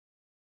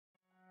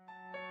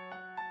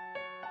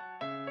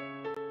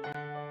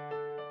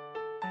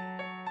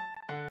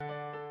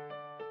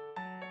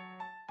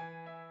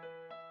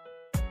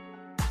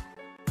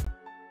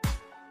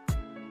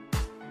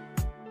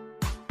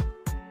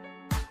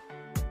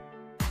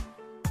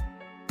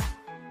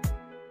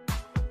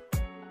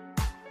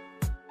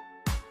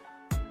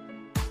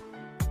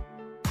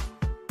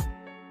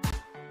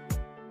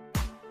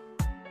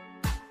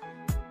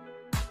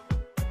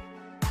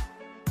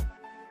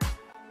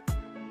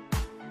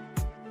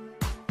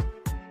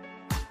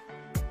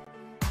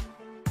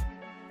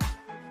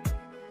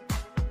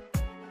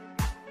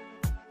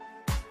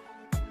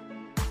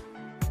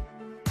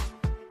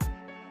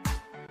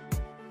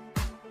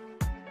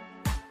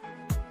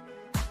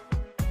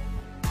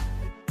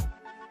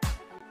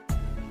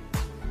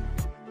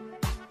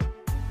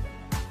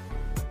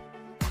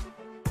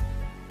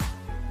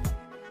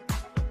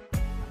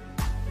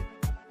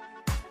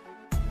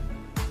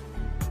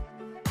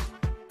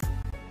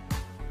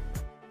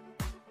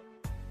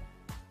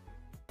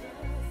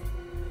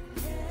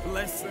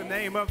Bless the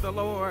name of the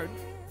Lord.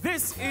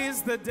 This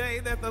is the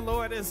day that the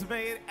Lord has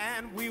made,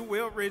 and we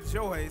will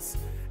rejoice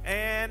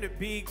and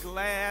be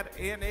glad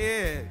in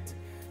it.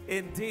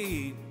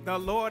 Indeed, the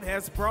Lord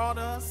has brought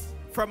us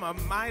from a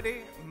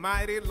mighty,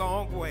 mighty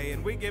long way,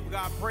 and we give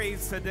God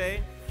praise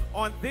today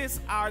on this,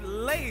 our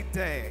late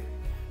day.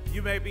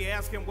 You may be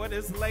asking, what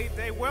is late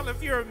day? Well,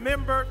 if you're a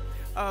member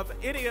of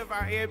any of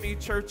our A.M.E.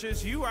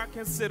 churches, you are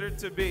considered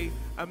to be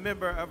a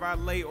member of our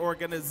lay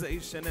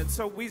organization. And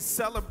so we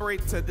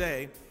celebrate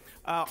today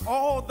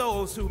all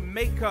those who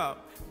make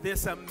up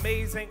this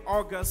amazing,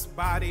 august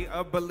body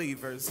of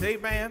believers.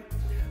 Amen.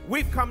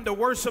 We've come to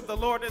worship the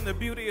Lord in the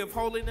beauty of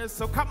holiness.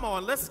 So come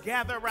on, let's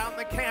gather around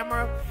the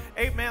camera.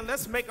 Amen.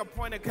 Let's make a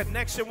point of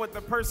connection with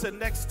the person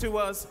next to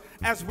us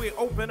as we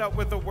open up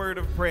with a word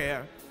of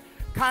prayer.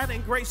 Kind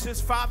and gracious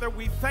Father,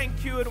 we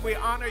thank you and we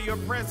honor your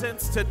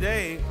presence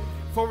today.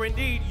 For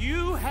indeed,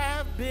 you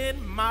have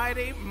been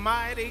mighty,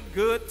 mighty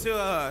good to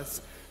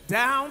us.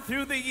 Down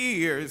through the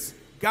years,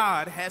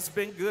 God has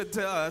been good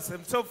to us.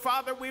 And so,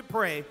 Father, we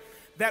pray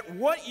that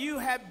what you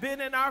have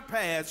been in our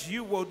past,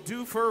 you will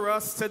do for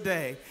us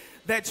today.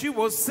 That you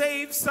will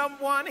save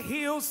someone,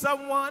 heal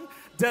someone,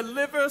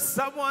 deliver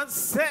someone,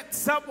 set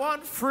someone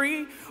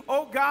free.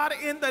 Oh God,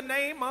 in the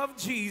name of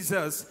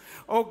Jesus.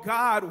 Oh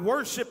God,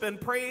 worship and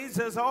praise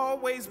has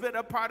always been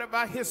a part of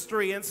our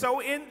history. And so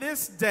in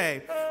this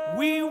day,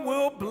 we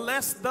will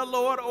bless the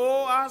Lord,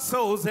 all our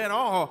souls and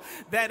all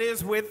that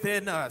is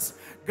within us.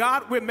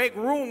 God, we make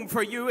room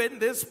for you in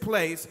this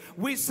place.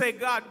 We say,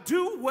 God,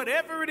 do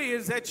whatever it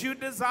is that you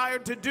desire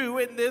to do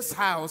in this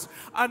house.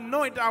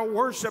 Anoint our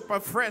worship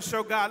afresh,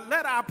 oh God.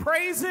 Let our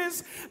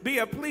praises be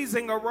a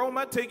pleasing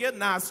aroma to your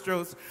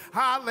nostrils.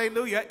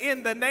 Hallelujah.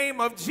 In the name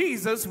of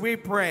Jesus, we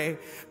pray.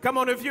 Come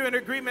on, if you're in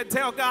agreement,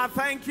 tell God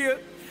thank you.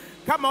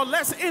 Come on,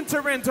 let's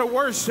enter into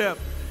worship.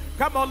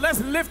 Come on,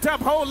 let's lift up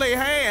holy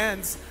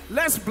hands.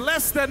 Let's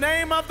bless the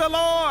name of the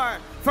Lord.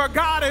 For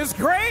God is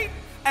great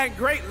and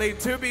greatly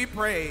to be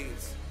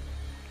praised.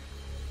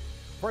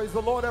 Praise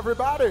the Lord,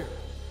 everybody.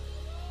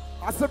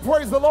 I said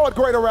praise the Lord,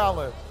 Greater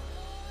Rally.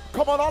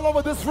 Come on, all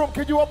over this room,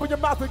 can you open your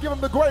mouth and give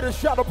him the greatest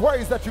shout of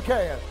praise that you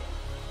can?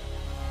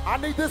 I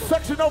need this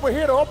section over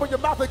here to open your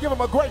mouth and give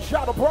him a great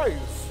shout of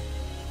praise.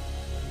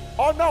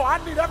 Oh no,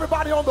 I need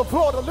everybody on the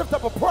floor to lift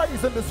up a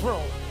praise in this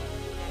room.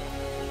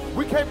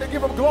 We came to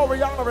give him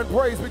glory, honor, and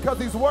praise because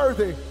he's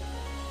worthy.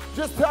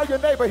 Just tell your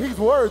neighbor he's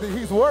worthy,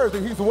 he's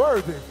worthy, he's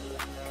worthy.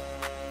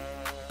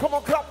 Come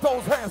on, clap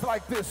those hands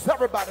like this.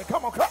 Everybody,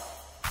 come on, clap.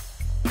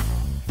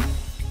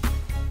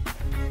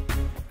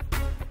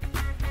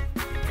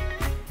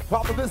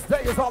 Father, this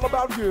day is all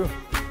about you.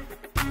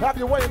 Have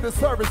your way in this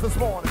service this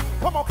morning.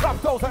 Come on, clap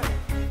those hands.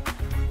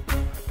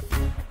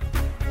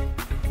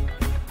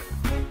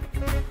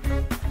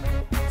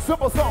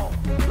 Simple song.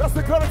 Let's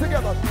declare it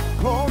together.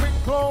 Glory,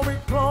 glory,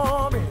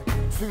 glory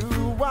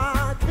to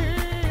our King.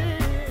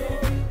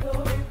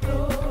 Glory,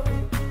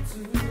 glory,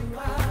 to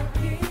our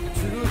King.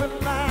 To the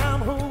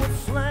Lamb who was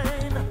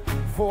slain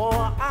for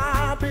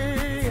our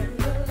being.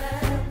 To the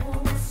Lamb who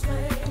was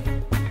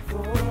slain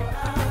for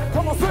our being.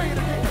 Come on, sing it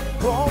again.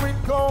 Glory,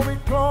 glory,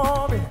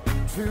 glory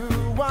to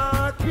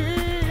our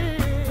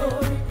King.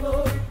 Glory,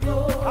 glory,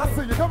 glory. I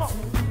see you. Come on. To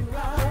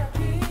our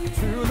King.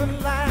 To the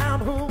Lamb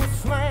who was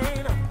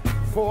slain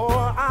for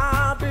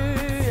our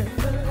being.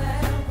 The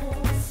Lamb who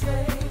was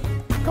slain.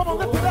 Come on,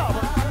 lift it up.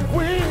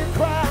 We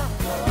cry.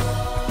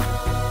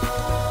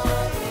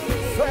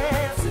 Say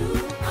to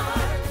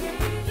our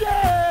King.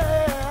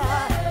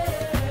 Yeah.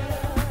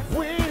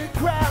 We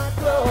cry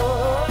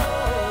glory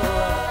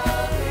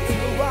to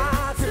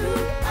our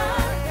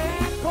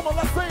King. Come on,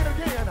 let's sing it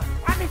again.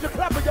 I need you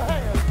clapping your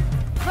hands.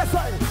 Let's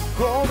say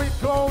glory,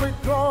 glory,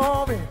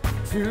 glory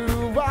to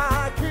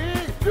our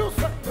King. You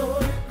say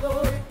glory,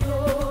 glory,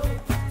 glory.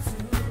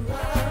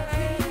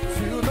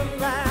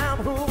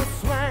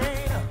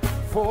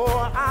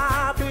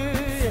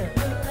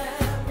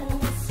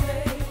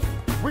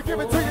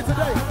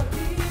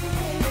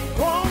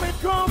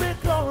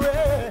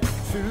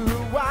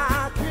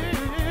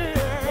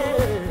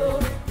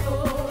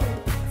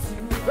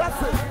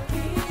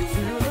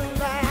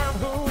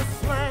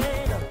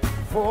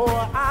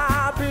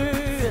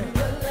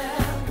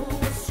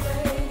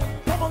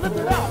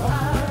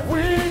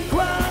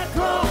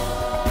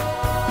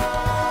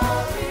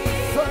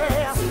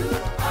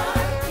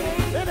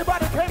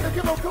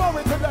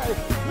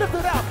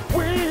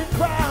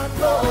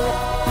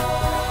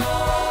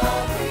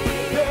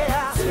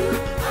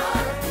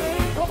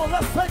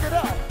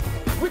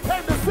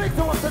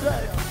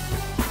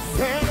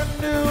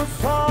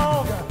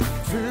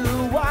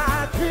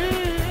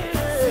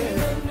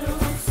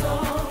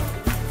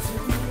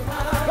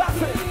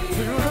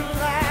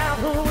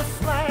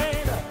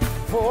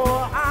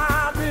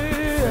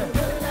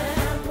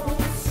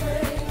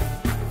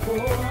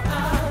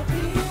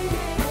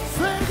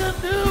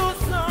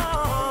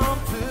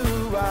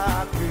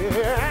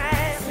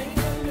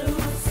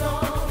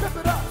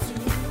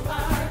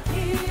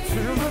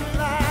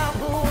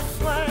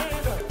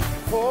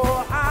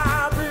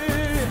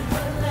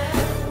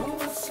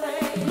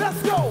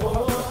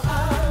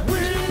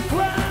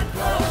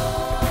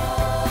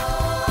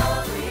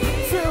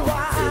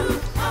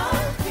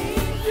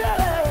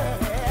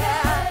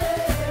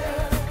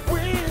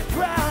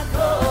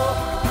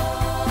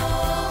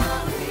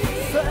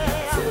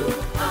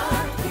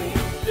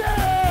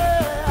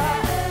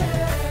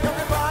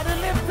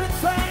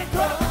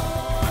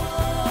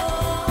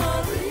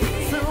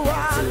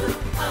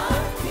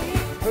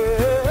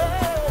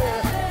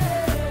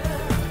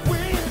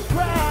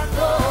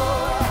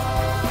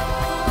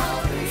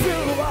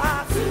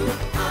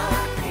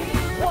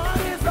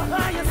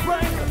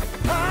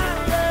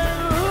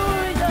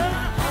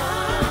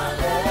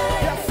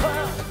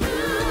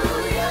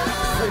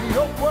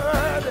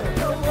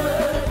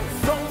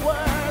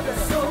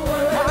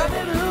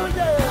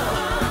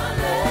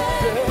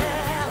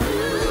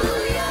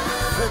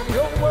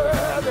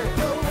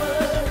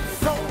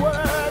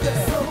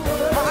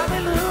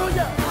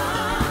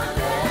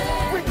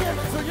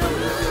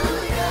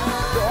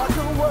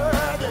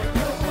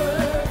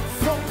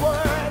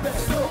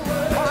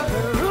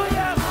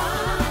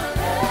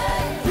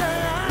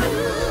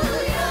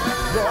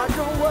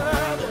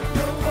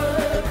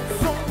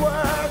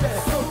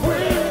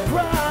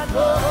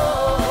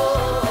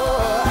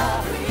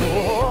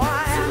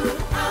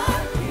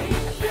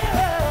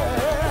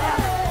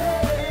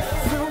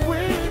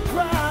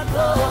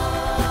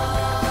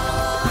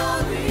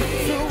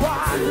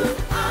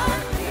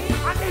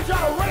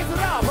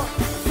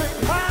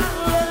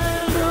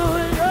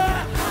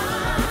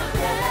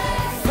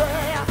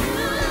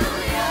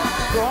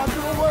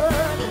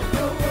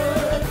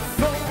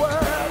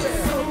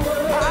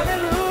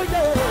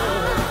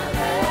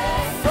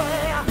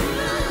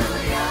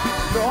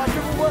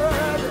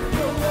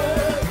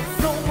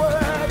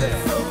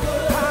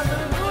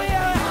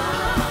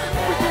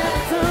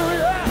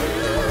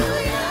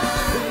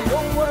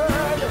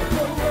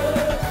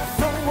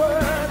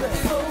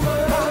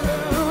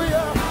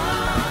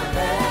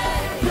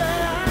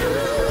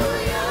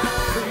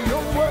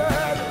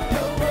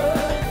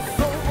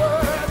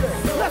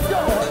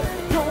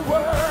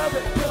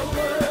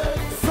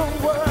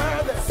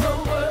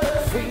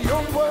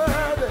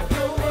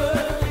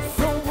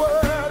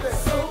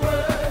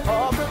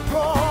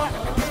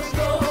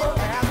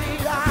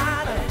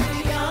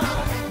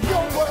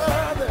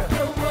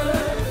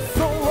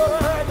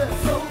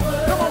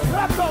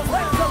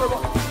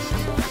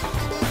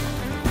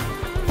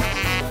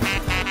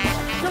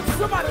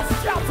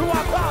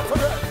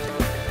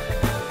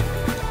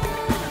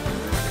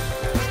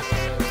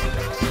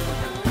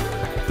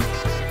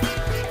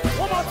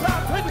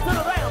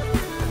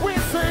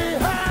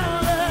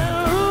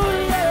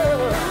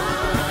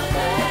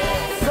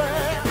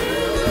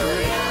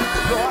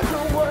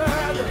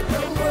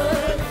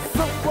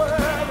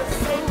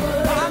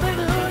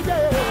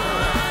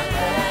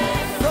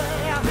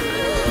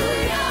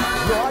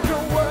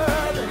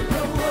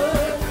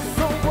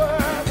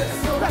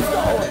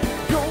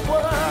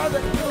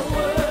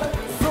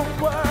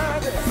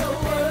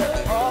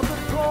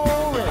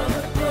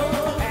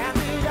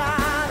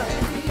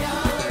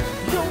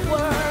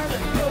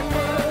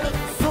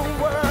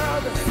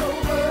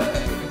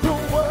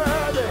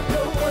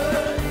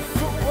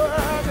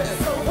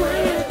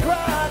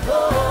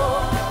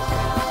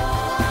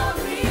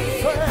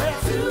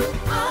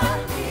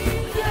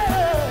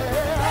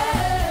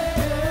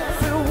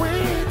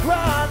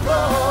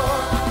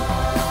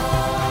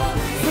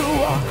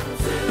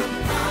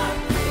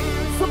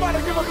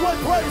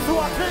 praise to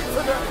our King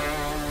today.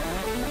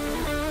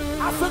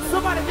 I said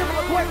somebody give him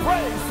a great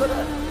praise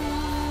today.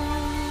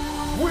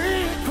 We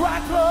cry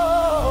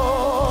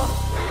glory.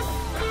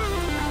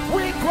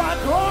 We cry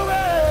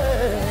glory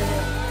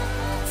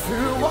to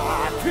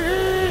our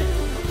King.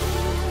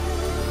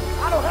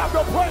 I don't have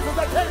no praises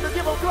that came to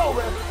give him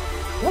glory.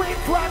 We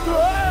cry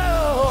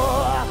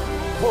glory.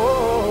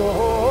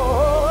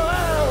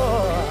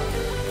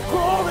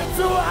 Glory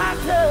to our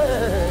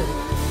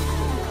King.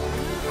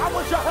 I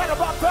wish I had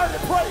about 30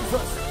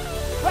 praisers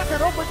that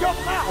could open your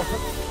mouth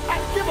and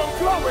give him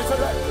glory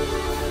today.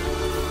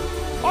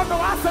 Oh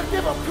no, I said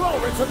give him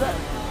glory today.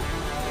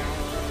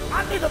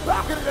 I need the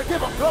balcony to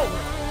give him glory.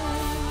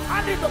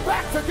 I need the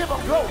back to give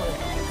him glory.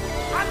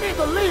 I need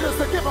the leaders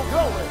to give him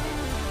glory.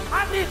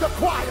 I need the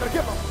choir to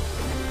give him.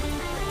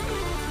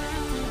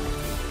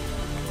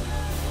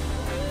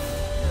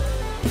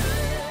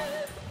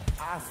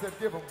 I said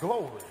give him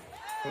glory.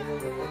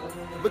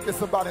 Look at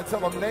somebody and tell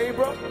them,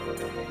 neighbor,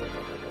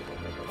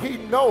 he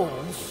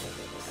knows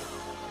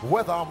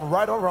whether I'm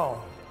right or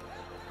wrong.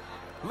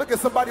 Look at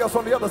somebody else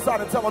on the other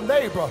side and tell them,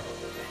 neighbor,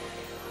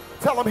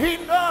 tell him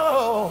he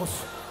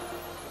knows.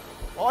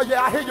 Oh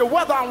yeah, I hear you,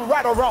 whether I'm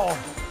right or wrong.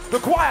 The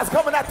choir's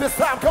coming at this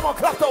time. Come on,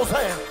 clap those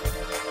hands.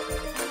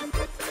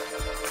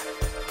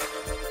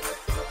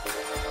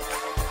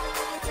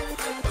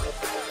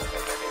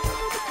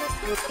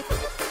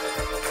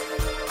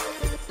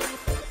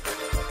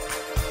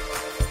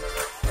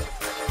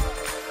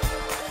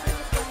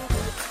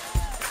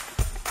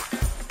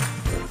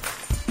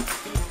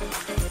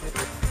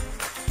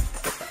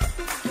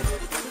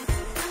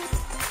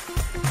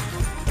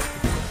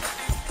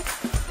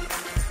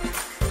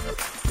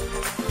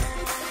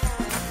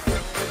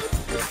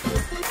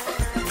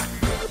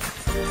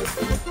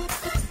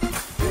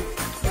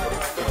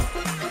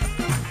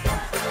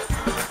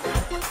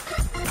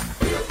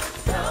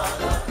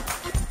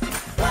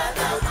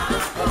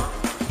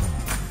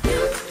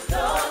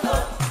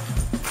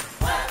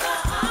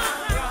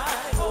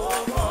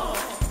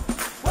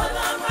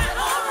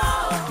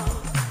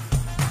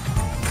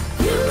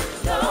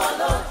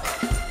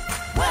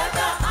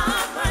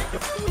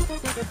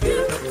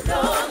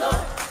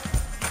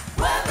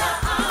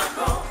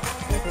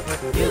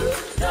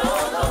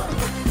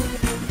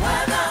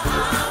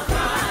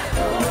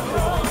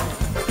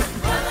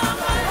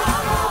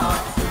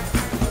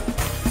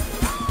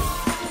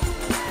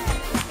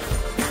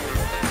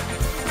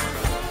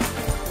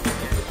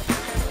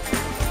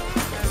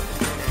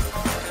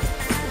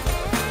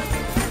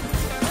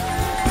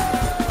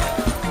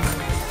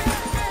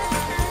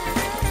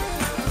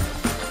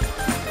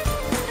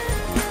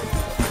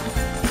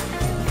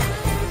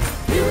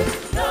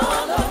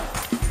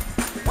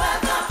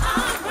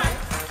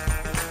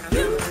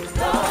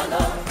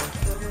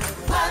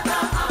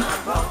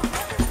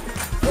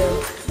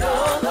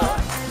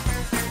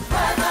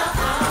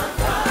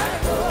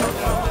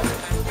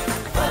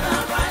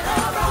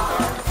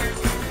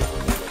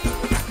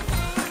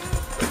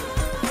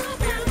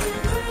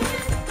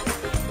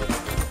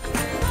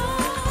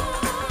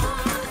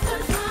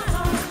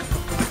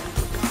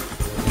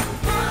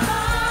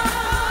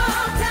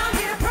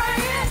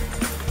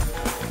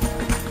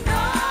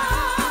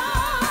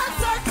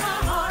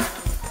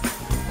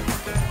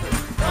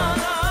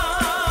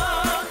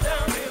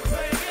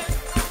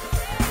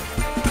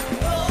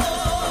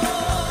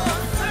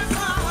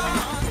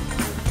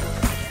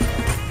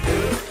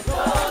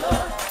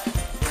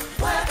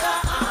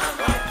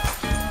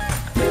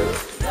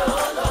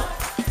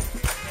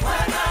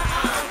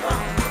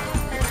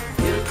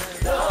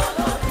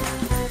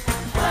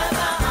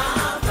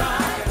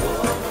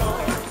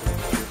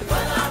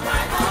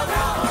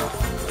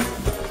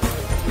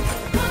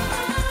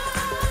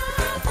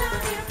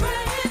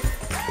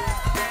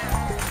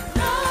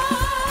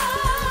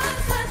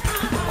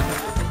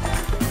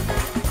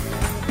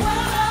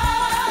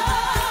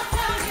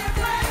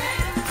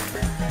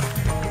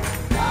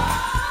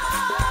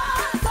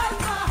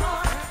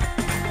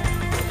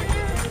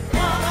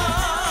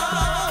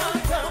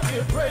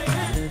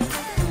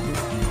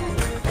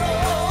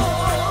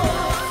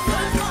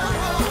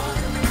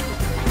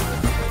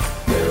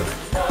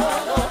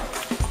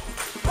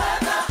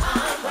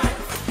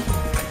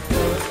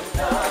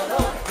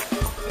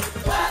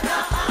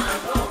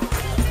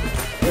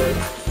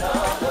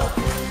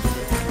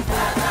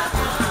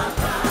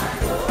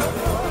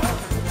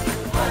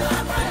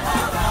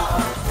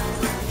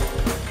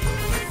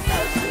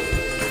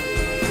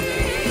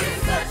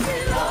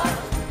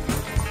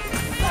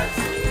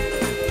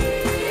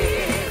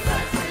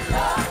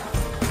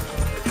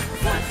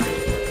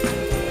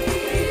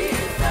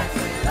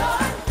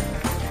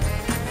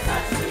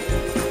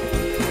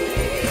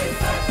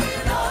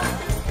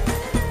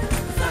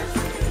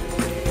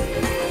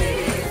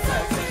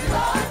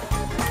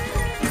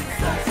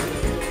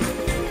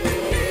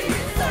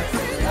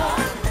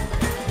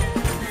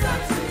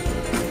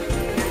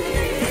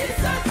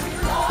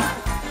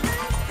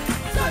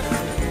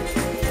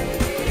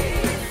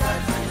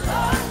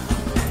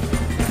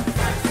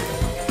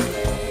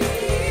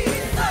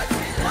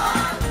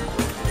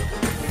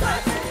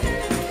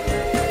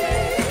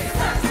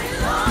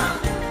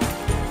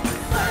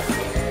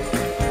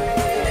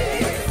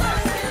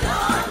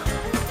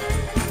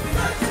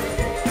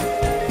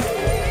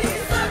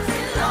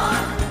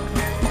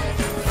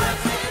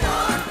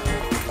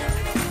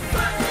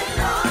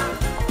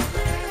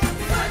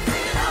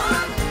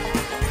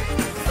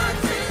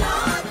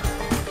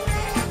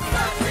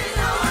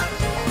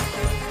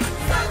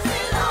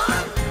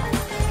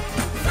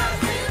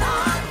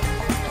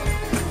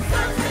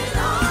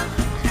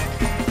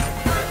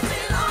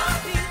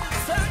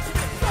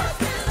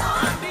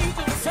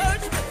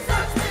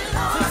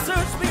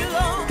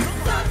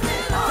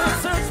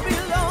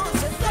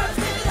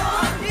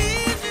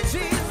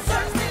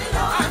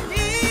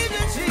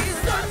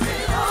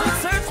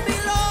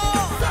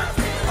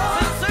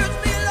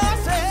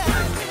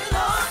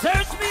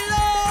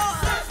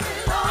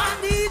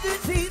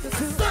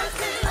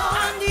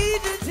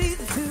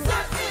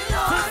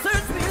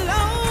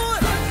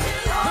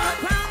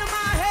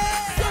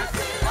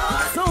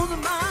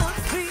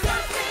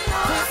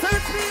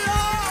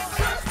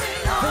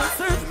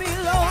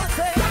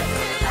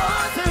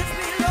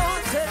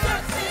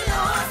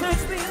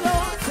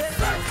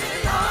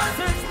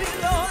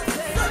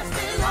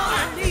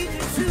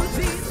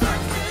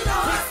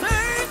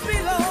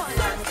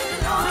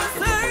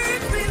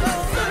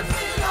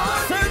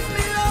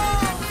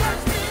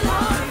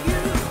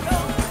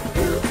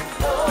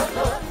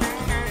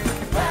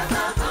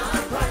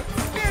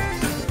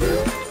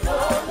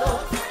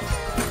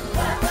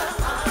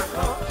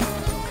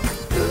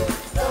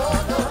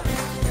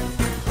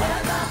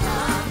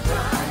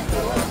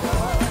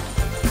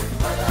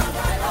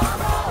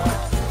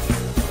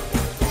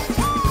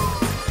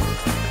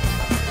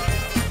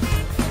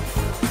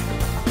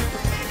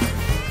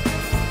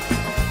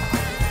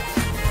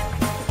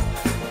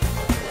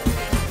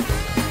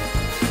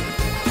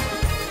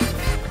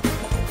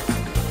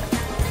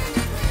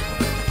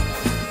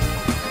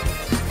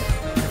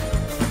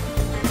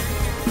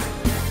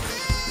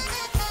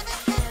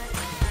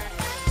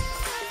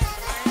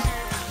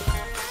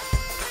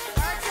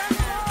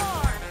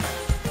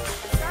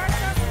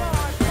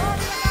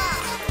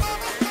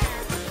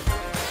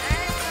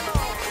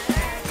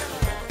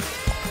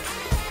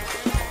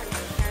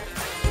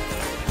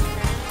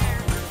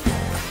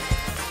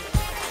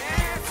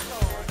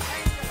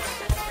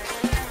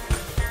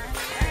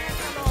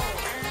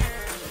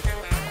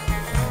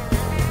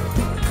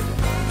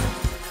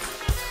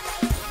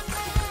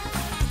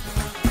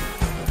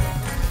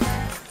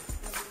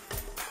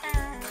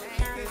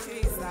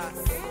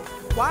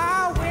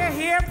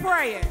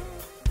 praying,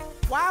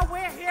 while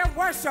we're here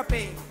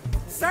worshiping.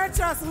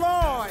 Search us,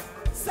 Lord.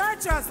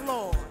 Search us,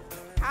 Lord.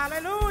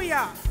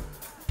 Hallelujah.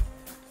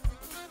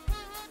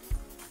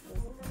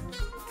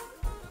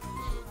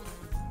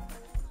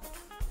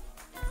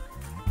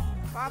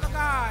 Father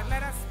God,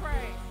 let us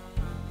pray.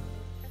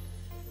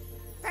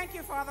 Thank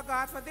you, Father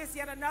God, for this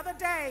yet another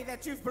day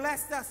that you've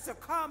blessed us to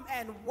come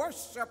and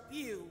worship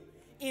you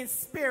in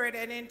spirit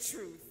and in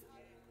truth.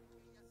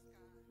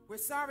 We're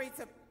sorry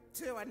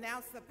to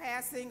announce the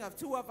passing of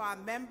two of our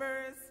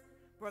members,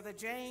 Brother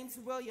James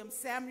William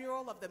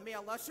Samuel of the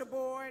Male Usher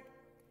Board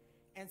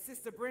and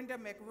Sister Brenda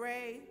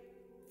McRae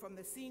from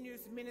the Seniors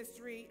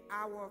Ministry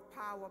Hour of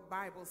Power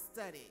Bible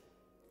Study.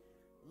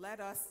 Let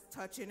us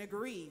touch and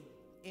agree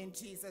in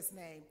Jesus'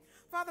 name.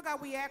 Father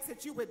God, we ask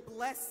that you would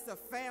bless the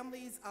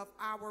families of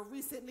our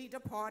recently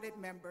departed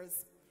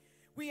members.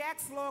 We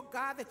ask, Lord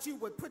God, that you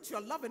would put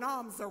your loving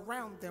arms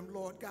around them,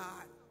 Lord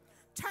God.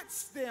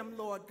 Touch them,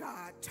 Lord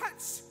God.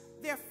 Touch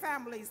their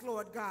families,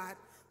 Lord God.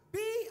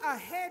 Be a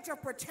hedge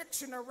of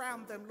protection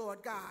around them, Lord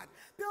God.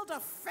 Build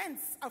a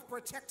fence of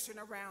protection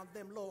around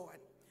them, Lord.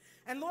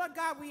 And Lord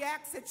God, we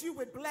ask that you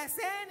would bless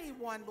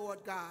anyone, Lord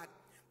God,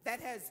 that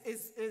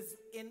is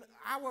in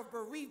our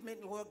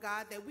bereavement, Lord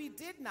God, that we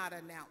did not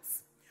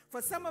announce.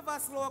 For some of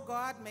us, Lord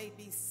God, may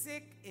be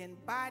sick in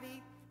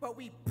body, but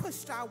we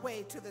pushed our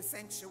way to the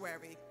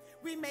sanctuary.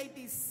 We may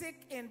be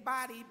sick in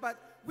body, but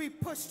we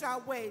pushed our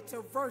way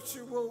to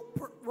virtual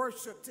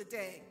worship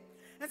today.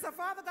 And so,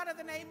 Father God, in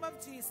the name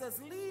of Jesus,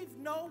 leave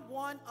no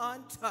one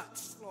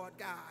untouched, Lord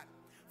God.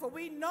 For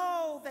we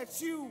know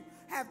that you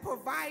have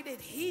provided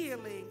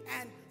healing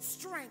and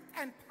strength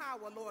and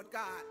power, Lord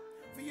God.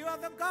 For you are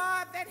the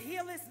God that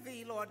healeth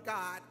thee, Lord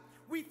God.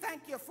 We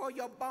thank you for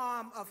your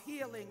balm of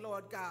healing,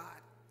 Lord God.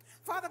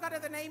 Father God,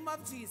 in the name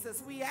of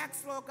Jesus, we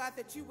ask, Lord God,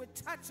 that you would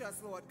touch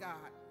us, Lord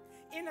God,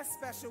 in a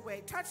special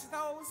way. Touch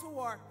those who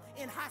are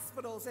in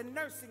hospitals and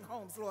nursing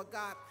homes, Lord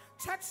God.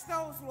 Touch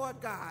those,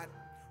 Lord God,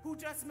 who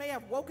just may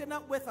have woken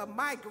up with a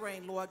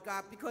migraine, Lord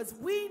God, because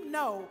we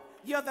know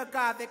you're the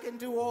God that can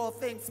do all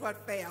things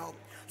but fail.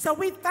 So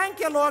we thank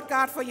you, Lord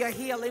God, for your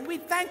healing. We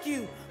thank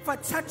you for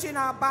touching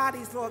our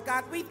bodies, Lord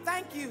God. We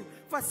thank you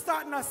for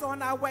starting us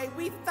on our way.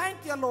 We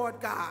thank you, Lord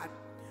God,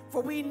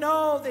 for we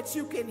know that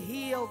you can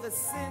heal the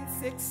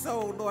sin-sick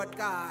soul, Lord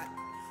God.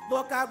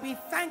 Lord God, we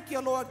thank you,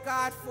 Lord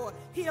God, for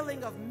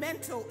healing of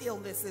mental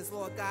illnesses,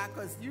 Lord God,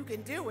 because you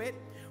can do it.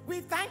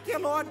 We thank you,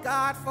 Lord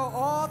God, for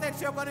all that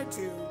you're going to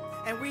do.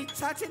 And we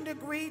touch and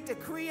agree,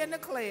 decree and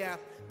declare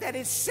that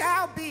it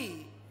shall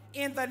be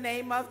in the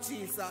name of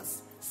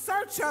Jesus.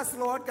 Search us,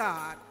 Lord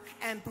God,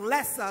 and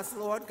bless us,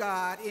 Lord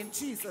God, in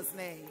Jesus'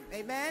 name.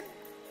 Amen.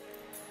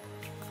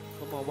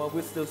 Come on, while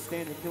we're still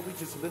standing, can we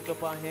just lift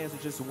up our hands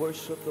and just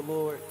worship the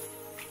Lord?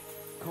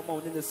 Come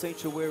on, in the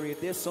sanctuary,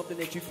 if there's something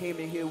that you came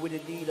in here with a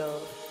need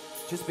of,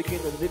 just begin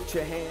to lift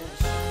your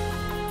hands.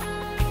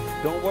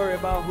 Don't worry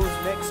about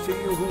who's next to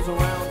you, who's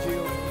around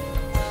you.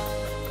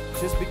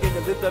 Just begin to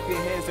lift up your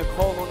hands and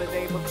call on the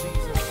name of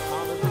Jesus.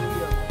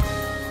 Hallelujah.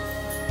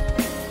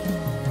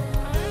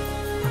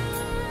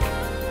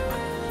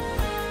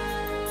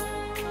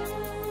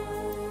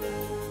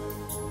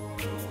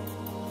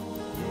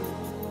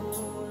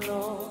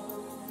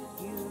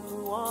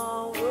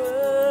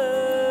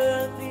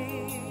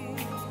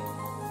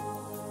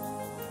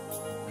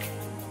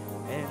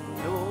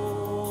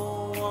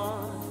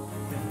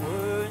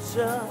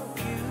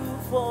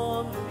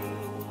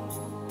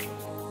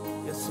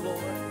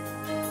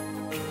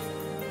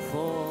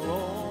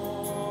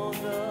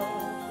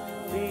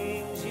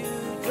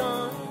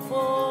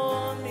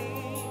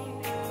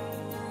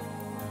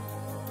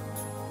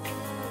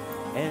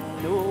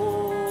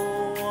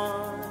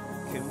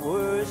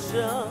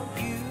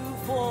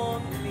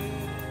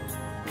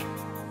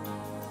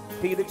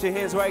 Can you lift your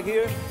hands right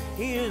here?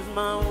 Here's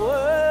my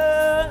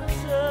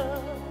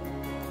worship,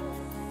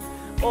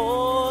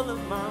 all of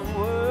my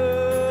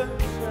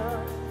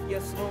worship.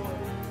 Yes, Lord.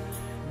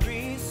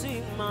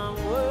 Receive my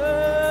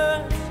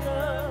worship,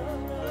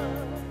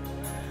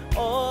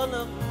 all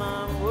of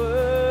my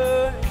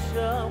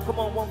worship. Come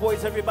on, one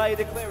voice, everybody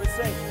declare it.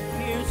 Say,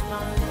 here's my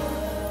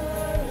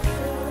worship.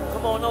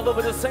 Come on, all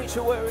over the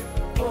sanctuary.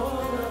 All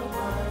of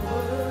my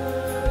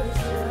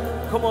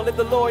worship. Come on, let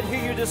the Lord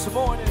hear you this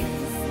morning.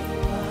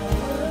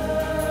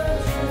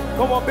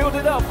 Come on, build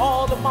it up,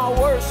 all of my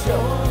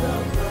worship.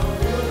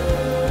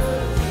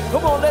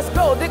 Come on, let's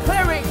go.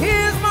 Declare it.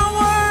 Here's my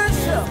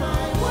worship.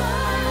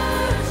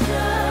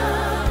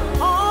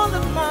 All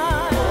of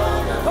mine.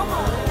 Come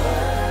on.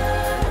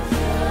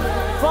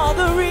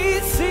 Father,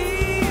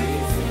 receive.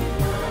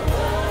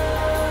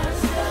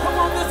 Come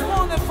on, this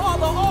morning,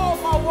 Father, all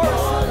my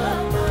worship.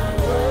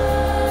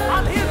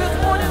 I'm here this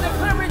morning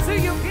declaring to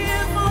you,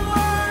 here's my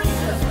worship.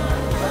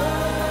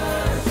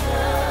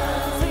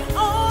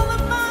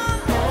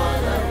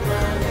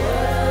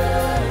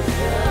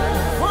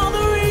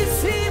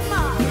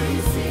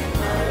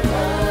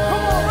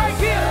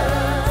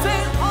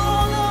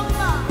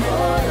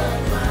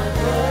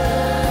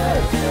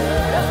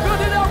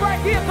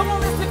 Come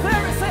on, let's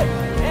declare it. Say,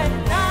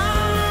 and now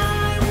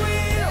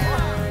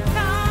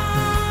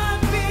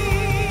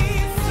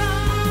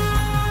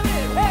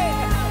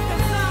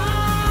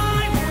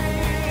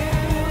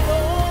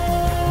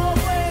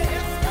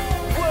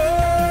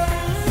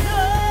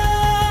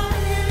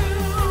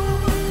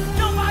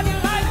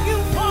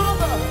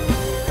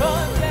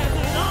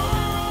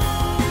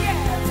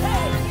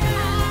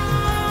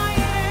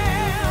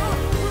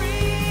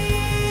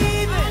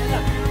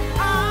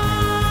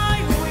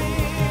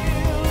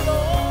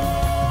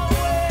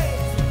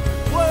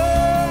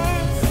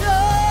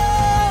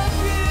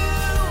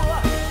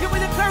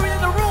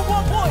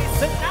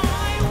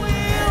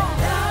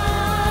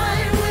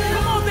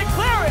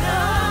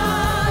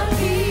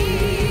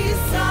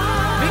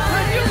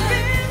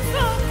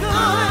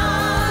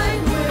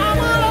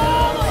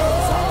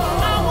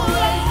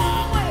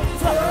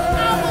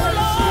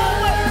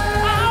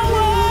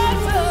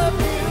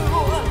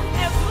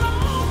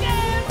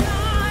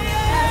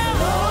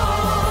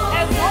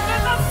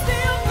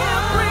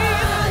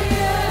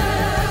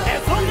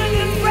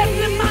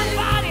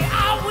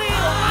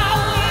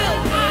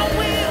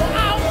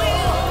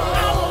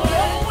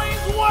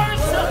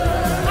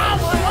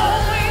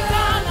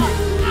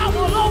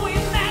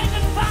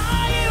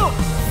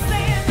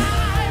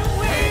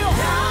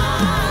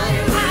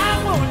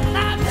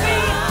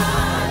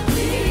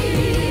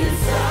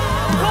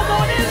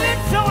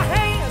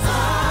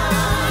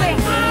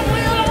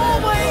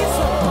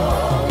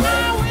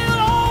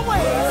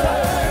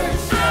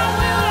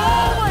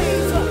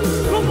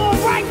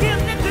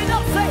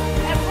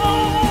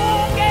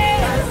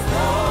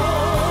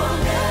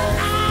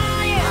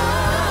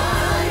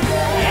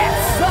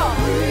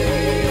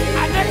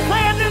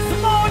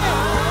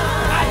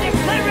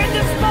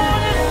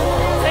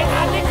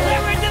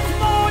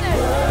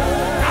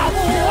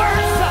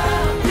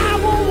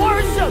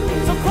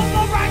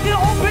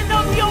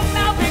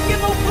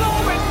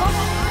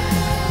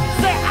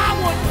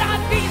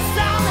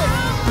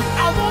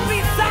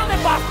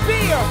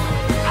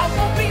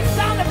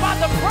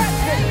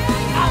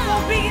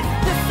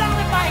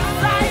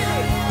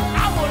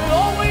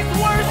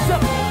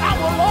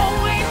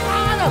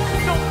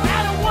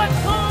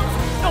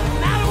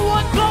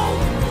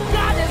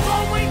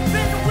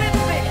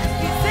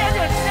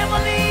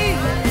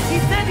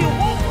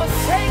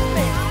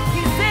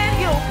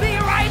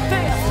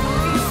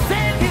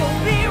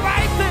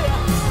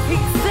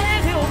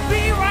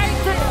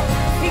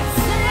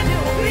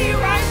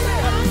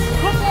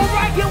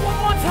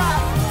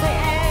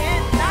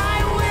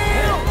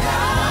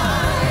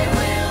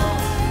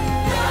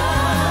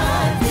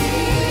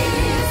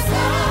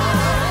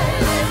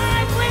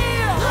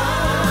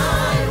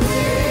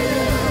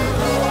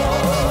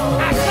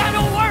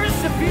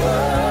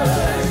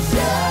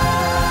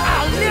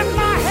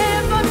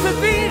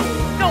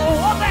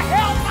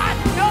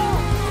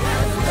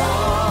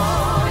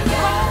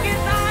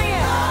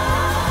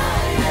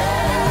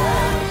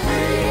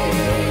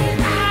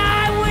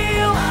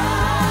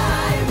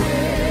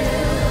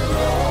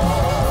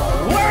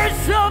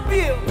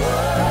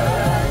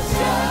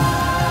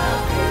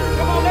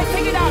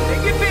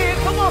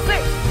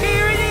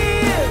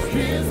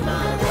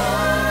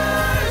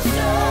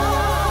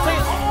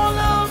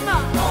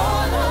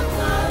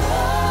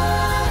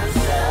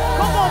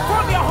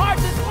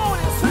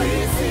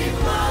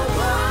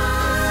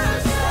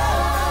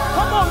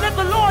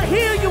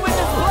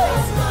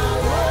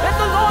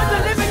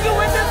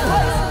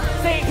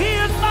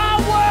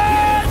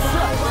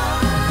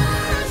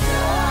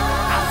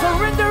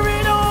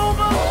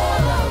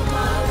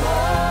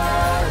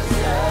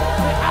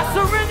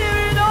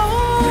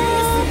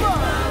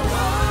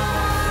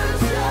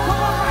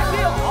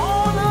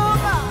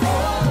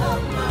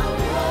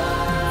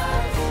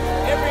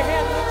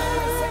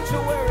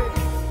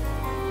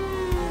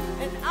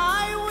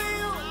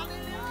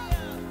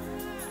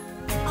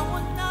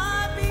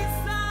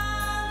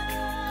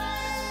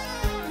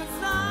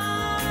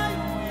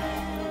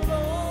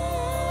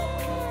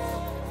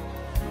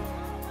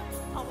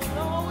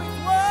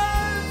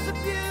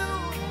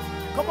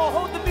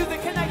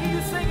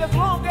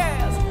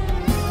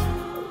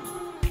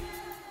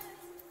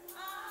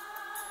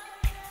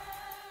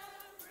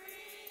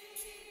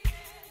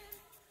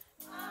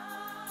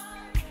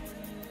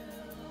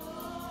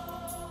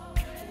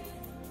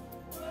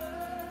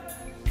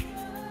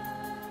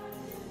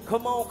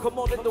Come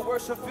on, let the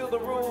worship fill the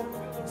room.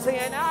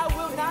 Saying, I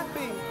will not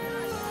be.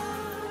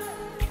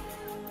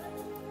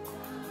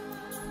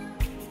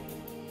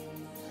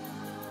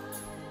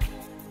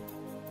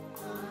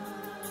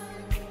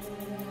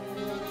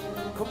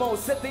 Come on,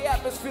 set the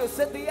atmosphere,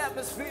 set the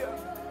atmosphere.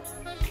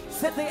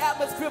 Set the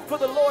atmosphere for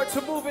the Lord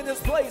to move in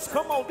this place.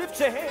 Come on, lift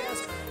your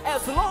hands.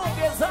 As long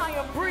as I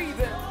am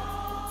breathing,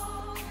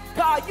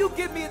 God, you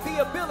give me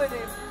the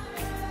ability.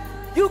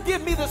 You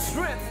give me the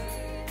strength.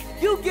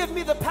 You give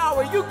me the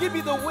power. You give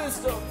me the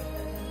wisdom.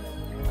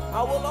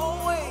 I will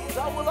always.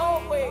 Well,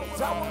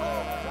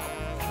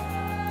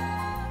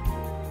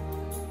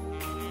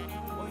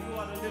 you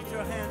ought to lift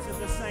your hands in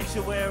the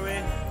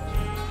sanctuary.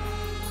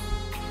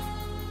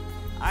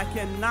 I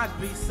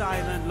cannot be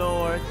silent,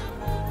 Lord.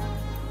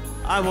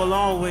 I will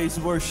always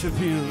worship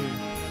you.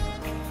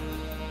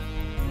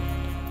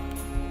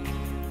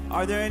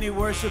 Are there any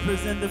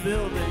worshipers in the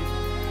building?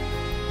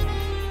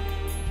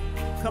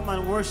 Come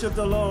on, worship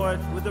the Lord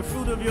with the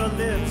fruit of your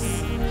lips.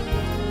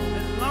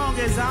 As long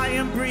as I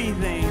am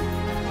breathing,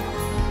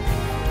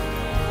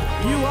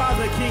 you are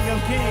the King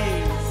of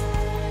Kings.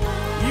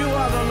 You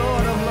are the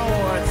Lord of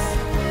Lords.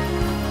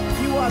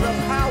 You are the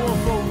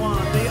powerful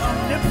one, the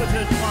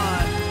omnipotent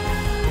one,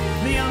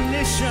 the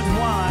omniscient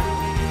one,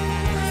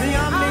 the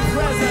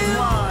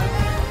omnipresent one,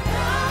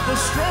 the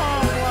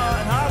strong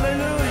one.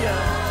 Hallelujah.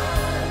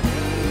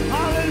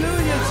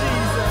 Hallelujah,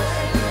 Jesus.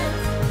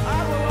 I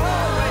will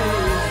always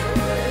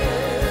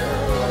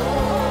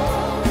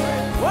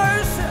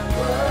worship.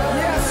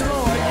 Yes,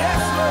 Lord.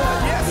 Yes, Lord.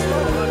 Yes,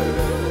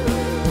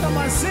 Lord. Come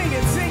on, sing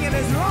it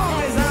as long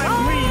as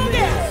I'm breathing.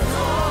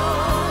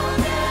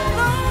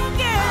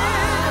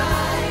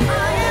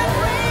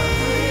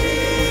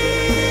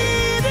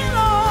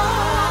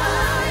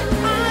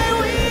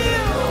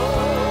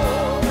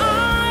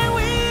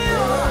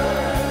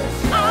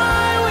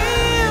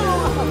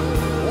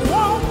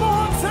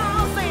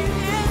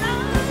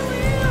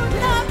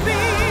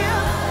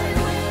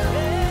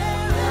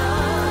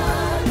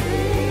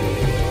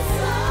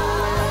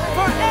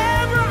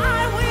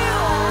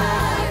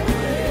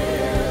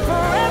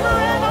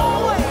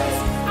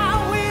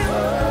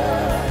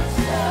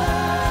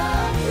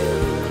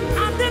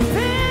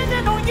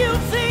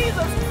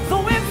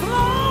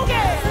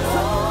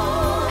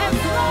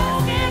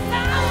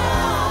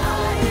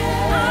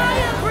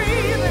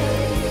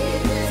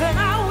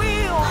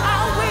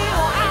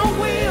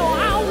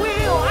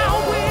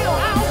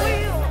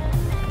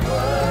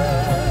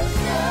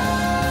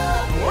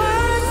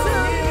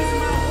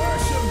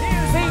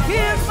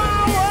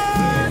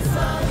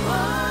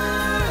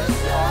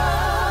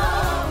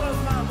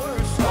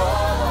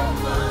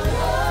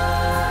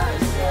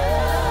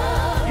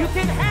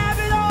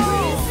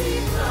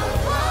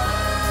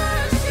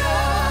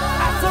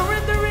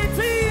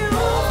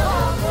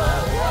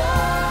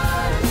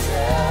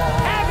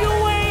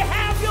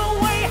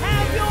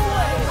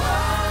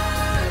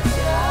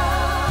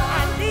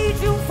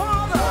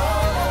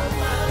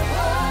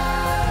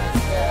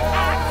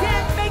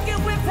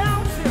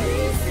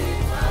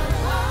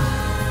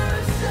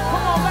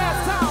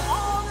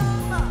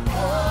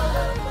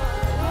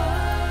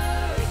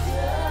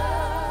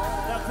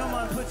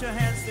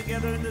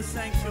 In the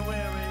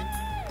sanctuary,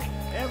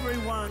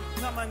 everyone,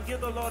 come and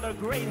give the Lord a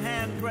great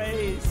hand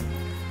praise.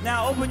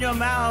 Now open your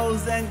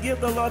mouths and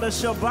give the Lord a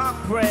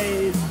Shabbat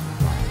praise.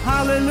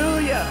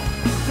 Hallelujah.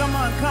 Come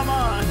on, come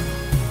on.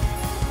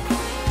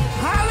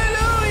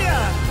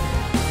 Hallelujah.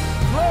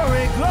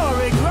 Glory,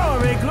 glory,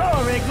 glory,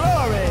 glory,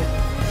 glory.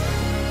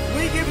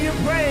 We give you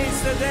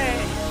praise today.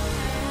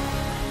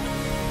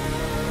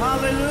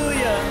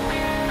 Hallelujah.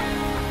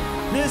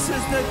 This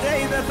is the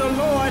day that the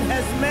Lord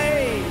has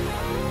made.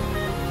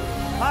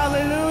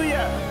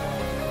 Hallelujah.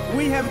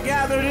 We have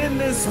gathered in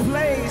this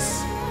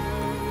place.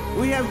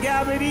 We have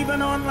gathered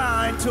even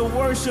online to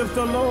worship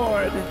the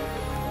Lord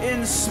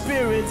in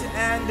spirit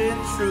and in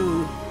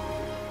truth.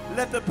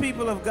 Let the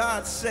people of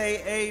God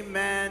say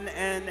amen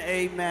and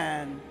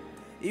amen.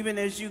 Even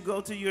as you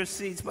go to your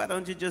seats, why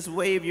don't you just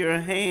wave your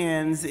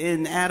hands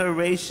in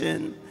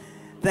adoration,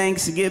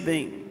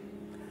 thanksgiving,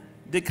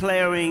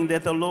 declaring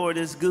that the Lord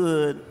is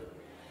good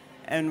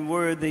and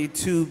worthy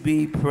to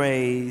be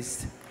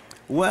praised.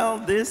 Well,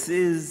 this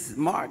is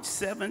March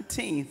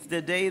 17th,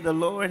 the day the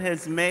Lord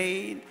has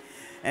made,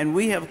 and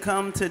we have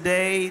come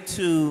today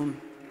to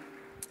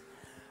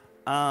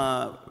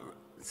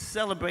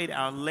celebrate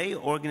our lay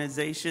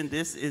organization.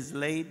 This is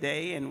Lay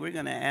Day, and we're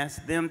going to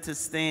ask them to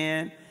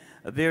stand,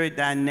 a very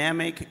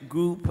dynamic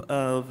group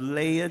of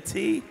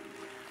laity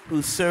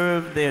who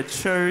serve their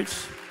church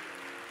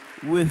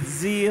with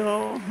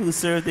zeal, who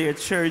serve their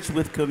church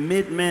with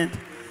commitment.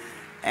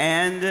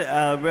 And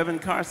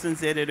Reverend Carson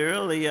said it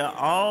earlier,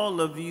 all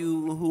of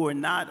you who are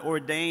not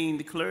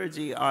ordained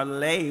clergy are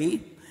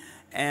lay,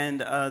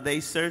 and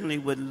they certainly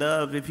would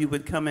love if you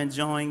would come and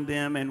join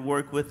them and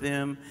work with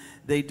them.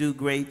 They do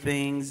great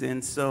things,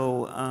 and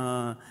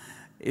so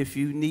if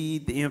you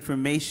need the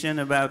information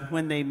about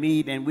when they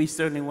meet, and we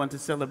certainly want to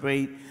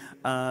celebrate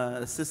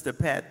Sister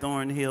Pat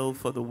Thornhill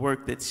for the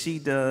work that she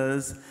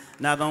does,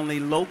 not only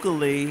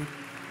locally,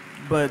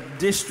 but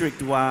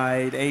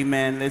district-wide.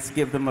 Amen. Let's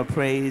give them a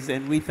praise,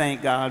 and we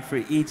thank God for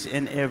each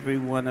and every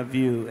one of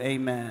you.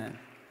 Amen.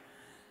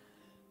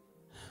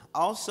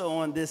 Also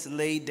on this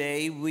lay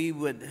day, we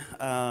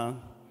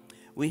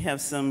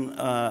have some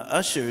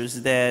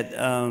ushers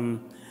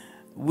that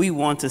we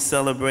want to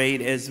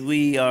celebrate as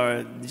we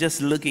are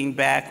just looking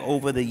back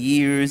over the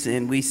years,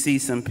 and we see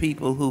some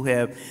people who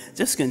have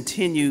just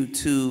continued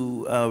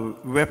to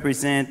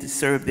represent,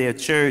 serve their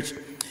church.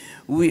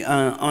 We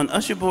on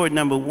usher board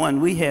number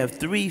 1, we have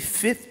 3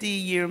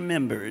 50-year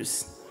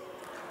members.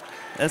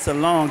 That's a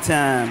long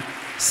time.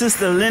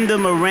 Sister Linda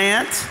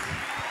Morant,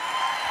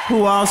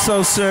 who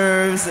also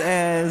serves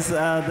as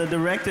the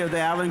director of the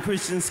Allen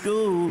Christian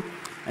School,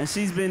 and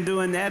she's been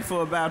doing that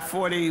for about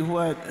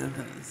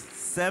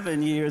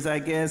 7 years, I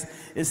guess.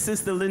 Is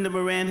Sister Linda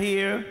Moran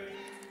here?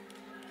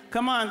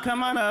 Come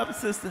on up,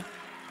 sister.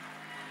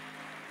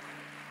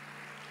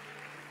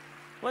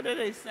 What are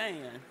they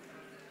saying?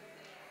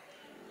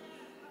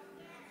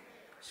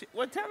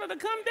 Well, tell her to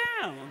come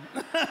down.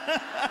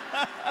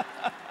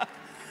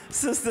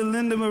 Sister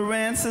Linda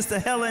Moran, Sister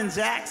Helen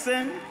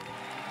Jackson.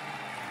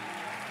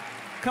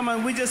 Come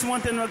on, we just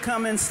want them to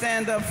come and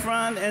stand up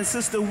front. And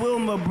Sister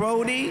Wilma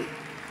Brody.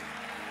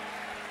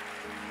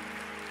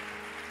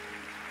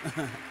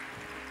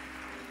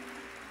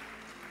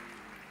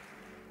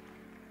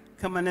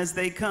 Come on, as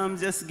they come,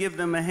 just give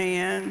them a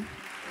hand.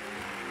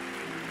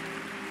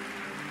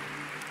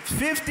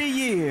 50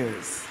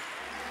 years.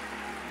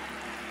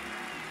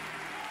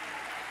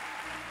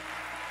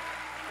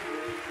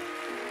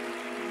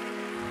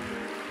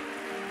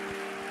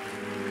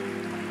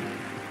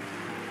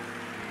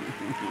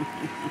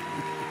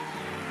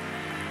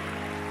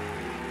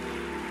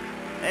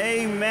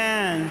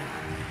 Amen.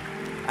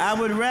 I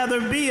would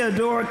rather be a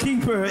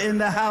doorkeeper in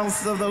the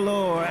house of the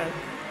Lord.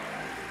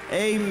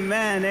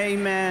 Amen,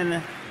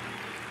 amen.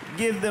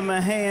 Give them a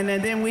hand.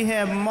 And then we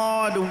have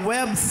Maud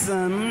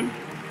Webson,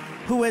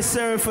 who has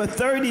served for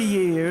 30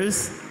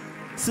 years.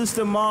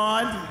 Sister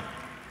Maud.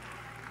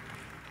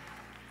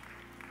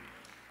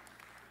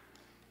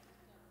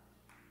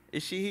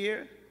 Is she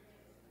here?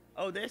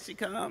 Oh, there she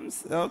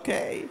comes.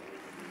 Okay.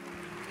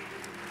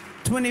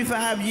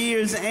 25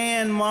 years,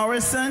 Ann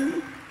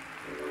Morrison.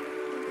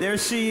 There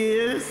she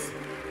is.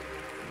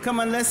 Come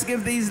on, let's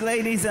give these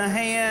ladies a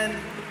hand.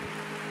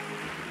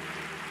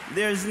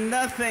 There's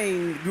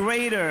nothing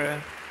greater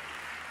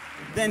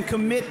than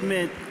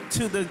commitment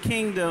to the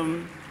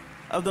kingdom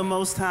of the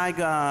Most High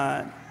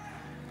God,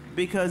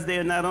 because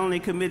they're not only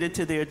committed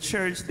to their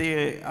church,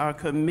 they are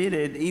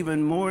committed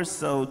even more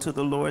so to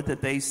the Lord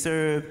that they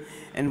serve,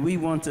 and we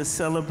want to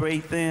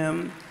celebrate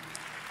them.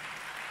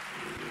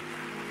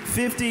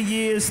 50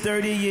 years,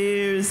 30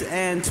 years,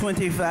 and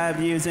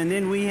 25 years. And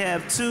then we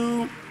have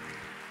 2,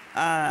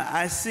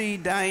 I see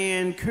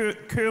Diane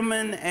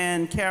Kerman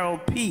and Carol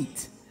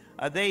Pete.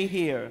 Are they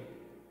here?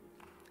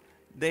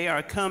 They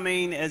are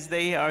coming as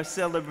they are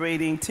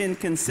celebrating 10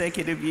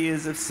 consecutive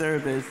years of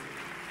service.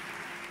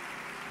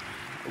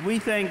 We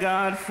thank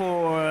God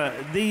for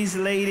these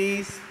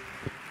ladies.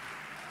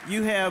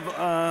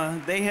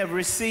 They have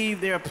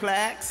received their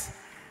plaques,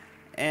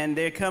 and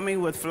they're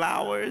coming with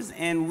flowers,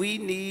 and we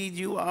need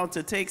you all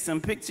to take some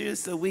pictures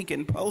so we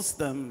can post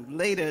them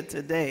later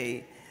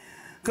today.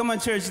 Come on,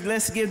 church,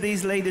 let's give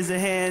these ladies a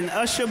hand.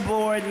 Usher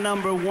board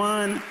number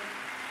 1,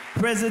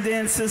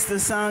 President Sister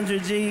Sandra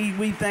G.,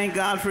 we thank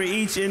God for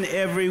each and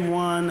every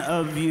one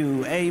of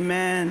you.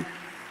 Amen.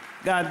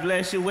 God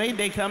bless you. Wait,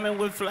 they coming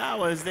with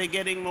flowers. They're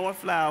getting more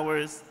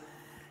flowers.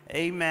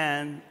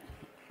 Amen.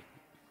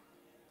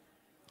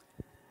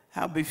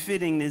 How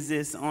befitting is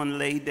this on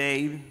Lay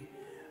Day?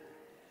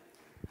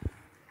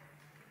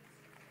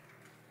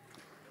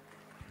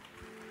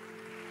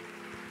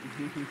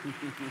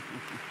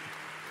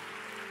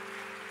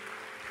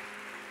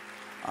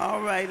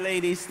 All right,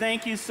 ladies,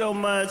 thank you so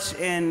much,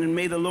 and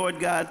may the Lord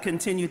God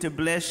continue to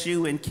bless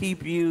you and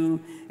keep you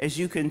as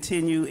you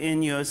continue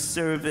in your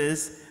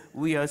service.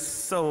 We are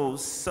so,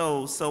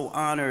 so, so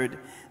honored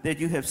that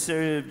you have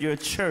served your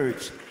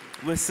church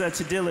with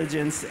such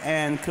diligence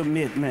and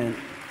commitment.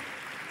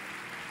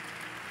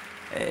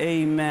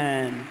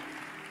 Amen.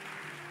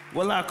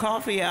 Well, our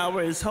coffee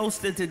hour is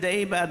hosted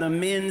today by the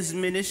men's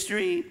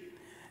ministry,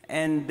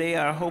 and they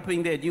are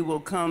hoping that you will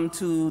come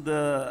to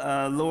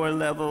the lower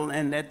level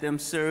and let them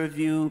serve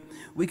you.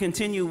 We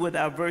continue with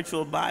our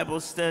virtual Bible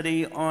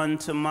study on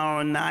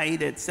tomorrow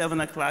night at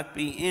 7:00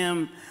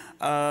 p.m.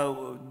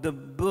 The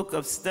book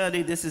of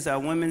study, this is our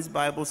women's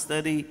Bible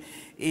study,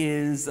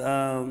 is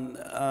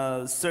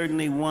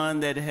certainly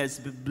one that has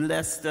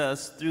blessed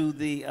us through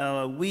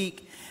the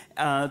week,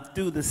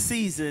 through the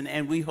season,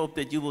 and we hope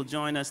that you will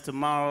join us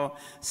tomorrow,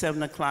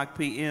 7:00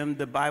 p.m.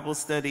 The Bible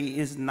study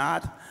is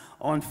not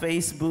on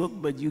Facebook,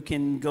 but you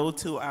can go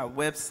to our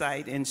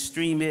website and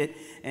stream it,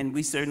 and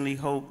we certainly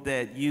hope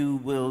that you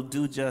will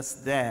do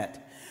just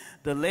that.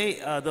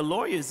 The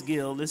Lawyers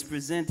Guild is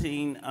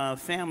presenting a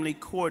family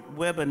court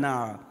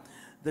webinar,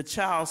 The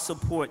Child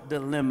Support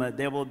Dilemma.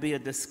 There will be a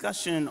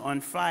discussion on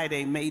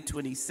Friday, March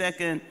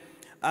 22nd,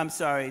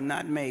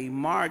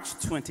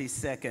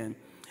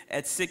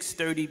 at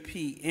 6:30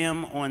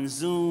 p.m. on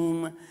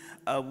Zoom.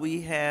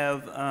 We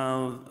have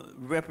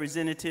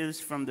representatives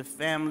from the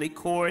family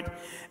court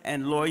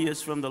and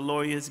lawyers from the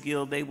Lawyers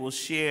Guild. They will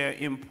share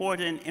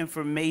important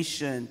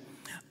information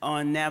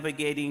on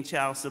navigating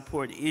child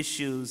support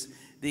issues.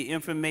 The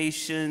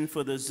information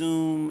for the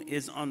Zoom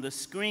is on the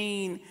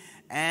screen,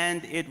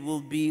 and it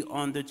will be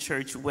on the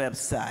church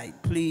website.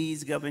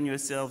 Please govern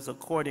yourselves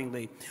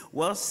accordingly.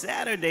 Well,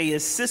 Saturday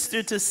is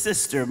Sister to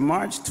Sister,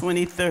 March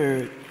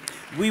 23rd.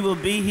 We will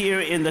be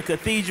here in the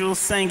Cathedral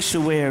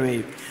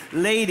Sanctuary.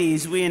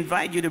 Ladies, we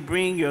invite you to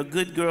bring your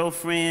good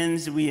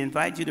girlfriends. We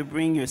invite you to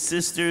bring your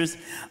sisters,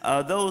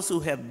 those who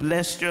have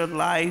blessed your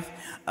life.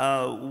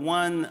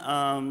 One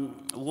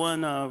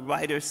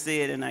writer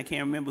said, and I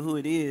can't remember who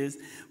it is,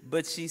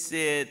 but she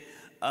said,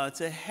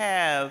 to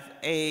have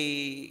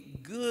a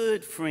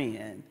good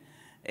friend,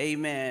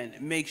 amen,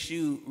 makes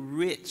you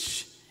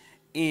rich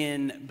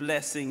in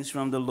blessings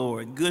from the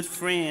Lord. Good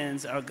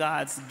friends are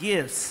God's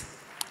gifts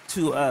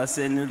to us,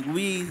 and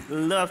we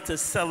love to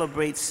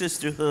celebrate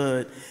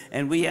sisterhood,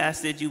 and we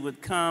ask that you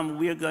would come.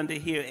 We're going to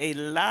hear a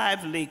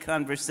lively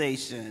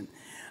conversation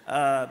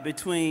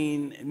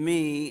between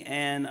me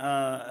and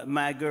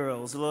my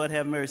girls. Lord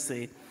have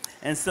mercy.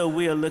 And so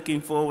we are looking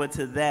forward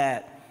to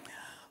that.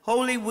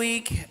 Holy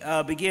Week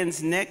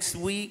begins next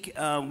week.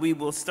 We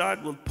will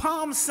start with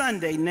Palm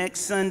Sunday next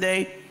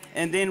Sunday,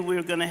 and then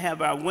we're going to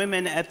have our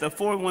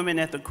four women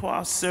at the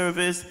cross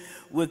service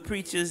with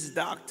preachers,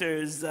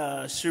 doctors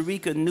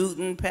Sharika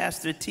Newton,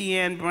 Pastor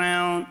T.N.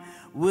 Brown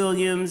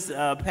Williams,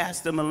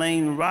 Pastor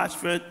Melaine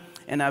Rochford,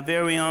 and our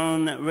very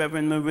own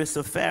Reverend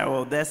Marissa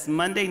Farrell. That's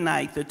Monday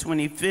night, the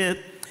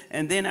 25th.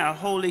 And then our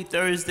Holy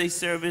Thursday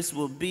service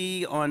will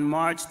be on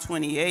March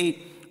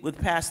 28th with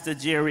Pastor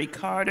Jerry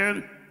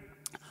Carter,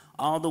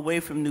 all the way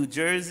from New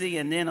Jersey.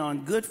 And then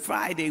on Good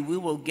Friday, we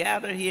will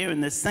gather here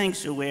in the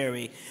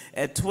sanctuary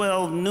at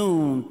 12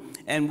 noon,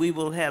 and we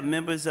will have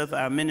members of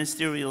our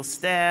ministerial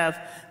staff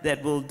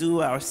that will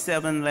do our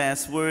 7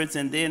 last words.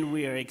 And then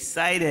we are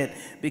excited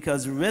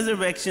because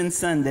Resurrection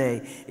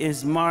Sunday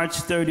is March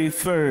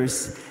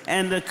 31st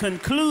and the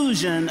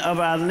conclusion of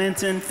our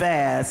Lenten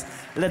fast.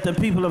 Let the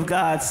people of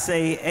God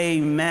say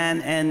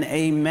amen and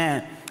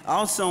amen.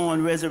 Also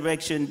on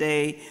Resurrection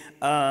Day,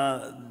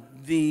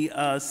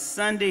 the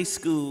Sunday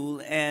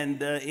School and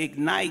the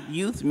Ignite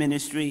Youth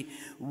Ministry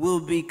will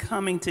be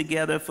coming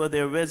together for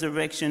their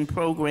resurrection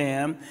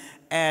program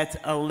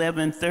at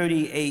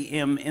 11:30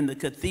 a.m. in the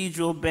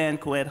Cathedral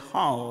Banquet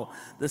Hall.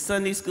 The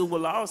Sunday School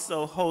will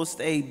also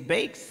host a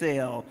bake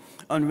sale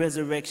on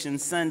Resurrection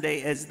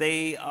Sunday as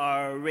they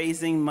are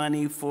raising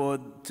money for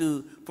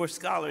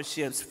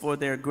scholarships for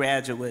their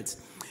graduates.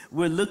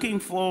 We're looking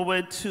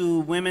forward to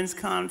Women's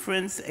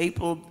Conference,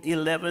 April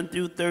 11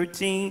 through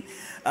 13.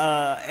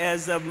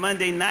 As of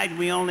Monday night,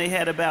 we only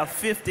had about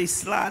 50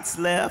 slots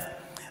left.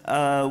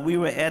 We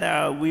were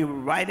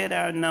right at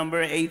our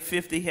number.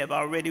 850 have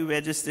already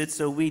registered,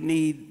 so we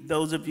need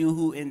those of you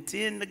who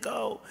intend to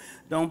go.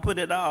 Don't put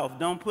it off.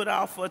 Don't put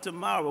off for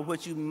tomorrow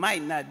what you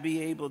might not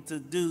be able to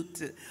do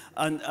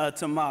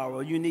tomorrow.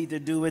 You need to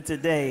do it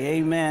today.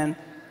 Amen.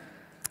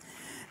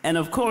 And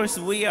of course,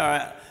 we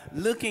are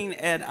looking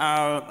at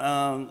our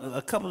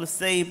a couple of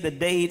save the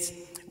dates.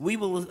 We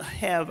will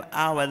have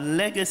our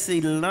legacy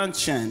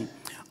luncheon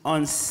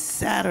on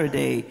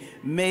Saturday,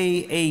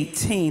 May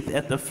 18th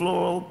at the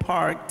Floral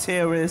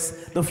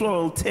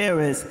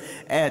Terrace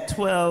at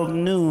 12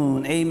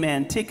 noon.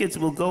 Amen. Tickets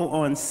will go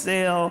on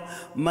sale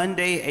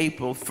Monday,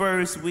 April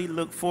 1st. We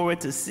look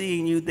forward to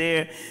seeing you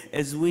there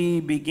as we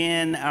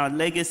begin our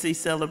legacy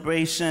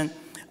celebration.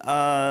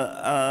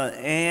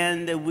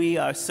 And we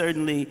are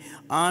certainly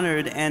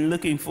honored and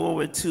looking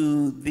forward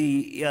to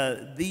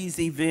these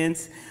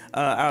events.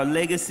 Our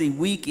Legacy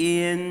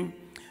Weekend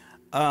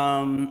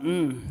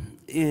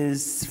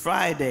is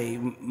Friday,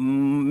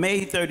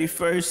 May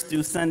 31st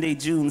through Sunday,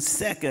 June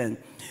 2nd.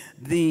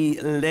 The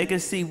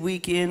Legacy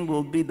Weekend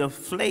will be the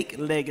Flake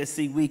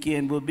Legacy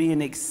Weekend. Will be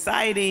an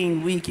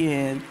exciting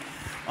weekend.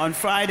 On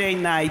Friday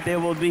night, there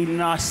will be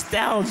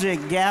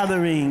nostalgic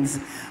gatherings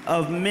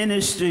of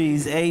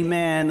ministries,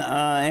 amen,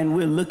 and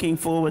we're looking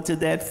forward to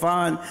that.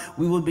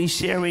 We will be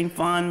sharing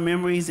fond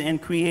memories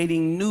and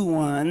creating new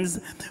ones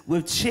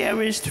with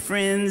cherished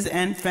friends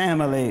and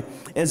family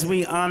as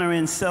we honor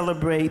and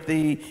celebrate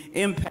the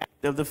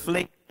impact of the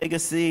Flake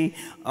legacy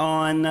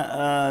on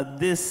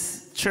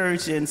this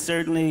church and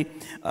certainly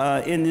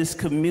in this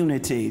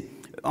community.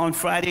 On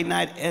Friday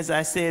night, as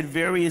I said,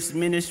 various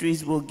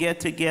ministries will get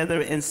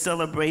together and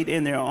celebrate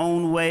in their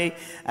own way.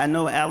 I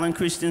know Allen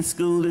Christian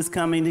School is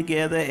coming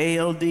together,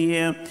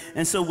 ALDM,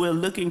 and so we're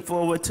looking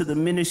forward to the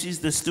ministries,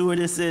 the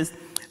stewardesses,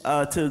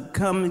 to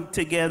come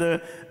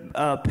together,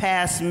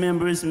 past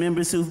members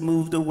who've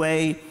moved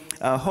away,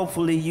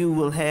 hopefully we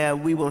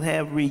will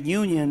have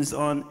reunions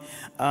on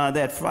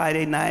that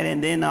Friday night,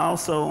 and then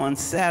also on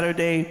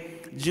Saturday,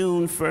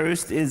 June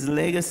 1st, is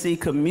Legacy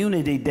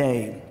Community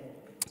Day.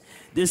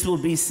 This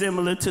will be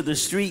similar to the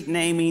street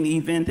naming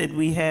event that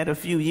we had a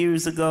few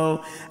years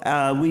ago.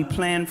 We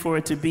plan for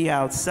it to be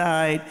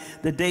outside.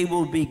 The day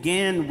will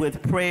begin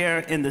with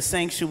prayer in the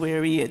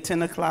sanctuary at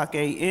 10 o'clock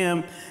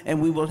a.m.,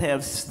 and we will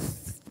have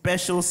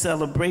special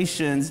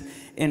celebrations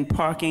in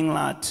parking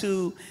lot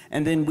 2,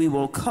 and then we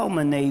will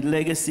culminate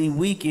Legacy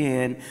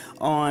Weekend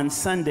on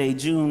Sunday,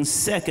 June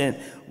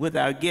 2nd, with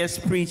our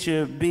guest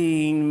preacher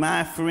being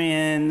my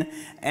friend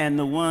and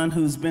the one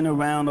who's been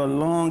around a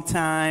long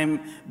time,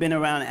 been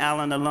around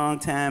Allen a long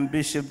time,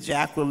 Bishop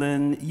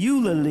Jacqueline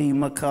Eulalie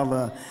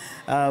McCullough.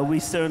 We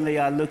certainly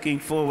are looking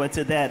forward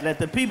to that. Let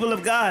the people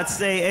of God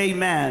say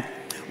amen.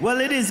 Well,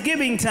 it is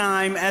giving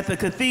time at the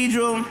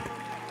Cathedral.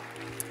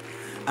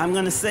 I'm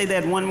going to say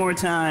that one more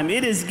time.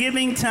 It is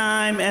giving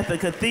time at the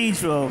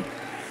Cathedral.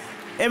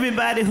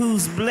 Everybody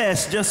who's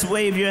blessed, just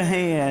wave your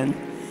hand.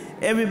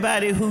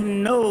 Everybody who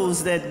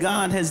knows that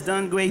God has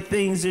done great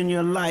things in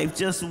your life,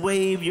 just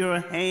wave your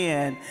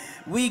hand.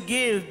 We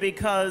give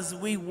because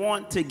we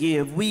want to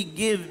give. We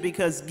give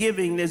because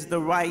giving is the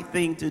right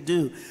thing to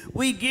do.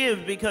 We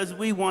give because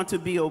we want to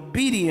be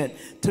obedient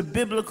to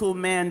biblical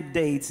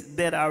mandates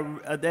that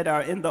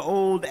are in the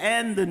Old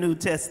and the New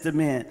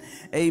Testament.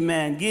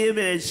 Amen. Give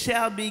and it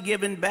shall be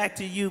given back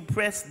to you,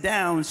 pressed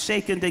down,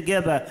 shaken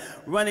together,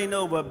 running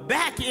over,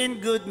 back in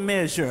good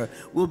measure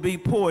will be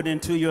poured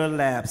into your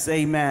laps.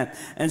 Amen.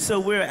 And so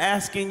we're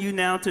asking you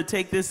now to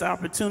take this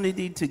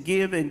opportunity to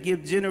give and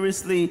give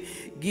generously,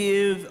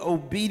 give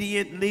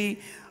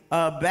obediently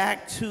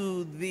back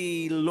to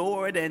the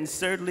Lord. And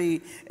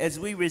certainly as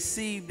we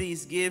receive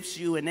these gifts,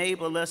 you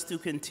enable us to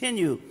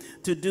continue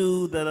to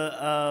do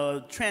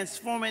the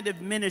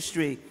transformative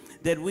ministry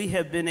that we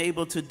have been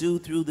able to do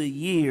through the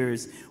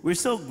years. We're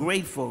so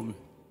grateful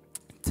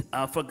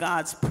for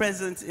God's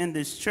presence in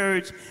this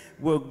church.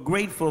 We're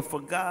grateful for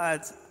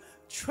God's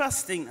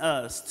trusting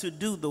us to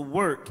do the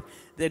work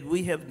that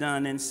we have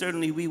done. And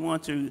certainly we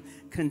want to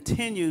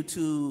continue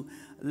to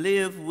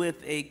live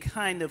with a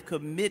kind of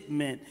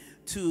commitment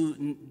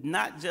to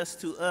not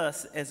just to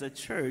us as a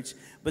church,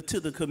 but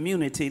to the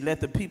community. Let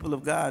the people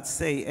of God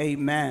say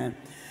amen.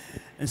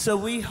 And so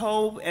we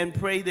hope and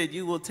pray that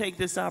you will take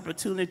this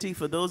opportunity.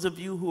 For those of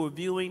you who are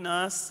viewing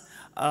us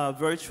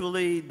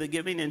virtually, the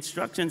giving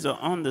instructions are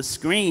on the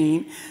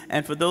screen.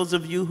 And for those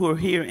of you who are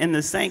here in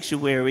the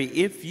sanctuary,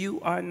 if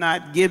you are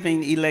not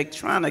giving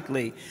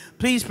electronically,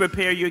 please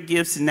prepare your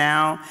gifts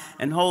now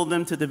and hold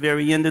them to the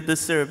very end of the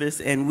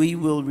service, and we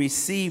will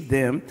receive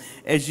them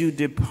as you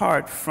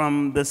depart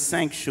from the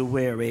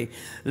sanctuary.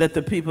 Let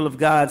the people of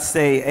God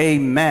say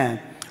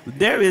amen.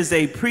 There is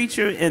a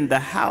preacher in the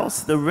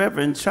house, the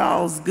Reverend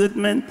Charles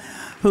Goodman,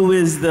 who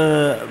is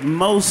the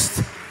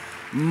most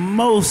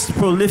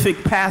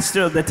prolific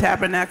pastor of the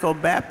Tabernacle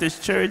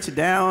Baptist Church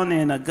down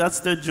in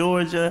Augusta,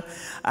 Georgia.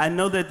 I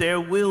know that there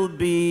will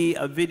be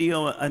a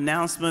video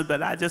announcement,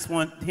 but I just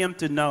want him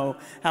to know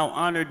how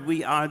honored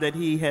we are that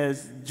he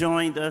has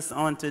joined us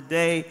on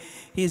today.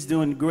 He's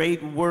doing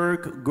great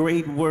work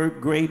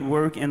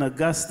in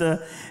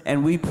Augusta,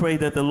 and we pray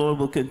that the Lord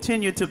will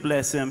continue to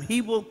bless him. He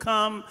will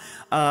come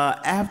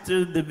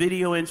after the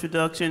video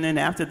introduction and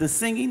after the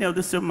singing of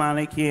the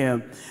sermonic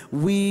hymn.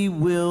 We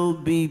will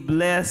be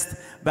blessed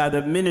by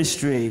the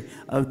ministry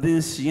of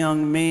this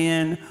young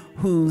man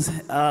whose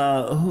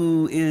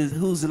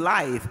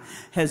life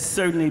has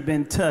certainly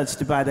been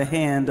touched by the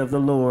hand of the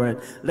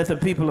Lord. Let the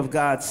people of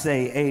God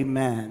say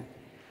amen.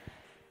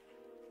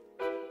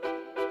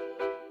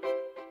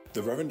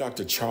 The Reverend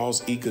Dr.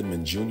 Charles E.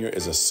 Goodman Jr.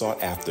 is a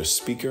sought-after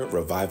speaker,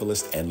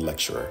 revivalist, and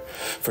lecturer.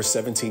 For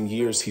 17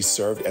 years, he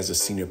served as a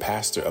senior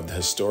pastor of the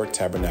historic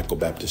Tabernacle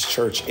Baptist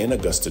Church in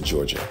Augusta,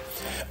 Georgia.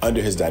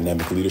 Under his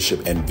dynamic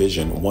leadership and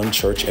vision, one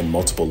church in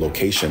multiple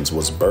locations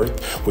was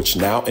birthed, which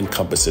now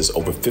encompasses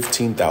over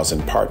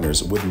 15,000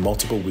 partners with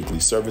multiple weekly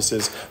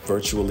services,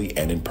 virtually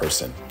and in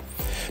person.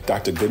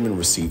 Dr. Goodman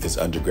received his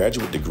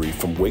undergraduate degree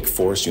from Wake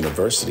Forest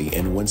University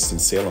in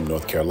Winston-Salem,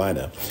 North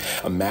Carolina,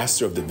 a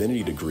Master of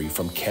Divinity degree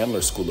from Candler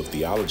School of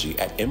Theology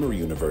at A.M.E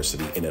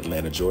University in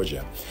Atlanta,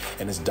 Georgia,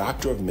 and his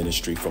Doctor of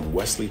Ministry from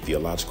Wesley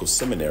Theological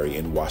Seminary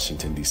in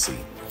Washington, D.C.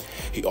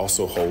 He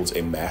also holds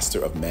a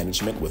Master of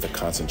Management with a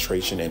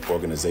concentration in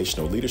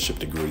Organizational Leadership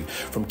degree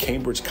from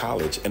Cambridge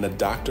College and a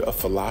Doctor of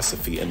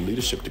Philosophy and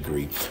Leadership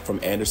degree from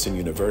Anderson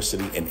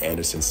University in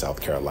Anderson, South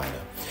Carolina.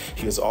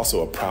 He is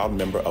also a proud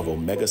member of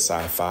Omega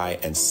Psi Phi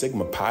and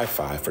Sigma Pi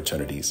Phi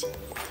fraternities.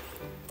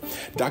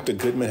 Dr.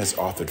 Goodman has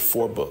authored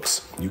 4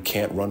 books: You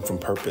Can't Run from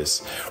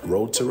Purpose,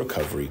 Road to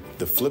Recovery,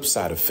 The Flip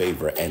Side of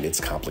Favor, and It's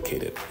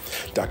Complicated.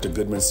 Dr.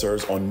 Goodman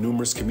serves on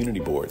numerous community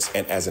boards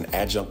and as an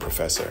adjunct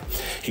professor.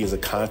 He is a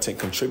content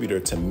contributor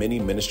to many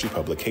ministry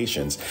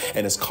publications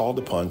and is called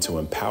upon to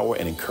empower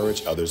and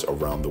encourage others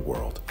around the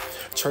world.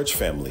 Church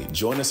family,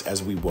 join us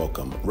as we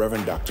welcome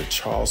Reverend Dr.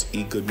 Charles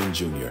E. Goodman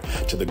Jr.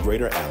 to the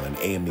Greater Allen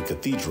A.M.E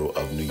Cathedral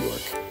of New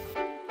York.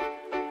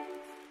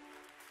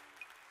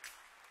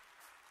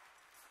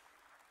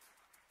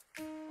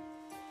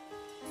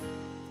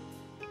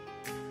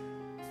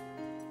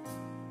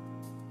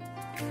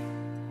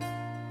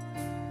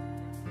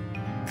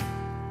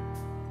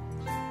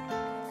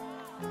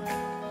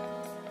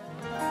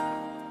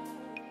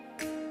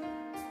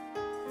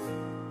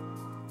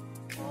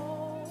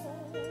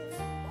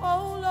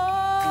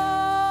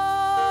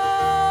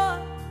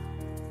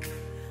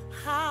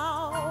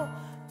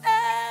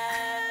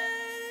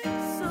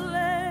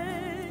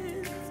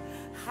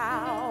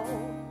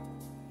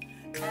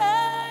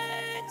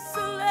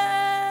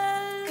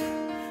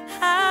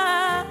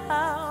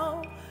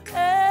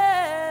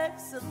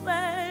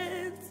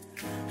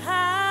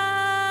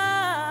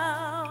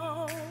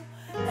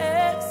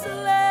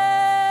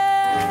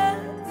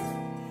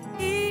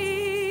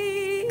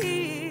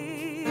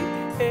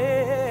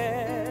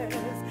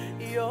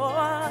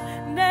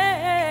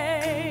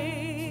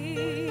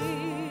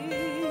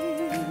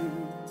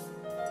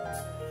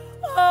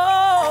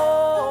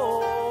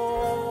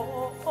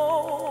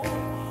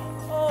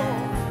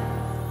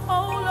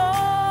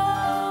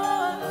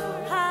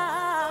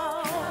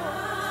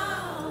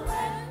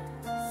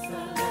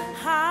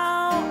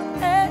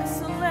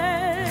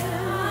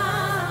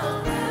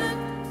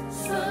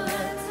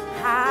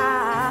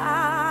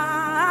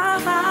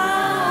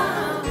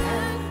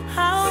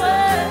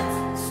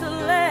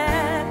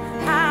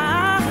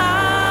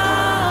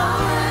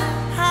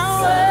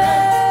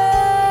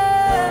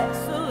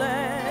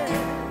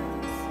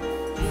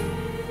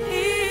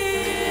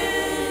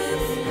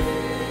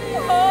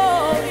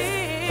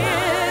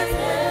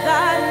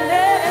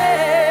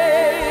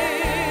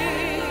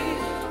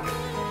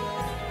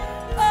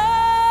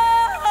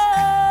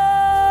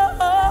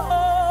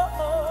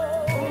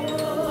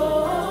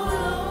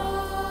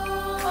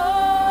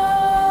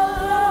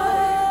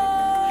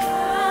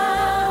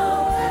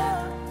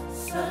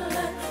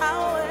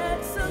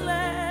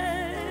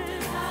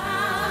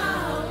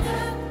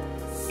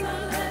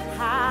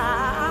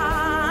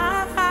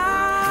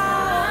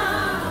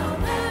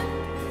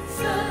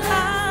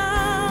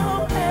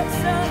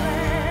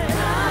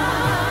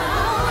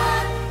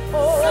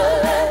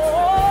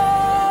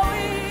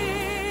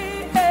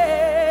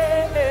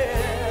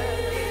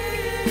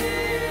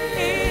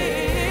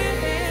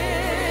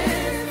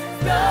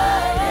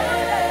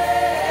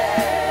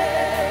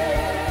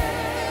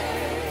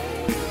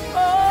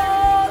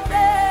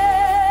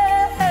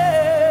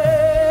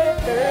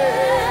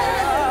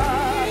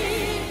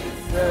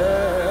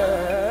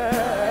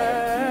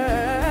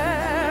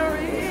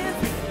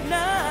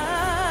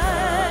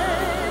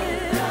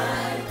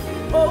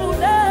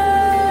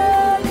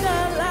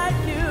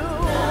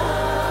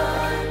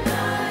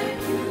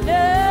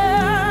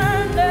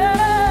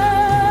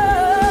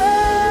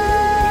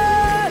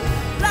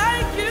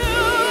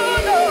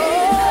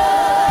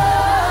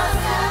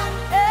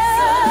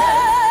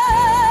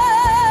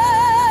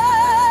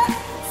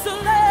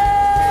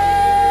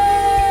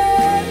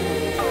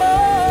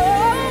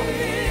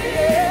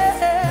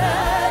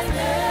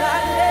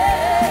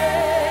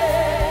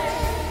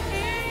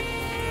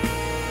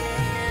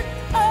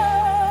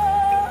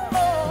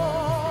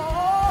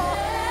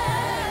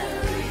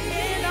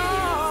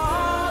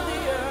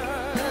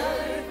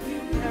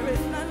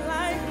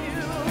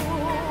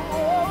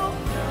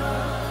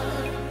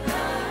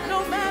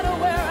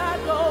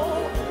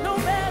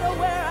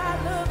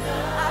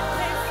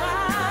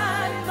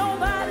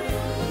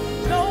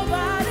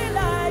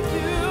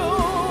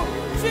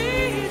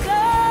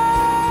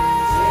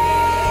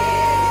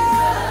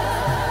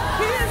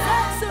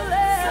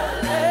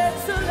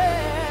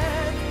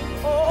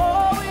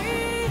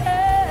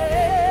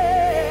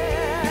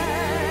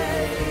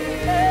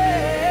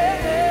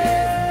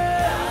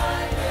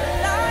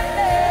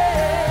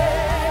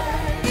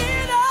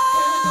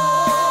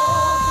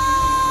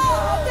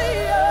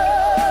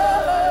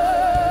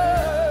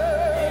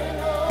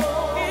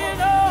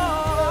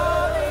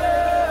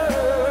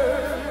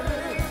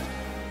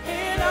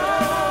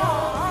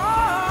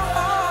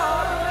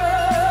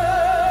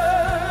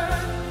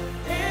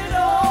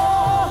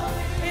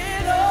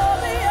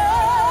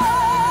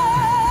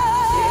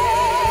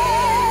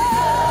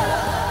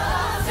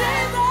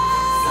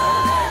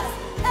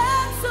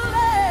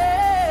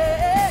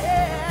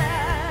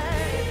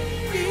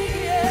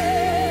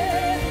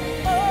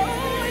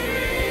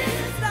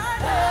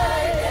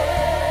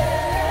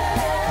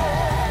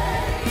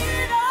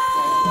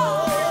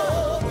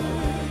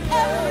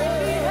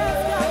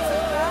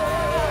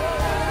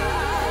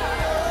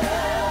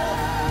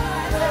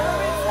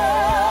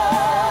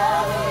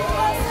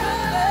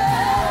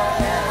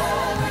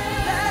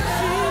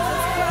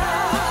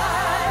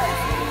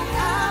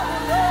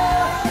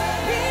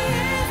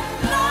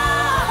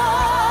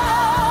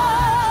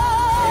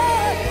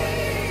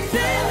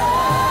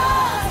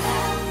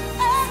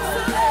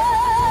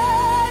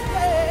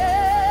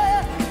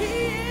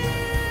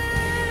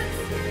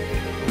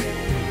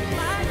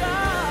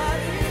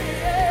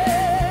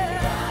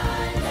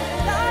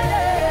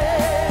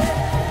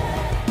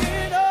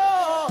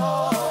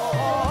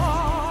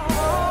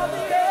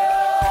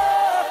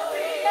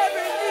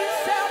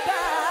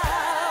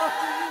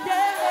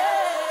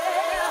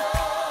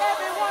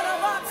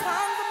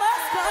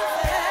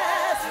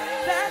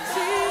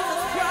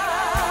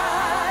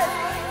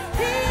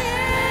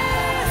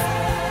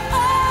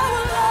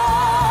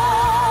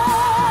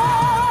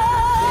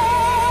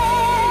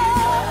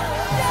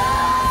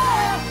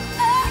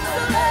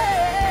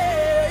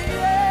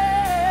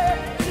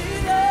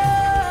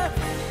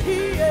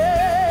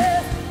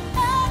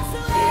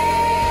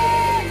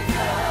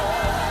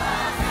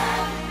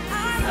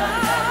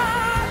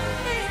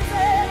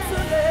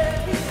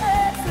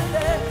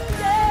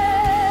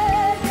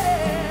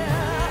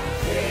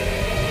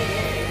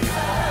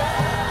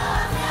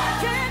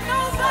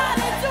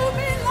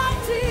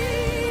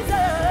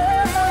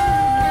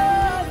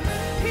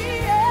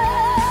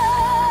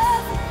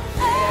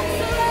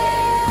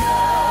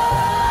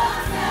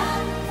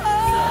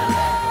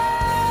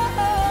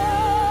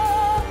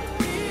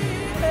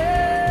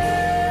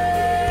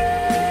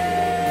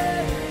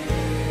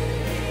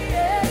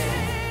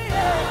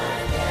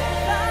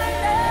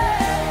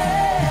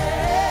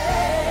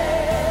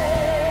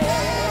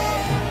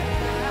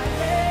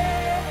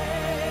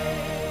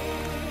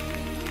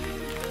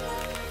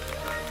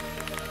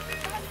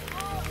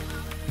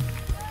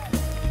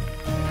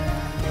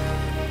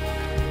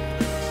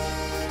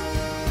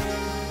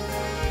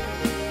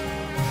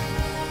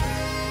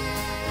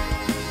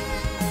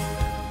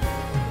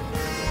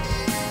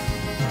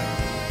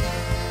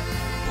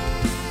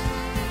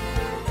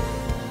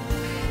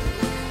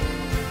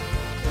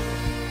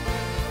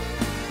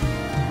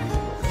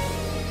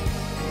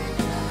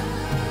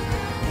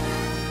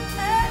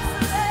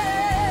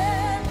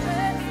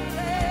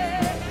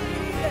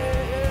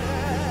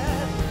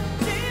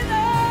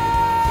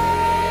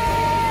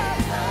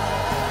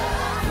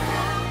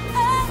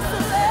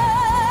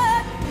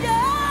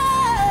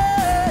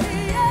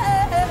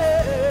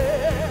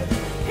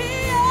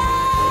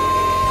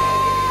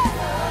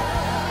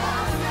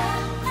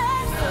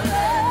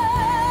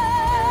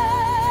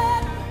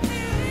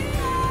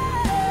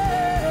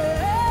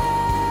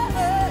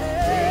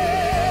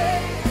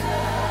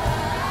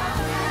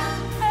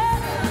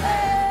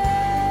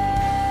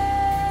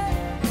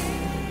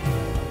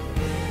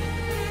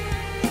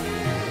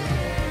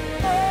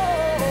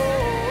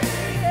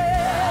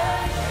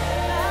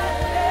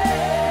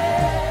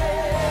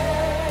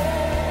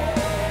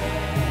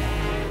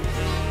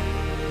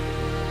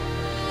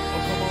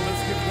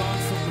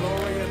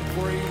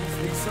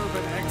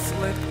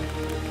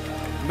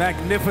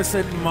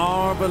 Magnificent,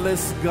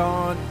 marvelous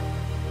God.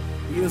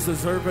 He is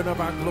deserving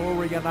of our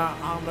glory and our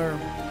honor.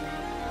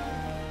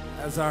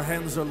 As our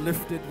hands are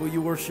lifted, will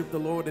you worship the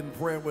Lord in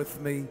prayer with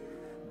me?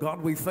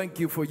 God, we thank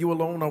you for you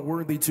alone are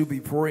worthy to be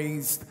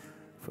praised.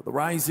 For the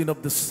rising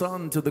of the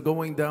sun to the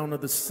going down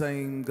of the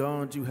same,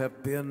 God, you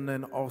have been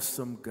an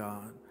awesome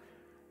God.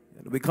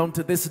 And we come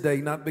to this day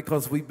not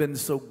because we've been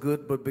so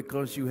good, but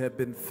because you have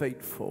been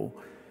faithful.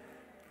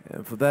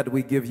 And for that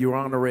we give you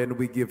honor and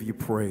we give you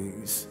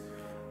praise.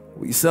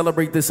 We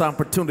celebrate this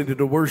opportunity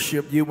to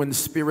worship you in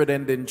spirit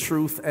and in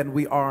truth, and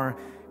we are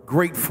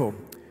grateful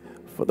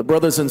for the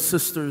brothers and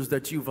sisters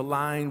that you've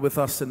aligned with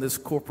us in this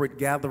corporate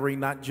gathering,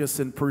 not just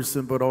in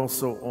person, but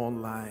also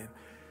online.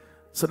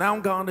 So now,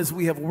 God, as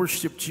we have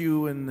worshiped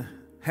you and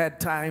had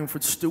time for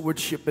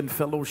stewardship and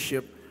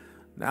fellowship,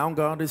 now,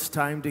 God, it's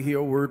time to hear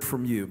a word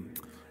from you.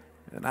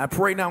 And I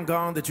pray now,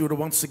 God, that you would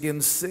once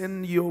again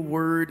send your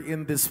word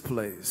in this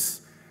place.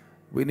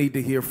 We need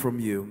to hear from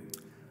you.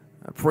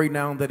 I pray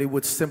now that it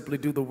would simply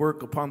do the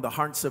work upon the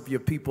hearts of your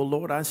people.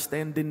 Lord, I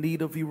stand in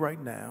need of you right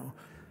now.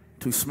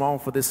 Too small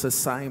for this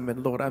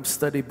assignment. Lord, I've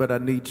studied, but I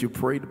need you.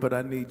 Prayed, but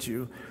I need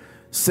you.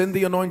 Send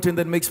the anointing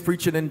that makes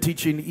preaching and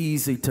teaching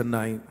easy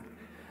tonight.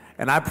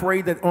 And I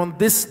pray that on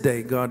this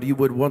day, God, you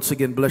would once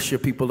again bless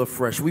your people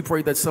afresh. We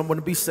pray that someone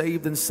would be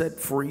saved and set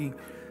free.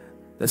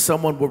 That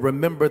someone will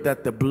remember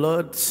that the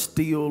blood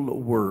still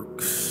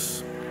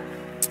works.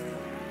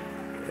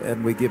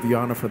 And we give you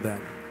honor for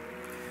that.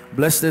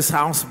 Bless this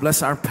house,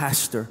 bless our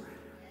pastor.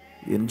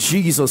 In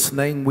Jesus'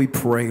 name we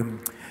pray.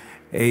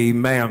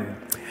 Amen.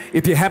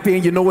 If you're happy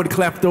and you know it,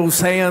 clap those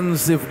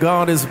hands. If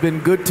God has been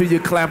good to you,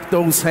 clap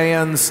those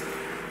hands.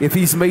 If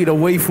he's made a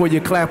way for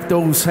you, clap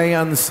those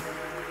hands.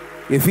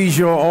 If he's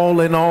your all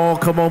in all,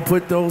 come on,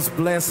 put those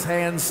blessed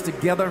hands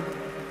together.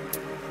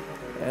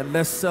 And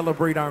let's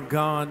celebrate our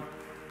God.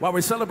 While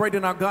we're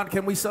celebrating our God,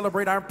 can we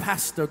celebrate our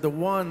pastor, the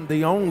one,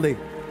 the only,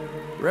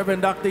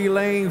 Reverend Dr.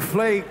 Elaine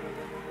Flake.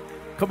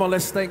 Come on,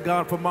 let's thank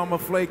God for Mama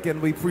Flake, and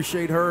we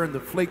appreciate her and the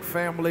Flake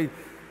family,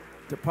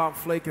 to Pop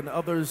Flake and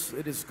others.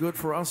 It is good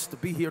for us to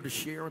be here to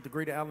share with the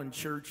Greater Allen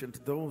Church, and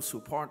to those who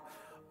are part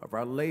of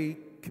our lay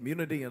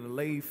community and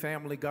lay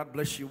family. God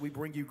bless you. We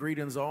bring you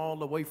greetings all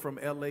the way from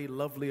L.A.,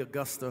 lovely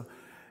Augusta,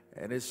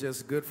 and it's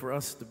just good for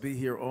us to be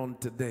here on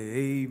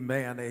today.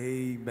 Amen,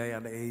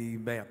 amen,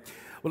 amen.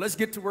 Well, let's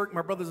get to work,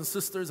 my brothers and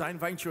sisters. I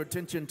invite your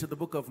attention to the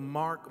book of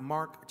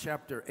Mark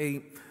chapter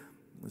 8.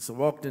 So I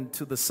walked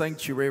into the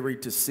sanctuary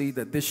to see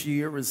that this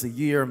year is a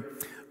year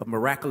of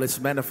miraculous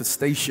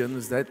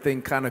manifestations. That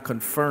thing kind of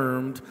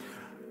confirmed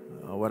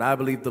what I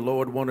believe the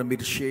Lord wanted me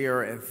to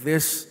share at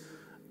this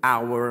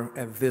hour,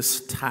 at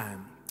this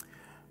time.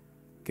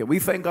 Can we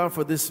thank God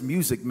for this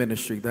music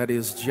ministry that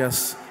is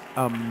just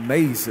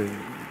amazing?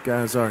 You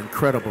guys are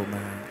incredible,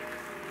 man.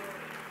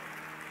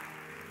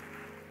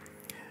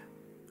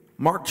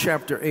 Mark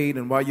chapter 8,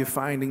 and while you're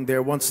finding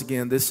there, once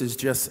again, this is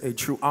just a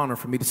true honor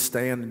for me to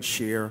stand and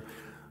share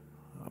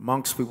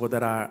amongst people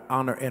that I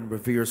honor and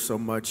revere so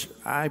much.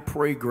 I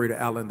pray, Greater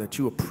Allen, that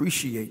you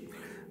appreciate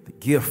the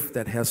gift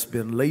that has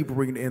been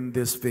laboring in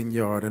this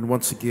vineyard. And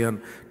once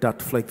again,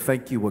 Dr. Flake,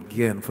 thank you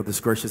again for this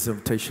gracious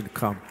invitation to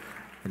come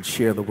and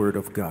share the word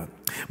of God.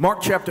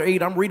 Mark chapter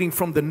 8, I'm reading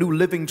from the New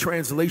Living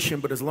Translation,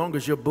 but as long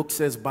as your book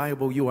says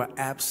Bible, you are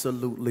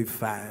absolutely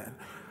fine.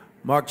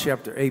 Mark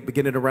chapter 8,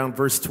 beginning around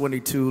verse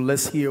 22,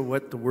 let's hear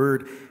what the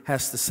word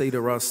has to say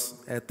to us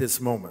at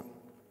this moment.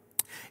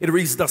 It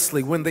reads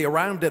thusly: when they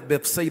arrived at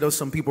Bethsaida,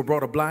 some people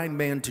brought a blind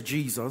man to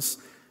Jesus.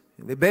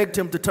 They begged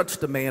him to touch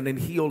the man and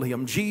heal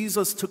him.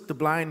 Jesus took the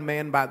blind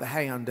man by the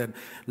hand and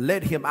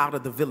led him out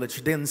of the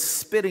village. Then,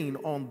 spitting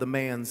on the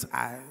man's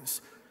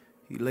eyes,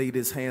 he laid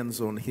his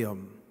hands on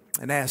him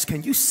and asked,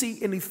 "Can you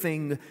see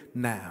anything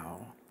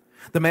now?"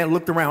 The man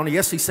looked around.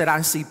 Yes, he said,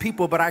 "I see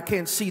people, but I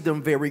can't see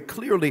them very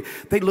clearly.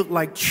 They look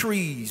like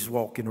trees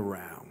walking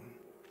around."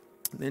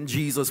 Then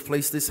Jesus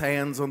placed his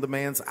hands on the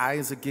man's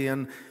eyes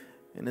again,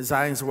 and his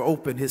eyes were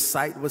open. His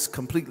sight was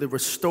completely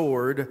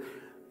restored,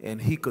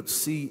 and he could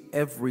see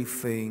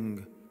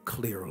everything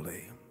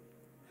clearly.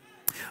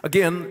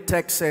 Again,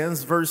 text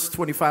says, verse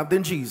 25,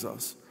 then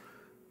Jesus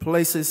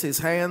places his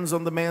hands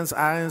on the man's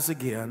eyes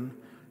again,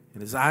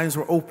 and his eyes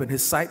were open.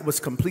 His sight was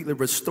completely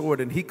restored,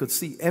 and he could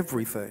see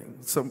everything.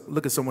 So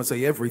look at someone,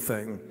 say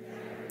everything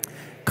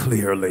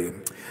clearly.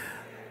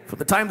 For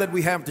the time that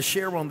we have to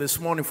share on this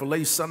morning for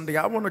Lay Sunday,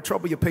 I want to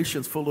trouble your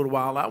patience for a little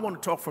while. I want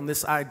to talk from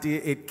this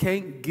idea: it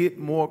can't get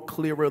more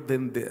clearer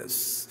than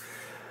this.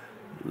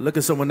 Look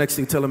at someone next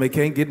to you, tell them it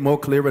can't get more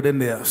clearer than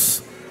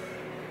this.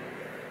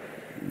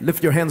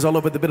 Lift your hands all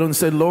over the building and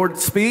say, Lord,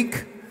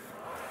 speak.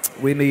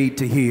 We need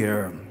to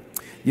hear.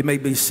 You may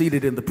be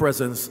seated in the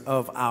presence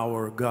of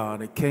our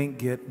God. It can't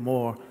get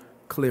more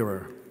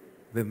clearer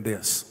than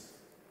this.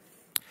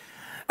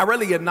 I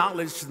really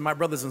acknowledge, my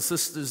brothers and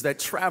sisters, that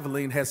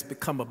traveling has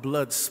become a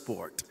blood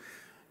sport.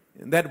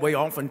 In that way,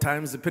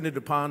 oftentimes, depending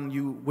upon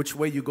which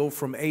way you go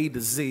from A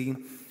to Z,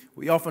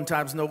 we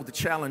oftentimes know the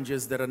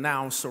challenges that are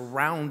now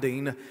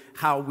surrounding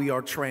how we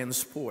are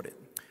transported.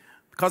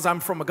 Because I'm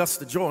from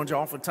Augusta, Georgia,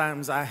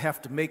 oftentimes I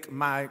have to make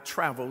my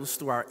travels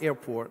through our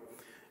airport.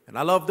 And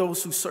I love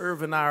those who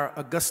serve in our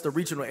Augusta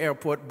Regional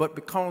Airport, but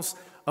because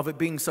of it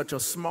being such a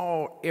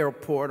small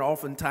airport,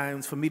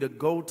 oftentimes for me to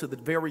go to the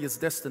various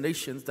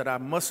destinations that I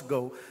must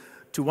go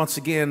to once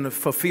again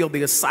fulfill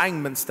the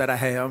assignments that I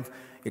have,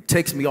 it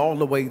takes me all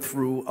the way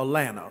through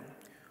Atlanta.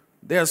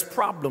 There's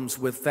problems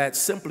with that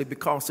simply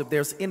because if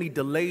there's any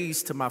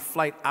delays to my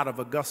flight out of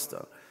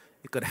Augusta,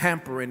 it could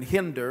hamper and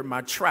hinder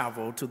my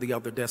travel to the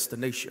other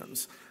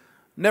destinations.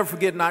 Never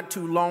forget, not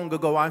too long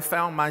ago, I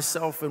found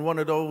myself in one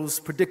of those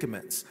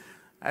predicaments.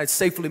 I had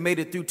safely made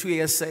it through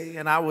TSA,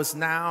 and I was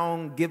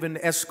now given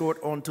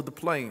escort onto the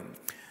plane.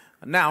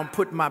 Now I'm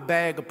putting my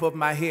bag above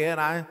my head.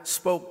 I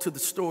spoke to the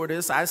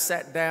stewardess. I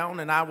sat down,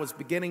 and I was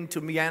beginning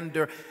to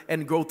meander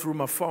and go through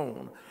my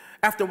phone.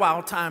 After a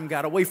while, time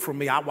got away from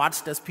me. I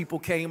watched as people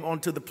came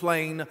onto the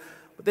plane.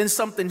 But then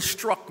something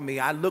struck me.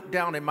 I looked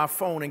down at my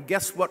phone, and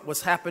guess what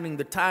was happening?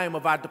 The time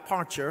of our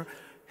departure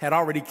had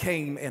already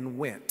came and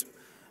went.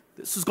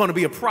 This was going to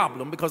be a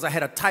problem because I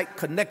had a tight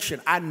connection.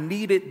 I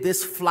needed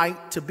this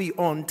flight to be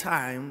on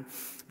time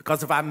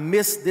because if I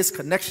miss this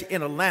connection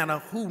in Atlanta,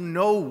 who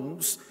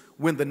knows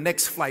when the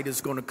next flight is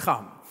going to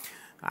come?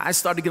 I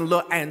started getting a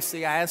little antsy.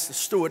 I asked the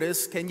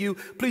stewardess, can you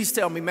please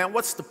tell me, man,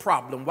 what's the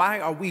problem? Why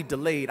are we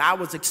delayed? I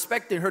was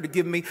expecting her to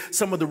give me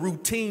some of the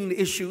routine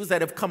issues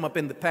that have come up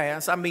in the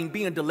past. I mean,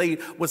 being delayed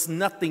was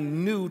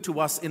nothing new to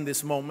us in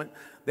this moment.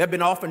 There have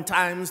been often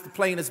times the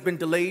plane has been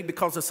delayed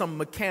because of some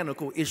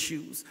mechanical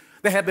issues.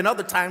 There have been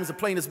other times the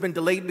plane has been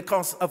delayed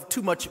because of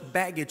too much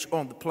baggage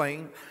on the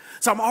plane.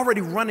 So I'm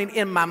already running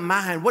in my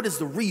mind, what is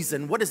the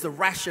reason? What is the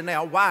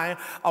rationale? Why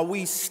are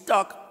we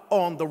stuck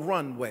on the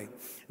runway?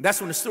 That's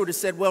when the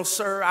stewardess said, well,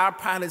 sir, our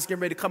pilot's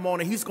getting ready to come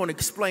on and he's going to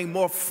explain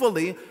more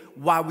fully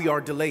why we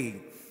are delayed.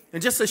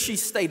 And just as she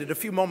stated, a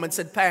few moments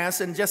had passed,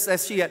 and just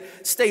as she had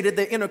stated,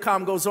 the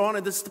intercom goes on,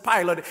 and this is the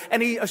pilot,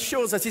 and he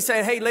assures us, he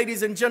said, hey,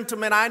 ladies and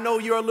gentlemen, I know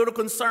you're a little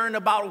concerned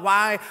about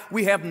why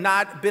we have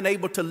not been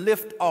able to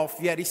lift off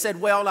yet. He said,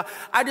 well,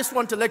 I just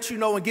want to let you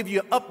know and give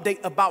you an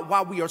update about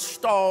why we are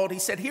stalled. He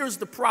said, here's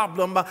the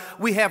problem.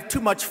 We have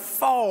too much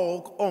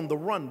fog on the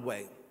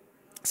runway.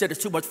 He said there's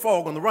too much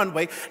fog on the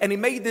runway, and he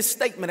made this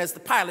statement as the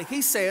pilot.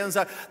 He says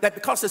that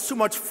because there's too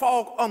much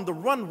fog on the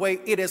runway,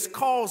 it has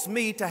caused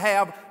me to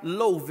have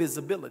low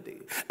visibility.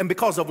 And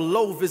because of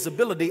low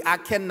visibility, I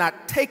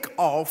cannot take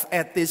off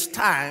at this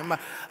time.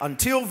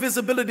 Until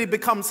visibility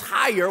becomes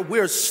higher,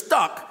 we're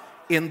stuck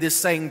in this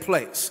same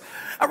place.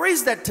 I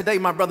raised that today,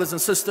 my brothers and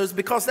sisters,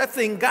 because that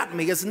thing got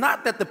me. It's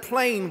not that the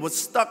plane was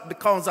stuck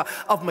because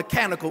of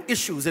mechanical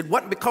issues. It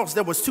wasn't because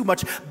there was too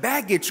much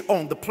baggage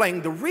on the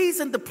plane. The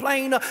reason the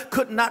plane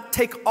could not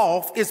take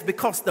off is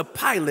because the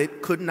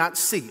pilot could not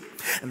see.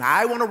 And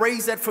I want to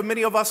raise that for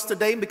many of us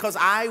today, because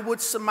I would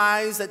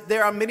surmise that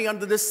there are many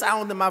under the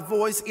sound of my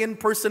voice, in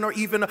person or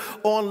even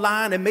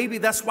online, and maybe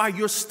that's why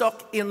you're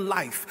stuck in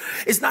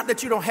life. It's not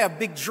that you don't have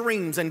big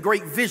dreams and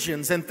great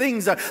visions and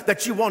things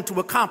that you want to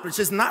accomplish.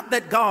 It's not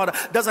that God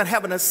doesn't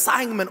have an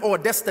assignment or a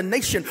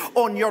destination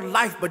on your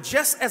life, but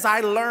just as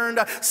I learned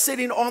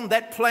sitting on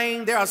that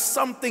plane, there are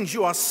some things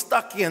you are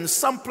stuck in,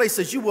 some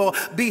places you will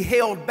be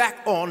held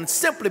back on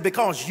simply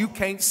because you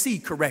can't see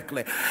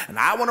correctly. And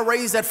I want to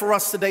raise that for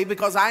us today,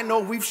 because I know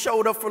we've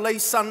showed up for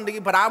late Sunday,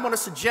 but I want to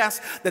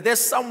suggest that there's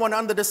someone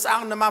under the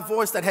sound of my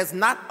voice that has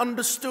not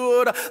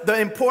understood the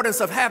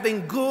importance of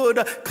having good,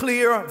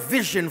 clear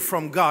vision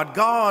from God.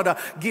 God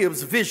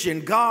gives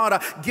vision.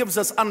 God gives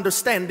us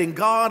understanding.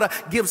 God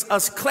gives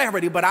us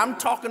clarity. But I'm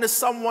talking to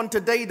someone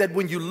today that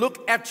when you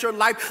look at your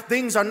life,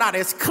 things are not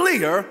as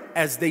clear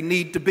as they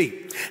need to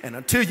be. And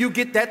until you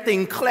get that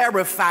thing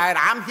clarified,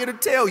 I'm here to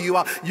tell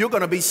you, you're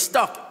going to be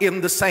stuck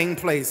in the same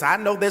place. I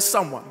know there's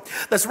someone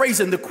that's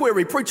raising the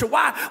query, preacher,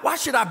 why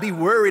should I be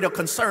worried or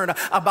concerned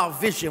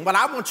about vision? Well,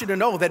 I want you to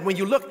know that when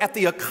you look at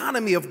the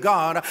economy of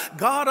God,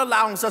 God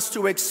allows us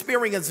to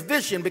experience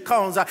vision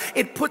because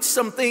it puts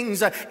some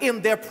things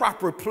in their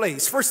proper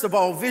place. First of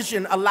all,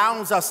 vision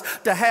allows us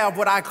to have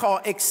what I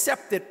call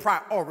accepted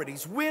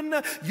priorities.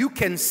 When you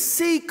can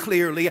see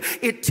clearly,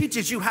 it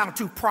teaches you how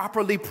to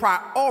properly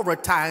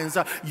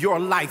prioritize your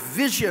life.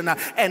 Vision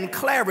and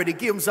clarity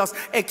gives us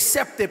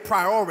accepted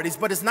priorities,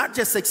 but it's not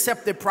just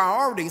accepted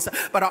priorities,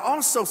 but I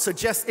also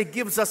suggest it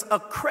gives us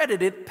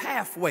accredited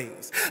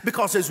pathways,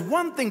 because it's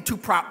one thing to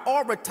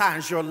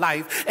prioritize your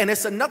life and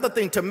it's another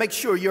thing to make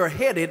sure you're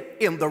headed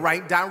in the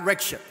right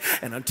direction.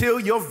 And until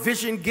your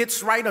vision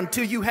gets right,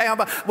 until you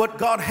have what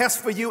God has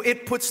for you,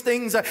 it puts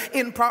things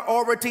in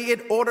priority,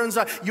 it orders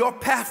your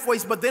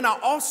pathways. But then I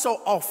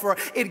also offer,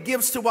 it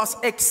gives to us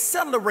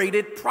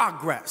accelerated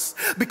progress,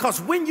 because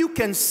when you can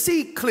can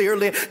see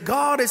clearly,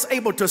 God is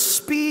able to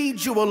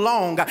speed you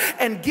along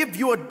and give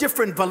you a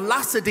different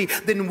velocity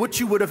than what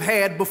you would have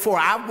had before.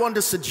 I want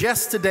to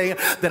suggest today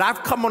that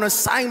I've come on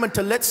assignment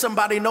to let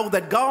somebody know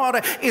that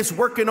God is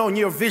working on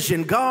your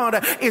vision.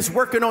 God is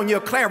working on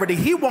your clarity.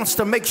 He wants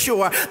to make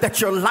sure that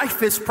your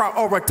life is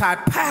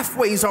prioritized,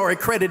 pathways are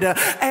accredited,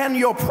 and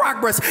your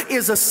progress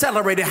is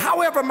accelerated.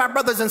 However, my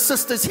brothers and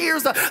sisters,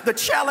 here's the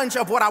challenge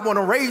of what I want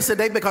to raise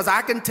today, because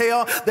I can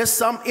tell there's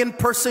some in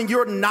person,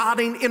 you're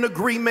nodding in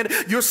agreement.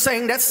 You're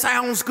saying, that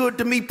sounds good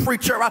to me,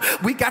 preacher.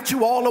 We got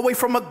you all the way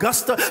from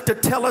Augusta to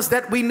tell us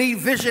that we need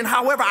vision.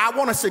 However, I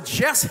want to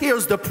suggest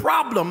here's the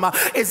problem,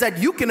 is that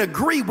you can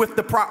agree with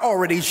the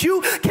priorities.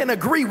 You can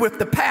agree with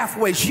the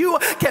pathways. You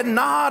can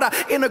nod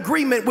in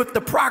agreement with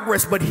the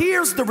progress. But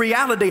here's the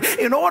reality.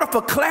 In order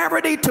for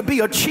clarity to be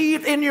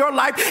achieved in your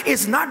life,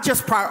 it's not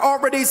just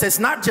priorities. It's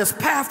not just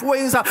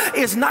pathways.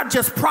 It's not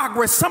just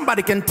progress.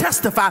 Somebody can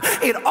testify.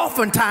 It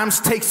oftentimes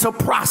takes a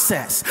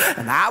process.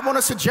 And I want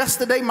to suggest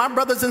today, my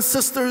brothers and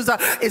sisters,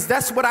 is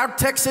that's what our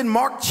text in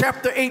Mark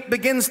chapter 8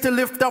 begins to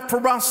lift up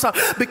for us,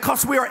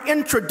 because we are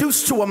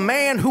introduced to a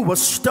man who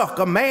was stuck,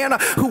 a man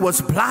who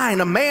was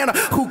blind, a man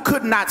who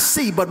could not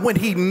see. But when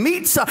he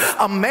meets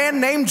a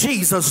man named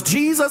Jesus,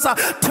 Jesus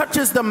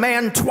touches the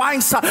man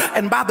twice,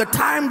 and by the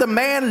time the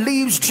man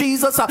leaves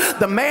Jesus,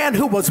 the man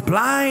who was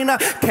blind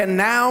can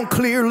now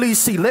clearly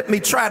see. Let me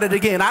try that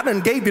again. I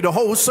done gave you the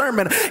whole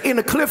sermon in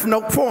a cliff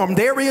note form.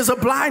 There is a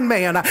blind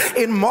man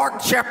in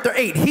Mark chapter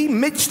 8. He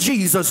meets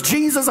Jesus.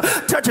 Jesus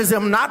touches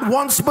him not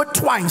once but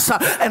twice,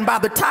 and by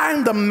the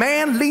time the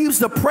man leaves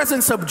the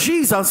presence of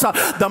Jesus,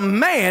 the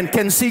man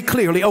can see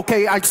clearly.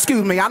 Okay,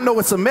 excuse me, I know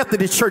it's a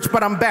Methodist church,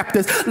 but I'm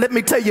Baptist. Let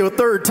me tell you a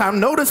third time.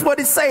 Notice what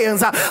it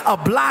says. A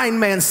blind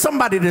man,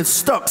 somebody that's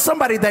stuck,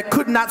 somebody that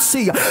could not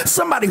see,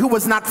 somebody who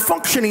was not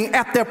functioning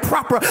at their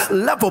proper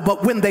level.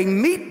 But when they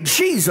meet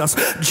Jesus,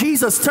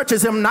 Jesus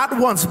touches him not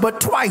once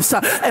but twice,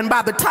 and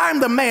by the time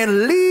the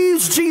man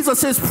leaves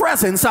Jesus'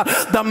 presence,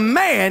 the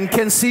man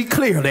can see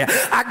clearly.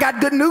 I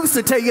got good news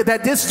to tell you,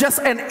 that this is just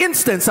an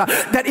instance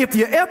that if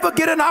you ever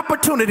get an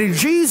opportunity,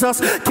 Jesus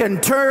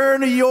can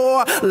turn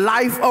your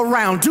life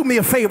around. Do me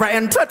a favor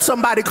and touch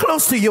somebody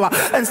close to you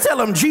and tell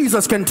them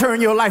Jesus can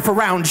turn your life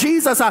around.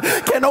 Jesus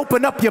can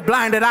open up your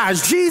blinded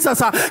eyes.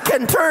 Jesus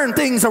can turn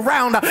things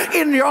around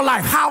in your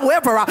life.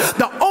 However,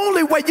 the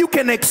only way you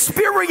can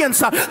experience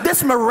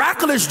this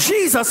miraculous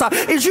Jesus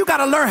is you got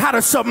to learn how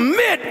to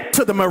submit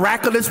to the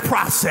miraculous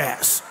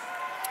process.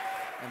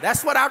 And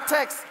that's what our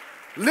text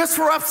lifts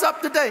for us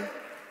up today,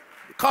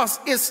 because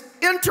it's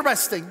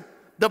interesting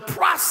the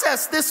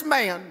process this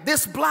man,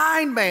 this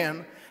blind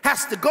man,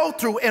 has to go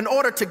through in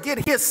order to get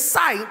his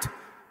sight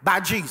by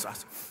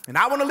Jesus. And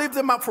I want to leave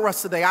them up for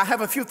us today. I have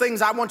a few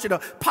things I want you to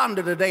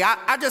ponder today.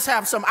 I just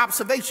have some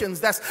observations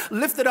that's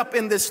lifted up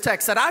in this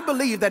text that I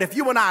believe that if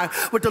you and I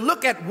were to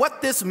look at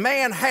what this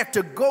man had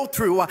to go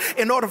through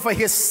in order for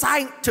his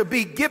sight to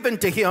be given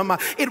to him,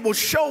 it will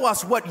show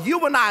us what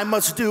you and I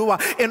must do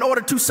in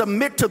order to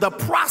submit to the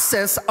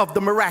process of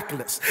the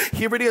miraculous.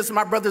 Here it is,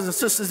 my brothers and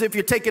sisters. If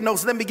you're taking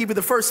notes, let me give you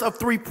the first of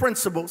three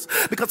principles.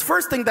 Because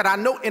first thing that I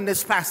note in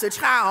this passage,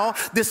 how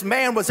this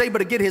man was able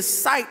to get his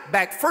sight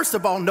back. First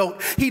of all,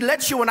 note, he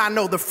lets you and I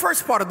know the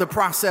first part of the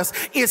process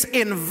is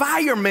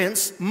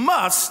environments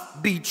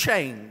must be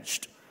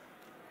changed.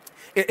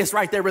 It's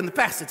right there in the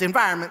passage.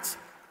 Environments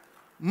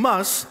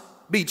must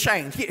be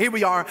changed. Here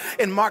we are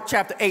in Mark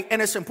chapter 8,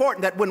 and it's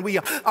important that when we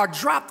are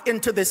dropped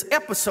into this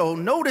episode,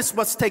 notice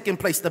what's taking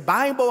place. The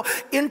Bible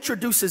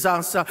introduces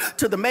us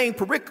to the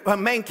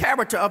main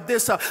character of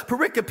this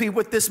pericope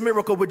with this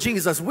miracle with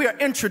Jesus. We are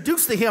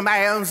introduced to him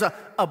as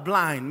a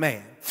blind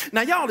man.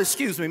 Now, y'all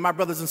excuse me, my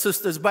brothers and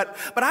sisters, but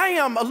I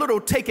am a little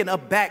taken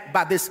aback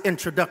by this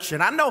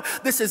introduction. I know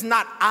this is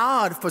not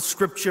odd for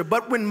scripture,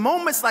 but when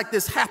moments like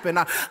this happen,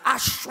 I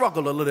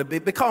struggle a little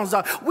bit, because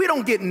we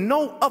don't get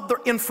no other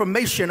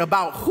information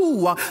about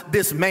who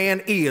this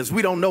man is.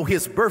 We don't know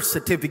his birth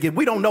certificate.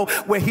 We don't know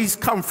where he's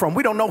come from.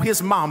 We don't know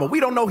his mama. We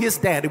don't know his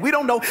daddy. We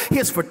don't know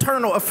his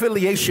fraternal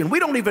affiliation. We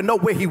don't even know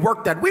where he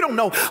worked at. We don't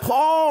know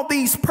all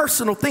these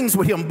personal things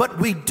with him, but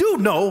we do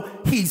know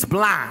he's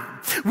blind.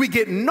 We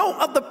get no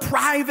other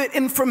private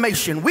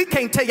information. We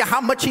can't tell you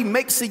how much he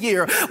makes a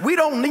year. We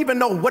don't even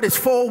know what his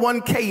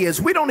 401k is.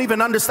 We don't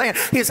even understand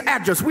his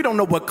address. We don't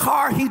know what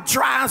car he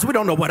drives. We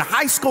don't know what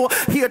high school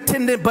he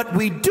attended, but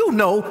we do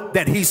know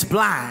that he's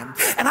blind.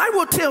 And I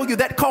will tell you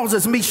that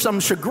causes me some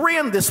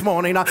chagrin this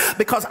morning,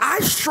 because I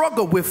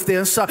struggle with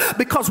this,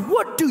 because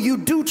what do you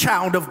do,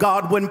 child of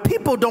God, when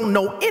people don't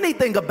know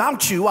anything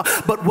about you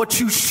but what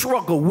you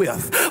struggle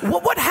with?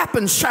 What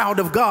happens, child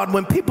of God,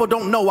 when people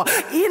don't know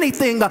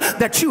anything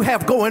that you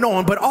have going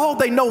on, but all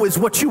they know is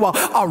what you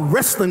are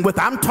wrestling with?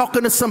 I'm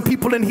talking to some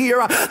people in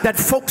here that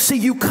folks see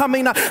you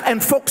coming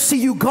and folks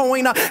see you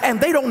going, and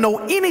they don't know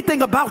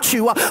anything about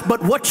you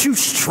but what you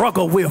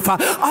struggle with.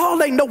 All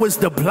they know is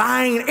the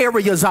blind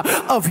areas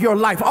of your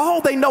life.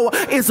 All they know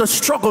is the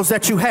struggles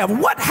that you have.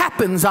 What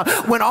happens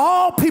when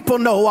all people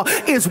know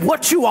is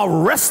what you are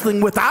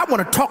wrestling with? I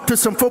want to talk to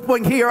some folk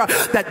in here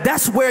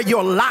that's where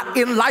your lot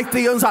in life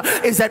is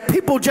that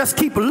people just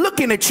keep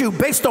looking at you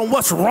based on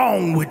what's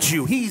wrong with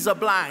you. He's a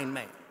blind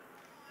man.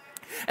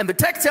 And the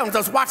text tells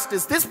us, watch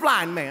this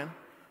blind man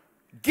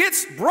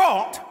gets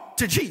brought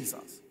to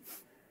Jesus.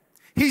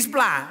 He's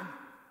blind,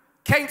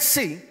 can't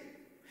see,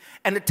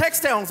 and the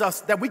text tells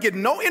us that we get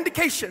no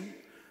indication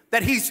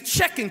that he's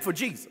checking for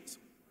Jesus.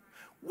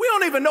 We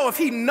don't even know if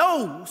he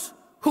knows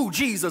who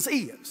Jesus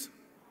is,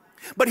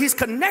 but he's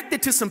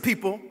connected to some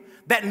people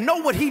that know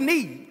what he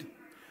needs,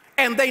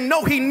 and they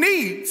know he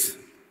needs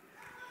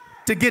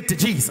to get to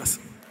Jesus.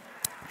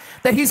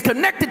 That he's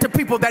connected to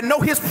people that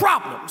know his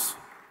problems,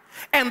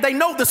 and they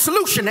know the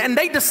solution, and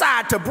they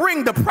decide to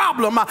bring the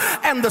problem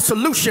and the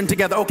solution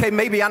together. Okay,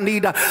 maybe I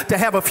need to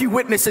have a few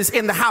witnesses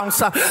in the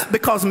house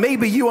because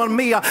maybe you and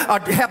me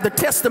have the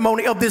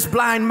testimony of this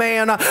blind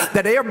man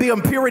that there be a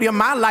period in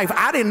my life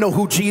I didn't know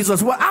who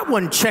Jesus was. I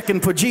wasn't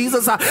checking for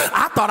Jesus. I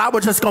thought I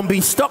was just going to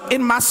be stuck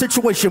in my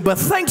situation. But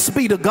thanks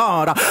be to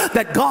God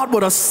that God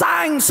would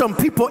assign some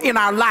people in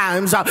our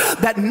lives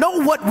that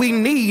know what we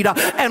need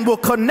and will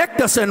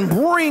connect us and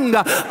bring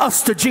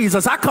us to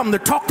Jesus. I come to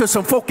talk to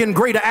some folk in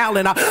Greater Allen.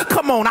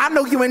 Come on, I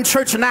know you're in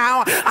church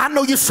now. I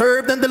know you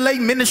served in the lay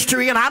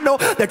ministry, and I know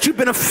that you've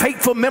been a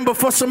faithful member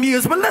for some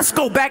years, but let's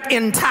go back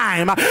in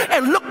time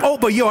and look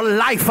over your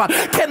life.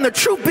 Can the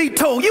truth be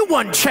told? You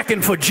weren't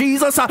checking for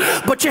Jesus,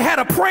 but you had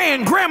a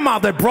praying grandma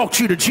that brought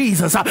you to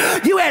Jesus.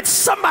 You had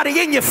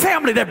somebody in your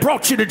family that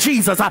brought you to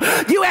Jesus.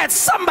 You had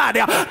somebody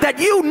that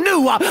you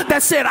knew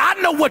that said, I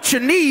know what you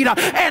need,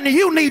 and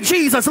you need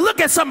Jesus. Look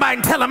at somebody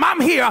and tell them,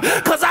 I'm here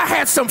because I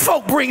had some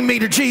folk bring me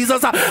to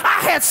Jesus. I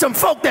had some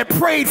folk that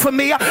prayed for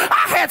me.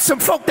 I had some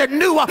folk that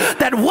knew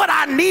that what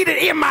I needed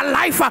in my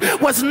life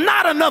was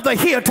not another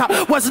hit,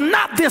 was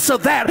not this or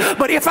that,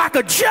 but if I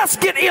could just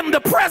get in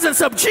the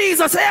presence of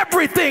Jesus,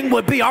 everything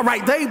would be all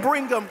right. They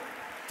bring them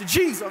to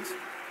Jesus.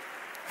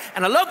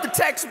 And I love the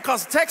text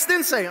because the text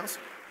then says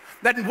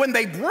that when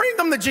they bring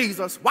them to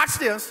Jesus, watch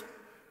this,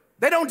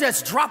 they don't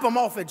just drop them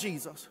off at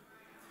Jesus,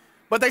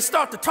 but they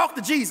start to talk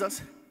to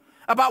Jesus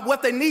about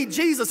what they need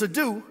Jesus to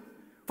do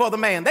for the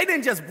man. They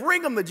didn't just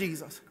bring them to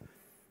Jesus.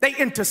 They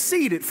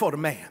interceded for the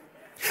man.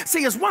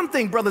 See, it's one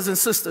thing, brothers and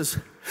sisters,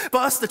 for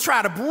us to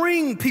try to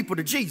bring people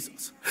to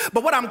Jesus.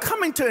 But what I'm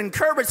coming to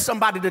encourage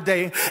somebody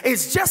today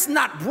is just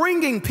not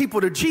bringing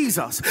people to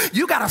Jesus.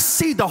 You got to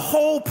see the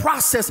whole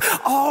process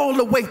all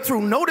the way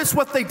through. Notice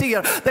what they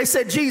did. They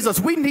said, Jesus,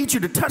 we need you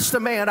to touch the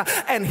man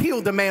and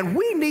heal the man.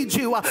 We need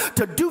you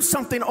to do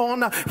something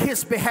on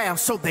his behalf.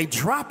 So they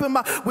drop him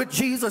with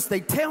Jesus.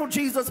 They tell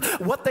Jesus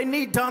what they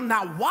need done.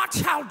 Now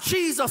watch how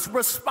Jesus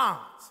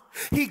responds.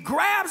 He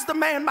grabs the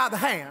man by the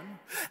hand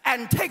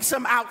and takes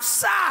him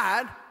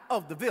outside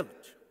of the village.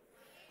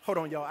 Hold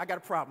on, y'all. I got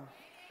a problem.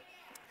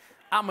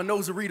 I'm a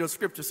nosy reader of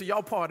scripture, so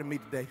y'all pardon me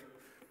today.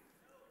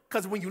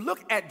 Because when you look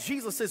at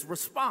Jesus'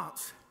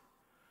 response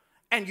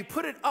and you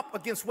put it up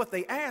against what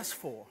they asked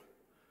for,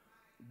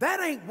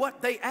 that ain't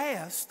what they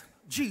asked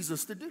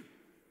Jesus to do.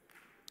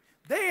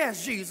 They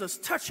asked Jesus,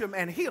 touch him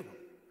and heal him.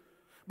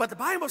 But the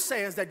Bible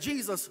says that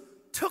Jesus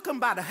took him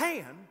by the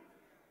hand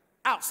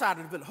outside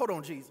of the village. Hold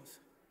on, Jesus.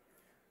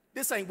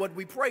 This ain't what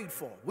we prayed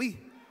for. We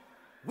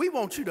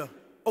want you to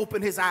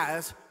open his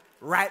eyes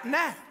right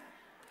now.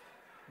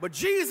 But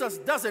Jesus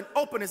doesn't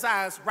open his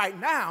eyes right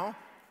now.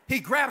 He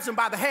grabs him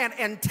by the hand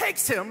and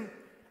takes him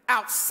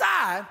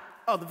outside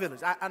of the village.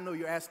 I know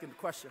you're asking the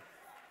question.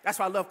 That's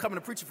why I love coming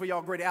to preaching for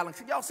y'all, Greater Allen.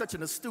 Y'all such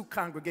an astute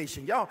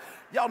congregation. Y'all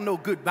know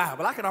good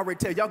Bible. I can already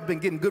tell y'all been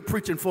getting good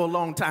preaching for a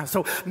long time.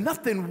 So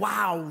nothing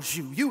wows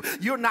you.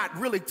 You're not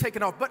really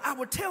taking off. But I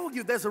would tell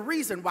you there's a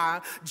reason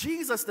why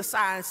Jesus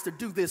decides to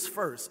do this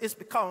first. It's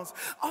because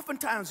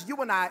oftentimes you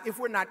and I, if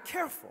we're not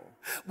careful,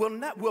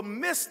 we'll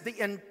miss the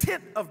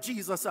intent of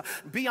Jesus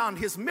beyond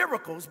his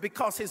miracles,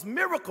 because his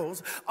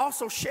miracles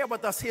also share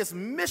with us his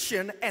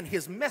mission and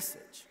his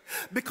message.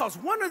 Because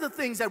one of the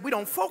things that we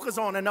don't focus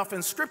on enough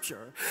in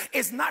scripture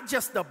is not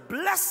just the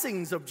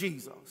blessings of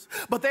Jesus,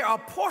 but there are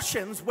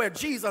portions where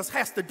Jesus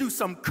has to do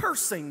some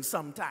cursing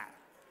sometimes.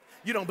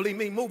 You don't believe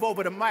me? Move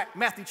over to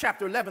Matthew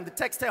chapter 11. The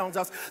text tells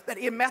us that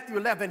in Matthew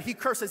 11, he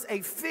curses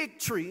a fig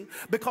tree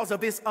because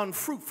of its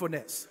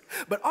unfruitfulness.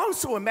 But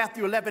also in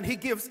Matthew 11, he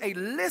gives a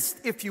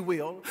list, if you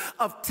will,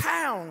 of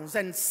towns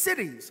and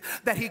cities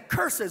that he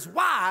curses.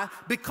 Why?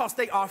 Because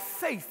they are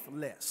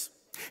faithless.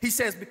 He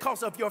says,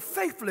 because of your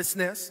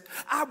faithlessness,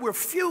 I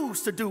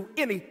refuse to do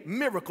any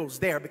miracles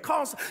there.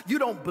 Because you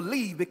don't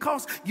believe,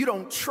 because you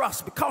don't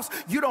trust, because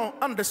you don't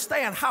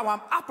understand how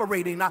I'm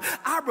operating,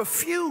 I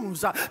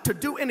refuse to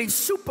do any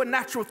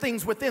supernatural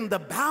things within the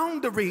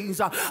boundaries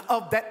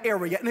of that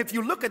area. And if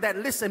you look at that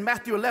list in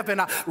Matthew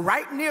 11,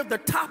 right near the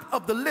top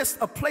of the list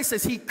of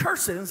places he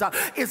curses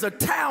is a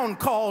town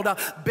called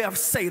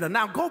Bethsaida.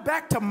 Now go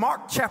back to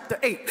Mark chapter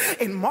 8.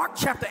 In Mark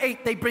chapter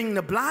 8, they bring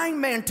the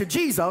blind man to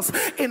Jesus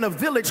in a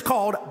village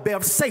called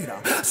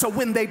Bethsaida. So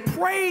when they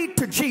prayed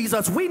to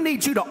Jesus, we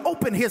need you to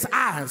open his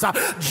eyes.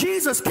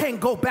 Jesus can't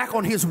go back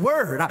on his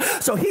word.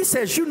 So he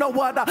says, you know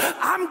what?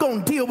 I'm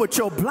going to deal with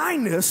your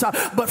blindness,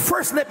 but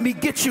first let me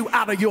get you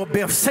out of your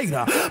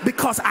Bethsaida,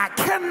 because I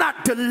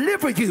cannot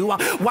deliver you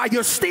while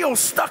you're still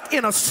stuck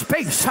in a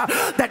space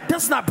that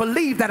does not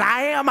believe that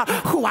I am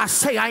who I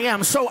say I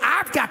am. So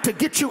I've got to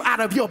get you out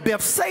of your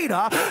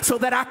Bethsaida so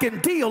that I can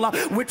deal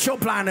with your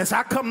blindness.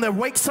 I come to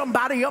wake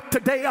somebody up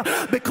today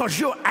because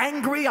you're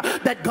angry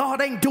that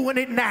God ain't doing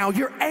it now.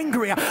 You're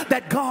angry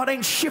that God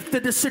ain't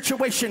shifted the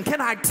situation.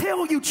 Can I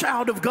tell you,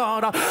 child of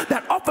God,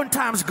 that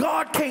oftentimes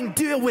God can't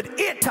deal with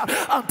it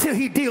until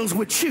he deals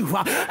with you.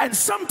 And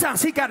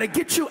sometimes he got to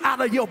get you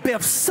out of your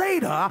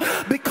Bethsaida,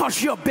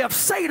 because your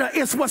Bethsaida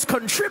is what's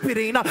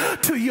contributing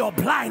to your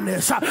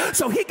blindness.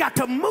 So he got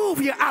to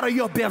move you out of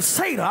your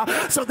Bethsaida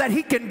so that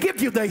he can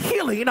give you the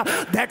healing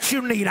that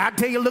you need. I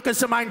tell you, look at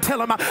somebody and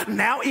tell them,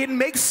 now it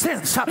makes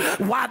sense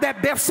why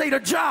that Bethsaida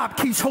job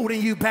keeps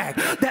holding you back.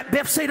 That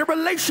Bethsaida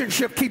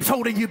relationship keeps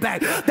holding you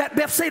back. That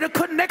Bethsaida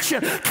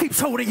connection keeps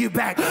holding you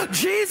back.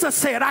 Jesus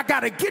said, I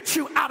got to get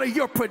you out of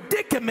your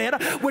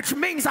predicament, which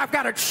means I've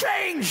got to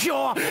change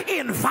your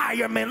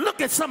environment.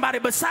 Look at somebody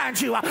beside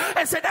you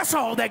and say, that's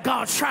all that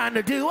God's trying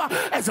to do.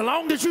 As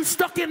long as you're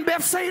stuck in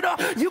Bethsaida,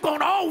 you're going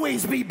to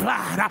always be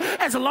blind.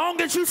 As long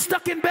as you're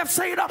stuck in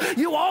Bethsaida,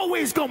 you're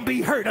always going to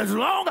be hurt. As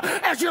long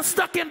as you're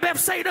stuck in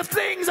Bethsaida,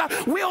 things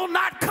will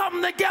not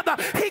come together.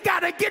 He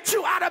got to get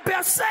you out of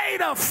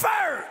Bethsaida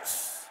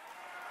first.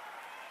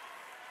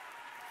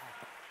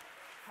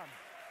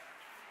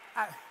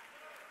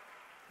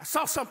 I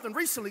saw something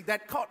recently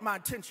that caught my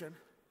attention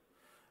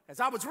as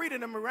I was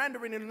reading and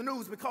meandering in the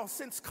news, because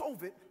since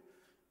COVID,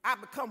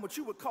 I've become what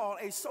you would call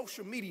a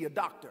social media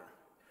doctor.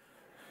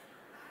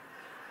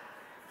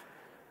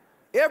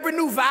 Every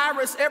new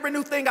virus, every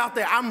new thing out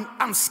there,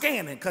 I'm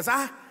scanning, because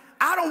I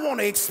don't want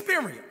to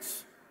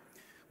experience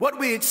what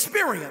we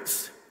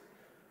experienced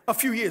a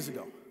few years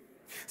ago.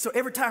 So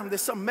every time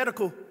there's some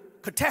medical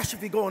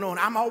catastrophe going on,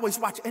 I'm always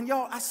watching. And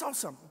y'all, I saw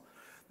something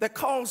that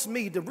caused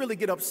me to really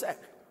get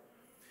upset.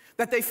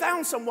 That they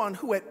found someone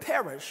who had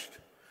perished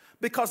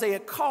because they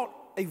had caught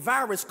a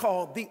virus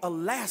called the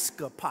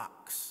Alaska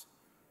pox.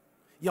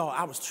 Y'all,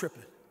 I was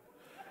tripping.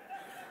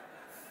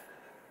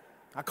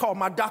 I called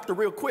my doctor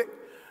real quick.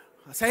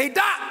 I said, hey,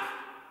 doc,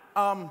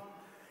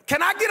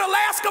 can I get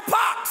Alaska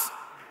pox?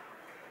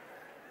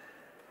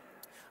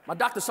 My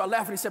doctor started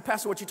laughing. He said,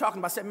 Pastor, what you talking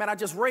about? I said, man, I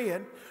just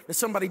read that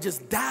somebody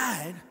just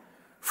died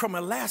from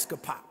Alaska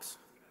pox.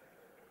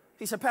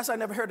 He said, Pastor, I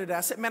never heard of that.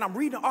 I said, man, I'm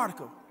reading an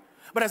article.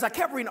 But as I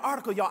kept reading the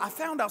article, y'all, I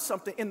found out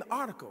something in the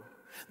article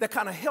that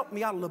kind of helped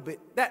me out a little bit.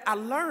 That I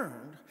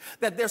learned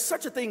that there's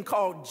such a thing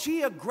called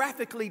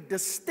geographically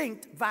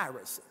distinct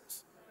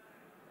viruses.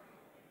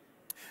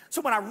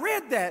 So when I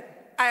read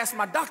that, I asked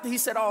my doctor. He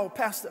said, oh,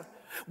 Pastor,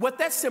 what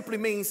that simply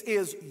means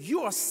is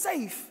you're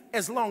safe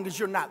as long as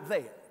you're not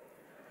there.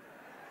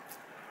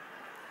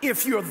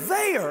 If you're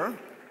there,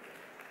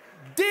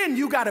 then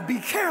you got to be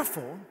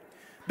careful,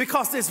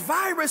 because this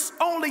virus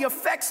only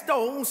affects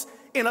those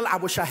I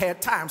wish I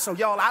had time. So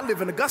y'all, I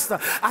live in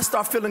Augusta. I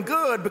start feeling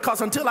good,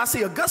 because until I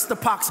see Augusta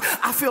pox,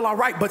 I feel all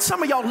right. But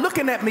some of y'all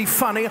looking at me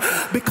funny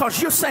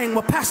because you're saying,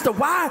 well, Pastor,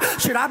 why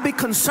should I be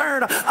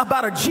concerned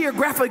about a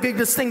geographically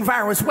distinct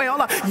virus?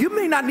 Well, you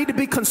may not need to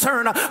be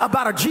concerned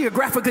about a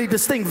geographically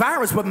distinct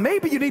virus, but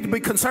maybe you need to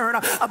be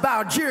concerned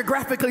about a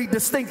geographically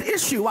distinct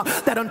issue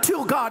that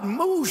until God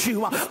moves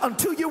you,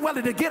 until you're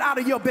willing to get out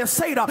of your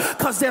Bethsaida,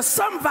 because there's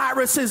some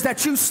viruses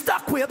that you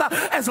stuck with,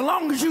 as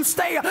long as you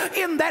stay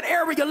in that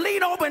area,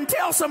 lean over and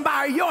tell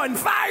somebody your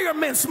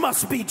environments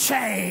must be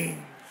changed.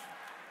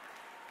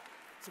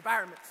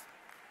 Environments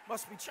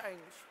must be changed,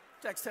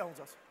 text tells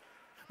us.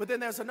 But then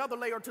there's another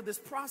layer to this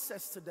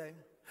process today,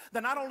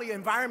 that not only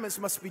environments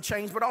must be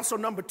changed, but also,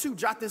 number two,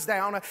 jot this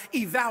down,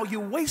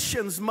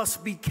 evaluations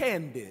must be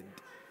candid.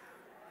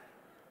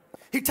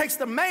 He takes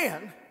the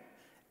man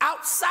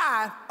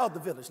outside of the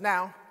village.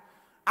 Now,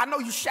 I know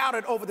you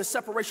shouted over the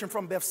separation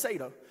from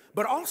Bethsaida,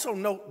 but also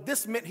note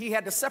this meant he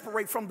had to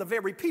separate from the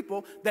very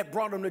people that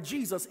brought him to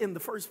Jesus in the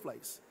first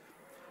place.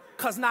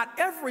 Because not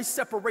every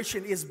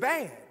separation is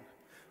bad.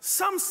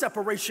 Some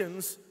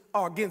separations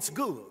are against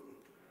good.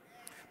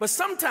 But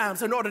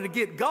sometimes in order to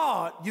get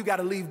God, you got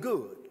to leave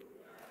good.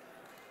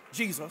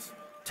 Jesus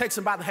takes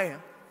him by the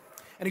hand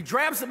and he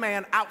drags the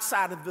man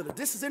outside of the village.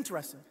 This is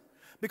interesting,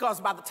 because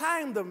by the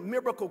time the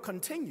miracle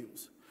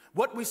continues,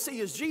 what we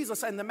see is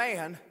Jesus and the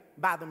man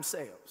by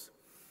themselves.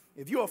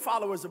 If you are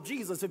followers of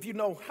Jesus, if you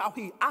know how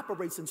he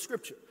operates in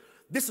Scripture,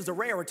 this is a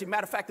rarity.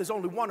 Matter of fact, there's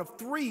only one of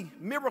 3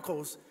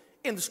 miracles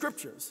in the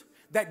Scriptures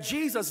that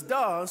Jesus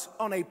does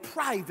on a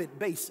private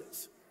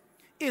basis.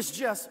 It's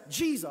just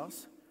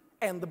Jesus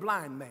and the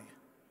blind man.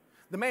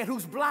 The man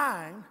who's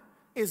blind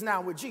is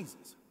now with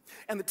Jesus.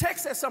 And the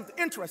text says something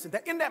interesting,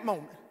 that in that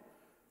moment,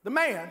 the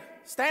man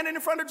standing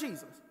in front of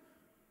Jesus,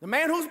 the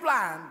man who's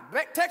blind,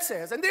 the text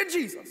says, and then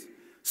Jesus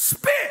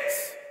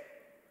spits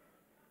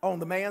on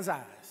the man's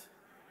eyes.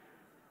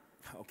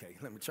 Okay,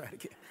 let me try it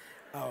again.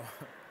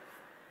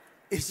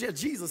 It's just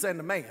Jesus and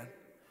the man.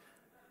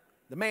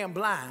 The man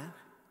blind,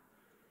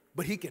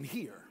 but he can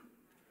hear.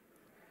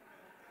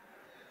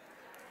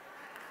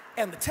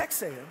 And the text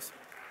says,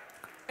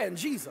 and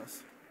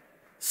Jesus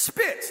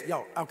spits.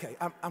 Yo, okay,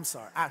 I'm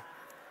sorry.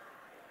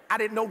 I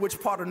didn't know which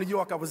part of New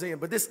York I was in,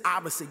 but this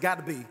obviously got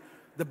to be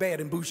the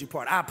bad and bougie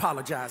part. I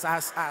apologize.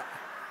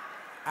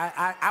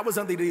 I was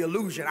under the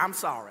illusion. I'm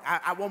sorry.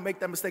 I won't make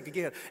that mistake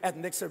again at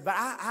the next service. But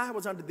I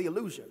was under the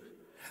illusion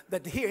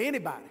that to hear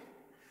anybody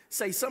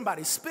say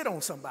somebody spit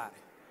on somebody,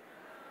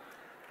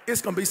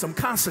 it's going to be some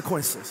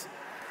consequences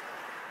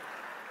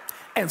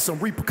and some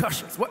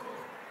repercussions. What?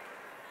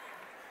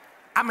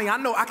 I mean, I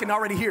know I can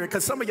already hear it,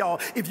 because some of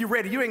y'all, if you're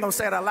ready, you ain't gonna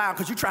say it out loud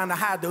because you're trying to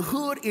hide the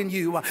hood in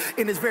you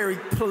in this very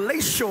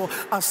palatial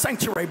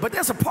sanctuary. But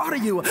there's a part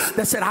of you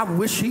that said, I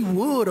wish he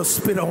would have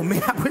spit on me.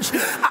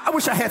 I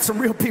wish I had some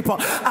real people.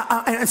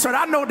 And so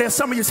I know there's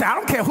some of you say, I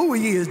don't care who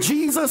he is,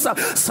 Jesus,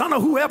 son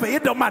of whoever,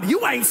 it don't matter.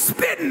 You ain't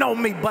spitting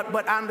on me.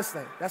 But I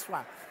understand. That's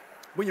why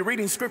when you're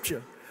reading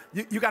scripture,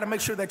 you got to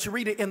make sure that you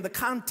read it in the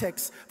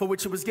context for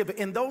which it was given.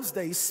 In those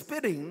days,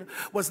 spitting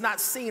was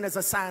not seen as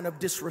a sign of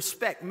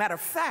disrespect. Matter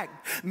of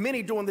fact,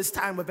 many during this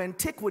time of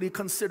antiquity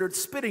considered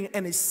spitting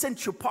an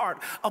essential part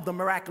of the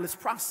miraculous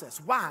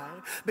process. Why?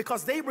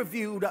 Because they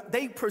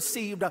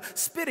perceived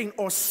spitting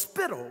or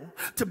spittle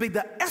to be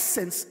the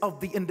essence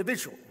of the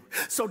individual.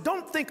 So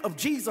don't think of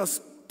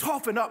Jesus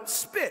coughing up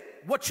spit.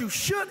 What you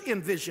should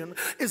envision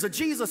is a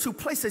Jesus who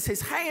places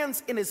his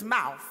hands in his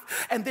mouth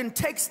and then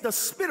takes the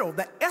spittle,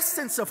 the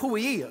essence of who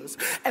he is,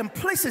 and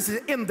places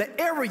it in the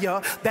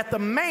area that the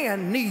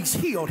man needs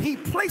healed. He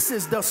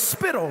places the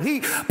spittle.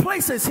 He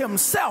places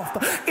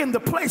himself in the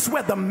place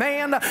where the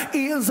man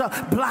is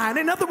blind.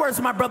 In other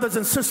words, my brothers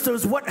and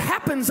sisters, what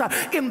happens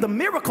in the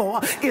miracle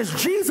is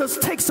Jesus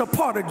takes a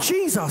part of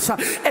Jesus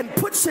and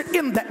puts it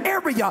in the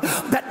area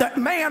that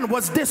the man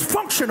was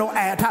dysfunctional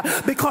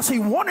at, because he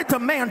wanted the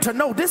man to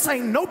know this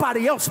ain't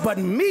nobody else but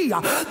me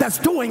that's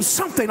doing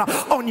something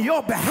on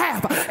your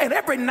behalf. And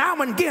every now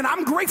and again,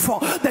 I'm grateful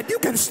that you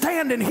can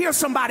stand and hear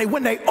somebody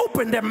when they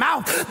open their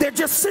mouth, they're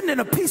just sending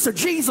a piece of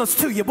Jesus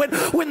to you.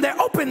 When they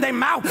open their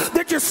mouth,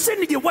 they're just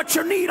sending you what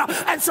you need.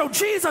 And so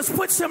Jesus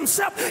puts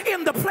himself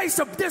in the place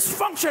of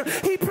dysfunction.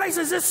 He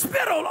places his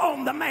spittle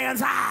on the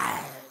man's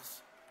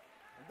eyes.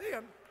 And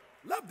then,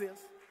 love this,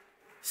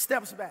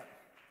 steps back,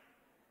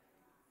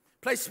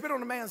 places spit on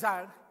the man's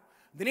eye.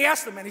 Then he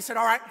asked the man, he said,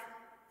 all right,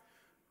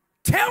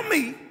 tell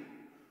me,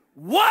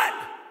 what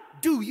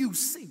do you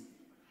see?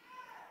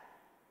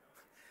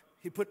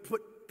 He put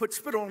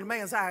spit on the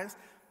man's eyes.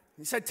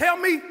 He said, tell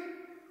me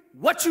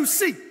what you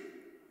see.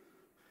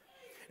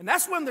 And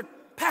that's when the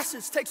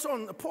passage takes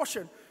on a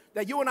portion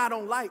that you and I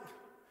don't like,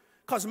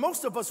 because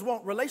most of us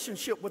want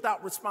relationship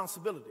without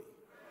responsibility.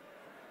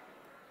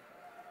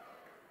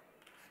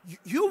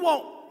 You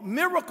want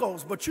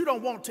miracles, but you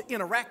don't want to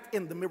interact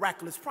in the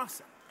miraculous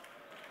process.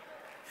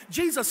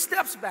 Jesus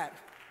steps back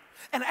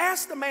and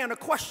asks the man a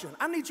question.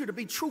 I need you to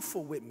be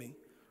truthful with me.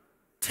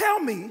 Tell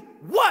me,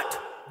 what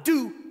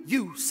do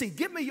you see?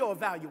 Give me your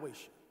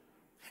evaluation.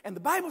 And the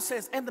Bible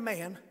says, and the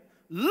man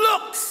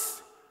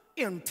looks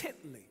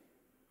intently.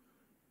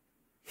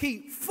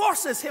 He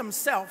forces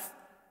himself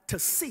to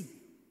see.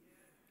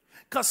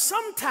 Because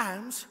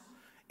sometimes,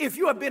 if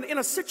you have been in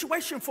a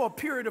situation for a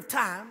period of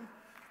time,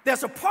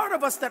 there's a part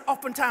of us that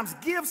oftentimes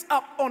gives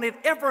up on it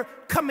ever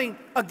coming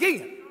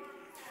again.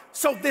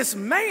 So this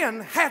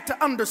man had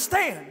to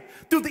understand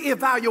through the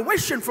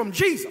evaluation from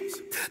Jesus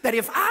that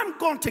if I'm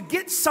going to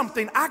get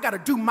something, I got to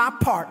do my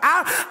part.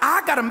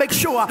 I got to make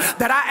sure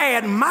that I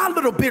add my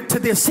little bit to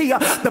this here.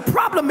 The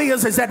problem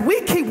is that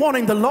we keep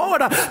wanting the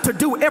Lord to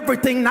do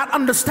everything, not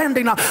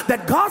understanding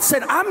that God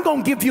said, I'm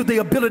going to give you the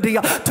ability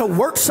to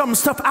work some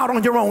stuff out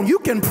on your own. You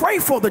can pray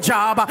for the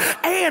job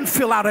and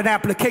fill out an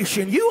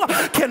application. You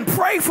can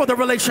pray for the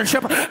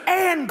relationship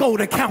and go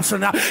to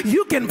counseling.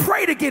 You can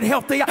pray to get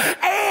healthy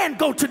and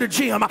go to the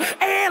gym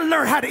and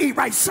learn how to eat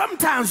right.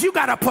 Sometimes you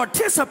got to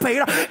participate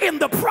in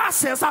the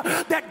process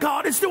that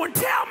God is doing.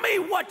 Tell me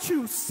what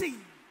you see. And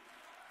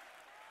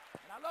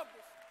I love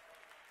this,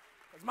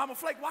 because Mama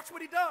Flake, watch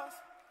what he does.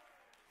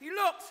 He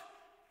looks,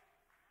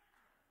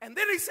 and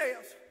then he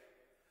says,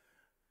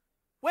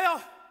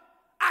 well,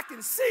 I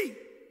can see,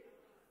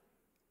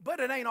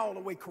 but it ain't all the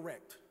way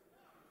correct.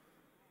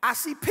 I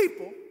see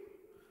people,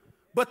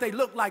 but they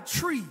look like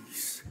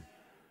trees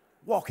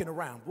walking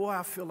around. Boy,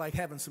 I feel like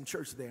having some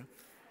church there.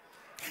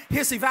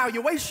 His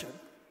evaluation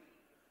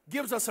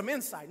gives us some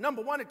insight.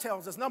 Number one, it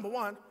tells us, number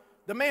one,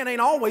 the man ain't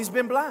always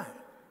been blind.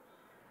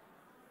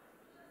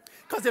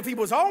 Because if he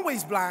was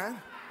always blind,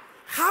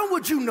 how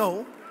would you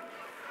know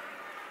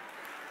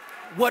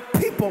what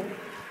people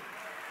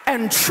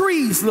and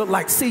trees look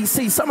like. See,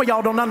 some of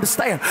y'all don't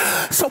understand.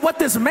 So what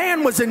this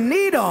man was in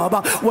need of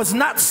was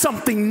not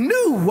something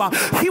new.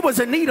 He was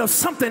in need of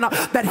something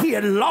that he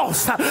had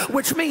lost,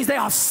 which means there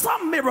are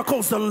some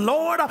miracles the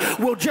Lord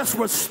will just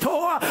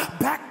restore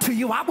back to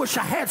you. I wish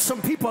I had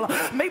some people,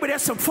 maybe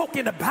there's some folk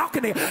in the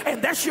balcony,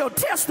 and that's your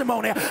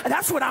testimony.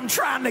 That's what I'm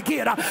trying to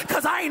get,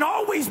 because I ain't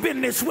always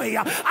been this way.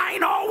 I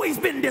ain't always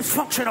been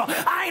dysfunctional.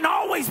 I ain't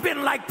always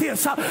been like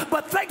this.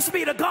 But thanks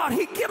be to God,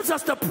 he gives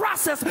us the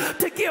process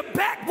to give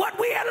back what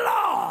we had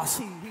lost.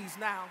 He said,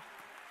 now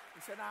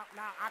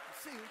I can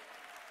see.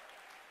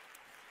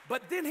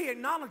 But then he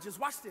acknowledges,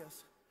 watch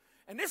this.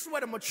 And this is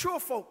where the mature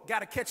folk got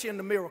to catch in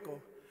the miracle.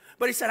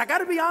 But he said, I got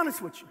to be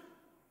honest with you.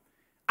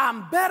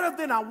 I'm better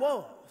than I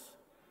was,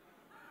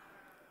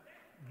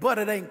 but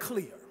it ain't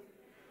clear.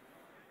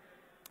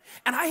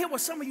 And I hear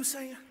what some of you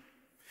saying.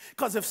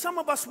 Because if some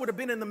of us would have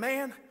been in the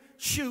man's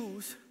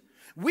shoes,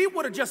 we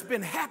would have just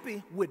been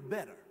happy with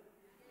better.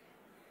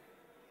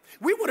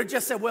 We would have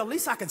just said, well, at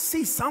least I can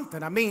see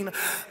something. I mean,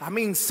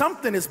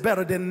 something is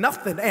better than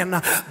nothing, and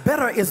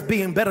better is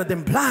being better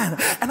than blind.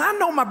 And I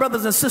know my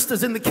brothers and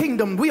sisters in the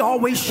kingdom, we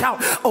always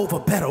shout over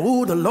better.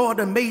 Ooh, the Lord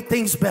has made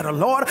things better.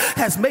 Lord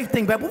has made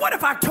things better. But what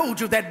if I told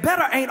you that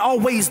better ain't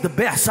always the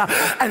best?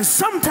 And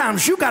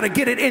sometimes you got to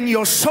get it in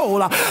your soul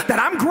that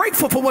I'm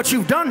grateful for what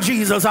you've done,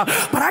 Jesus,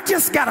 but I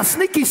just got a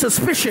sneaky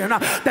suspicion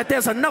that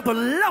there's another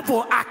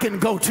level I can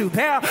go to.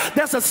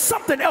 There's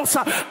something else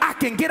I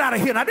can get out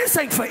of here. Now, this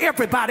ain't for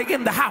everybody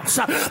in the house,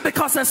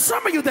 because there's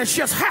some of you that's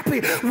just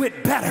happy with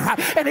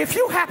better, and if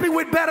you happy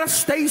with better,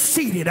 stay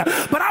seated.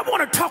 But I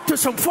want to talk to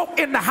some folk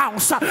in the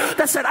house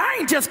that said, I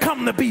ain't just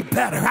come to be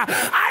better.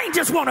 I ain't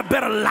just want a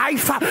better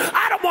life.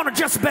 I don't want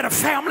just a better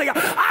family.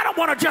 I don't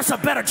want just a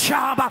better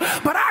job,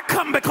 but I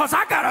come because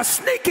I got a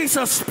sneaky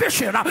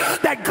suspicion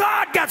that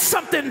God got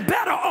something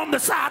better on the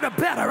side of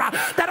better,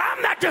 that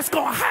I'm not just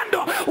gonna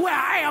handle where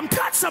I am.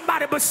 Touch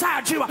somebody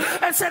beside you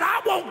and said,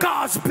 I want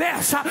God's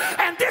best,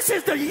 and this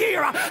is the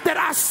year that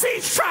I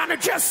see trying to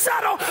just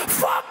settle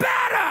for better.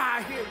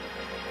 I hear you.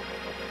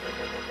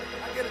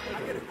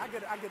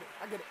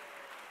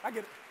 I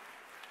get it.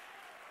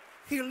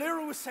 He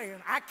literally was saying,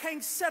 I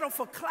can't settle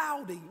for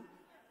cloudy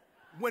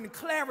when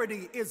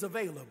clarity is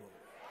available.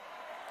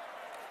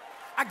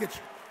 I get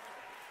you.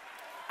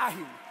 I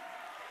hear you.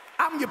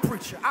 I'm your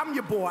preacher. I'm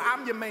your boy.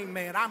 I'm your main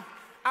man.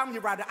 I'm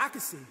your writer. I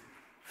can see.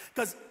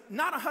 Because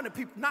not 100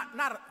 people,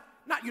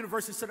 not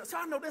university students. So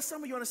I know there's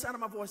some of you on the sound of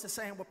my voice that's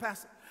saying, well,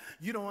 Pastor,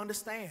 you don't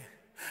understand.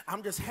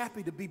 I'm just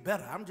happy to be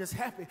better. I'm just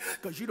happy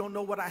because you don't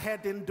know what I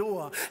had to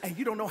endure, and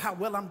you don't know how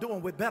well I'm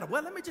doing with better.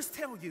 Well, let me just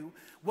tell you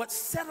what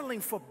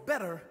settling for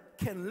better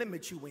can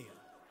limit you in.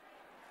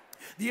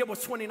 The year was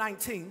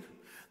 2019.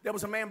 There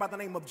was a man by the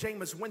name of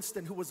Jameis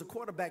Winston who was a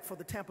quarterback for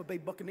the Tampa Bay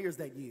Buccaneers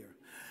that year.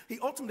 He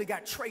ultimately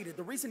got traded.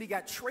 The reason he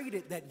got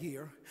traded that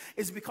year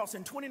is because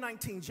in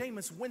 2019,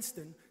 Jameis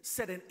Winston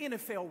set an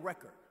NFL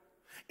record.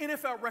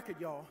 NFL record,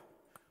 y'all,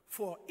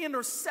 for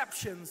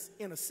interceptions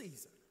in a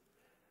season.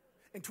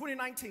 In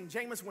 2019,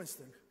 Jameis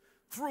Winston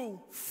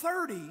threw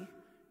 30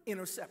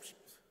 interceptions.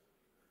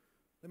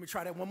 Let me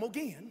try that one more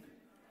again.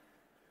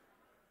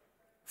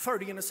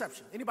 30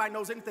 interceptions. Anybody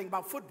knows anything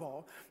about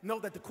football know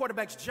that the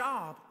quarterback's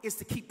job is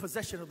to keep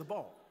possession of the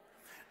ball.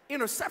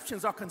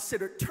 Interceptions are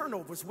considered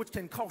turnovers, which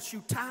can cost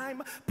you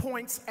time,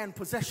 points, and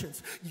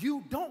possessions.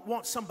 You don't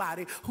want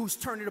somebody who's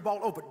turning the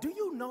ball over. Do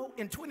you know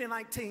in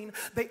 2019,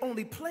 they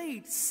only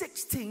played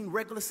 16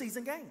 regular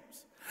season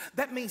games?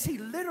 That means he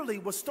literally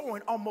was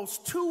throwing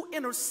almost 2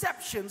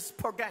 interceptions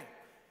per game.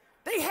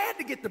 They had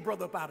to get the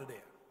brother up out of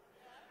there.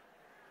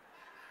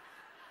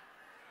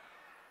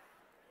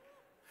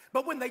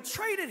 But when they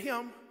traded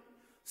him,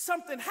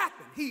 something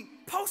happened. He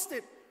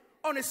posted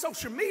on his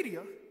social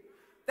media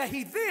that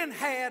he then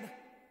had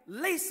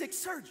LASIK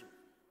surgery.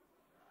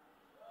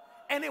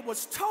 And it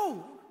was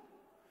told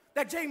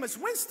that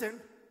Jameis Winston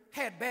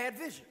had bad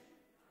vision.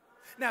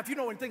 Now, if you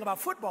know anything about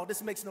football,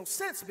 this makes no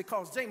sense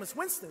because Jameis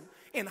Winston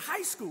in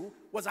high school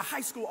was a high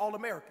school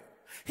All-American.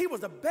 He was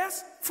the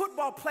best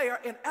football player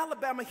in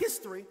Alabama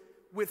history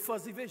with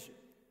fuzzy vision.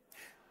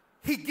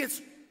 He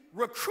gets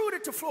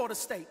recruited to Florida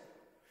State,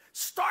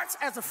 starts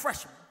as a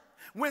freshman,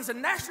 wins a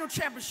national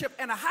championship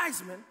and a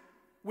Heisman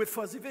with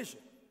fuzzy vision.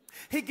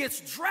 He gets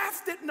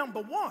drafted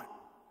 #1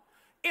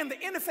 in the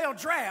NFL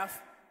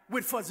draft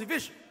with fuzzy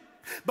vision.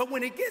 But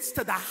when he gets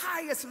to the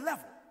highest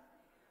level,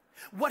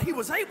 what he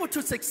was able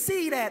to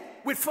succeed at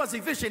with fuzzy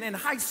vision in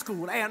high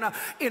school and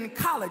in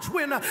college,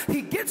 when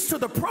he gets to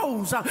the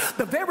pros,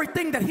 the very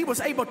thing that he was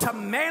able to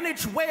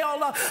manage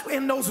well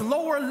in those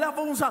lower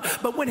levels,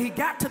 but when he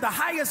got to the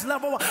highest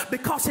level,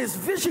 because his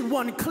vision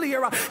wasn't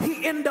clear,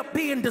 he ended up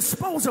being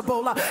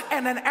disposable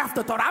and an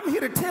afterthought. I'm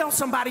here to tell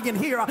somebody in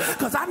here,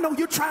 because I know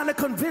you're trying to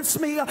convince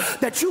me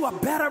that you are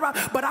better,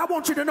 but I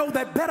want you to know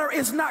that better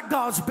is not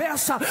God's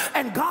best,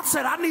 and God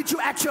said, I need you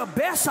at your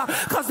best,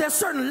 because there's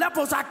certain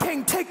levels I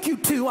can't take you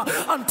to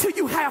until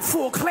you have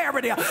full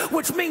clarity,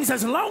 which means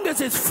as long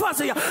as it's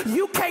fuzzy,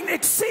 you can't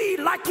exceed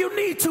like you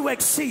need to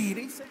exceed.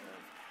 He said,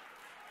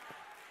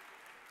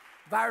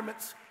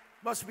 environments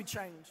must be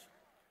changed.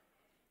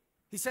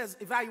 He says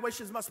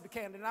evaluations must be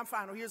candid. And I'm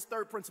final. Here's the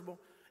third principle.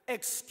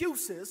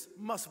 Excuses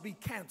must be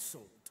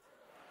canceled.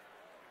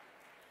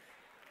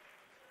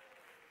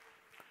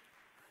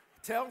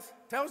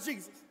 Tells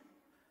Jesus,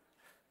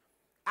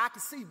 I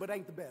can see, but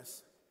ain't the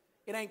best.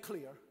 It ain't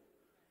clear.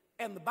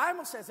 And the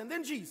Bible says, and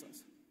then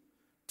Jesus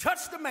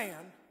touched the man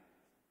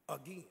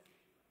again.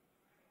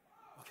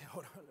 Okay,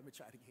 hold on, let me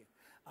try it again.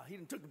 He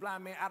done took the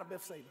blind man out of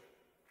Bethsaida,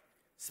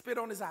 spit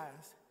on his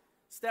eyes,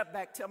 step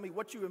back, tell me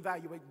what you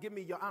evaluate, give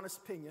me your honest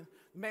opinion.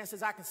 The man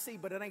says, I can see,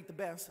 but it ain't the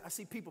best. I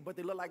see people, but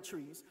they look like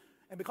trees.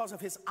 And because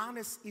of his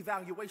honest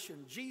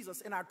evaluation,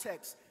 Jesus in our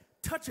text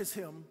touches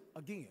him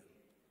again.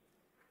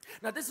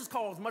 Now, this has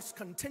caused much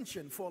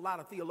contention for a lot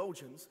of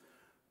theologians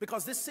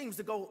because this seems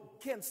to go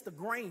against the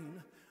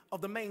grain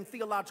of the main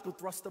theological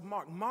thrust of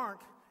Mark.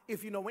 Mark,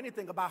 if you know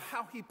anything about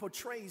how he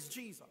portrays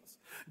Jesus,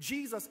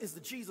 Jesus is the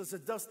Jesus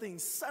that does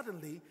things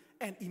suddenly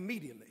and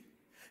immediately.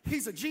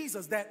 He's a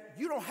Jesus that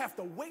you don't have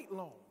to wait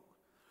long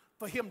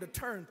for him to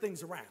turn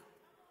things around.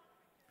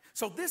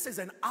 So this is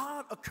an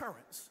odd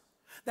occurrence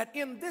that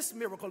in this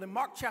miracle in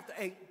Mark chapter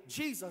 8,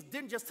 Jesus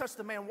didn't just touch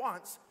the man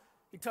once,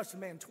 he touched the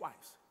man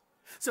twice.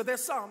 So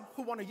there's some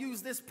who want to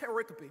use this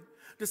pericope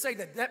to say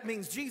that that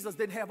means Jesus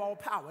didn't have all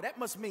power. That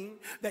must mean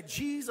that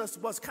Jesus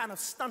was kind of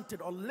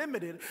stunted or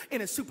limited in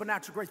his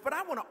supernatural grace. But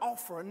I want to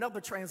offer another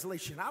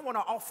translation. I want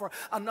to offer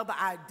another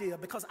idea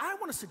because I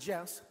want to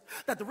suggest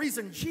that the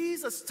reason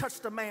Jesus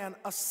touched a man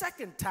a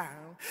second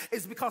time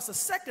is because the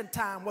second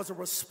time was a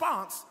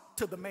response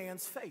to the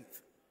man's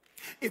faith.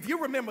 If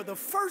you remember the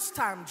first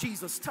time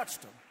Jesus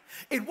touched him,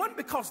 it wasn't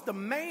because the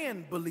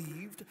man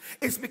believed,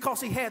 it's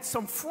because he had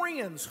some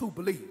friends who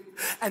believed.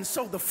 And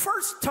so the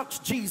first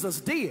touch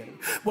Jesus did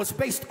was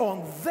based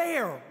on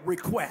their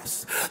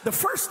request. The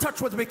first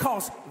touch was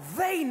because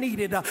they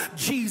needed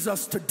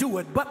Jesus to do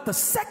it. But the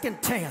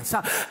second chance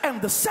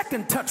and the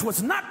second touch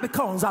was not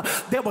because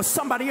there was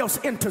somebody else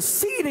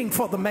interceding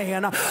for the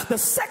man. The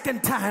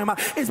second time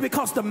is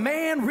because the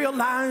man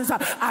realized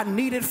I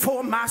need it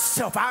for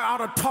myself. I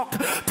ought to talk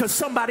to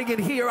somebody in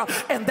here,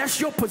 and that's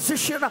your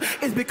position,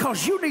 is because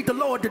you need the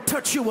Lord to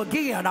touch you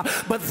again.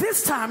 But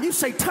this time you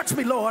say, touch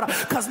me, Lord,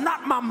 because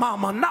not my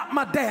mama, not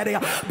my daddy,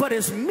 but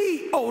it's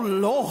me, oh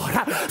Lord,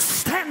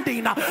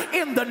 standing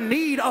in the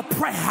need of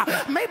prayer.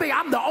 Maybe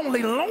I'm the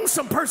only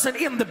lonesome person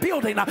in the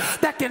building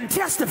that can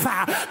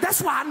testify.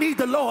 That's why I need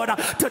the Lord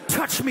to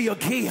touch me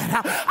again.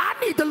 I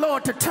need the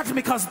Lord to touch me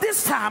because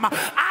this time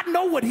I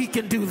know what he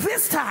can do.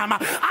 This time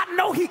I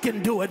know he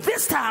can do it.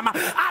 This time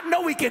I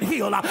know he can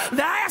heal.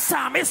 Last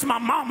time it's my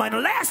mama, and the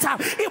last time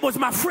it was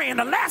my friend.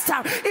 The last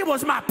time it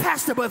was my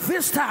pastor, but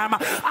this time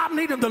I'm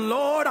needing the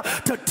Lord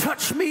to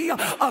touch me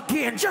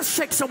again. Just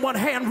shake someone's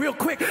hand real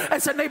quick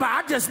and say, neighbor,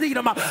 I just need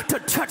him to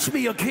touch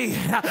me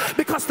again.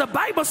 Because the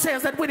Bible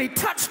says that when he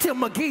touched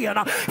him again,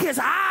 his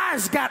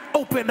eyes got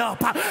opened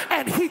up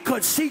and he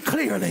could see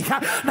clearly.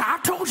 Now, I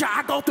told you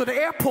I go through the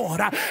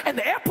airport, and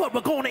the airport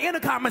will go on the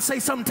intercom and say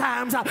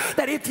sometimes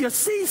that if you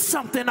see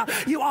something,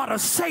 you ought to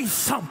say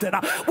something,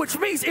 which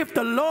means if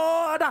the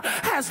Lord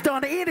has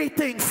done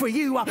anything for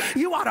you,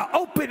 you ought to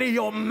open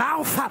your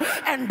mouth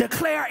and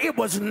declare it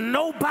was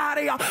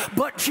nobody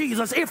but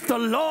Jesus. If the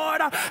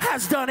Lord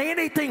has done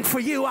anything for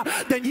you,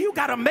 then you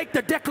got to make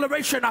the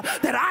declaration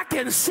that I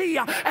can see,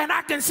 and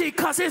I can see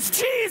because it's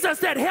Jesus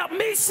that helped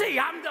me see.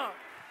 I'm done.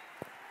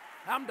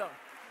 I'm done.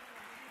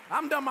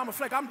 I'm done, Mama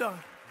Flake. I'm done.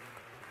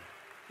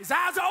 His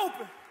eyes are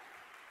open.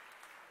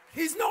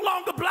 He's no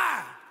longer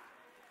blind.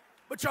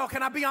 But y'all,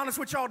 can I be honest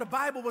with y'all? The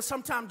Bible will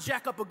sometimes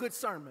jack up a good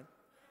sermon.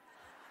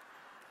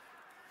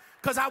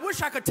 Because I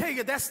wish I could tell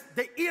you that's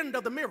the end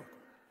of the miracle.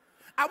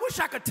 I wish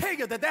I could tell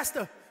you that that's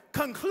the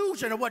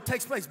conclusion of what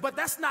takes place, but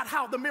that's not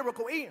how the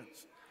miracle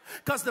ends.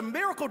 Because the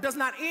miracle does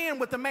not end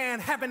with the man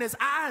having his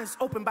eyes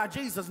opened by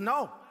Jesus.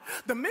 No,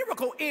 the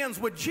miracle ends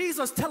with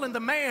Jesus telling the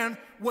man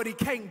what he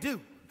can't do.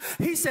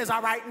 He says,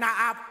 all right, now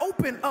I've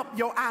opened up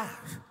your eyes.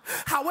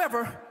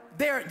 However,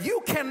 there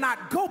you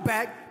cannot go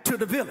back to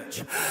the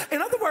village.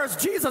 In other words,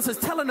 Jesus is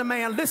telling the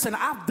man, listen,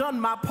 I've done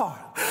my part.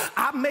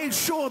 I've made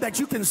sure that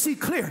you can see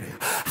clearly.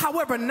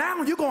 However,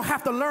 now you're going to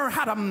have to learn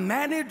how to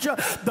manage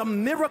the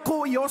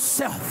miracle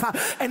yourself.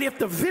 And if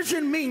the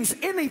vision means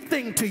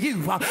anything to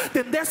you,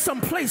 then there's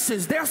some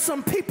places, there's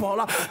some people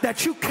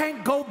that you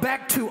can't go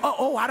back to.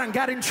 Uh-oh, I done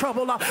got in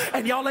trouble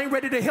and y'all ain't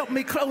ready to help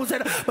me close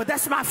it. But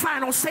that's my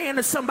final saying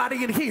to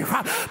somebody in here.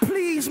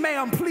 Please,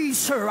 ma'am, please,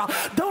 sir,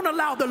 don't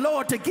allow the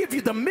Lord to give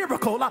you the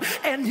miracle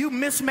and you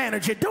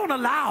mismanage it. Don't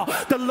allow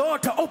the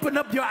Lord to open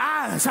up your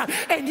eyes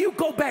and you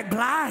go back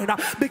blind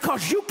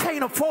because you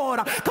can't afford,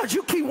 because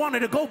you keep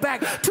wanting to go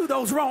back to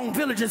those wrong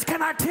villages.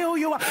 Can I tell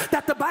you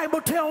that the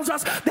Bible tells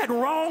us that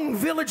wrong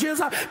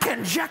villages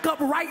can jack up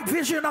right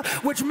vision,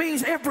 which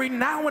means every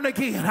now and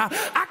again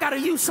I got to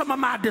use some of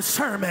my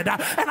discernment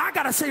and I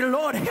got to say,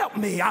 Lord, help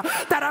me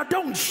that I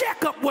don't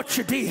jack up what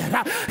you did.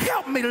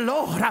 Help me,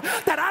 Lord,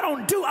 that I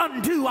don't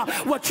undo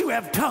what you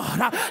have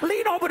done.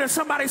 Lean over to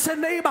somebody and say,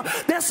 neighbor,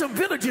 there's some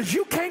villages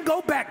you can't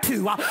go back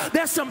to.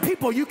 There's some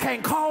people you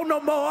can't call no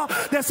more.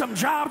 There's some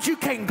jobs you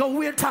can't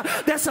go into.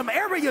 There's some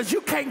areas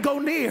you can't go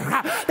near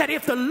that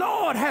if the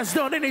Lord has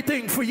done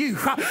anything for you,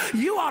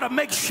 you ought to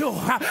make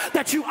sure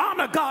that you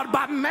honor God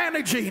by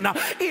managing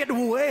it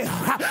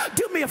well.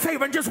 Do me a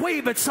favor and just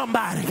wave at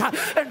somebody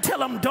and tell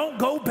them don't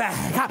go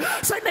back.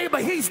 Say, neighbor,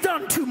 he's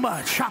done too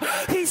much.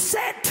 He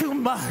said too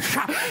much.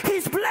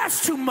 He's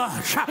blessed too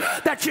much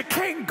that you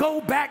can't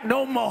go back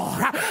no more.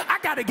 I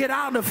got to get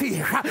out of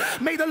here.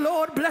 May the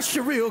Lord bless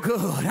you real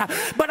good.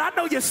 But I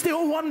know you're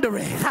still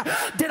wondering,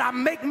 did I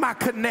make my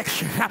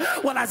connection?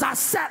 Well, as I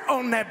sat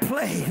on that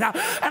plane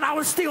and I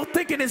was still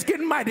thinking it's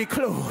getting mighty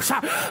close,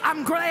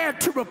 I'm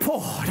glad to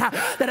report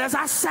that as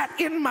I sat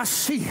in my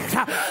seat,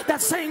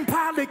 that same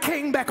pilot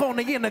came back on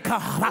the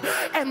intercom,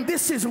 and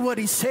this is what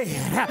he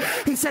said.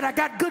 He said, I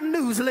got good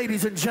news,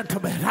 ladies and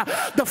gentlemen.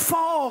 The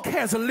fog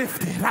has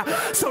lifted.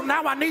 So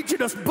now I need you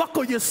to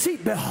buckle your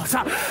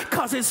seatbelts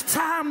because it's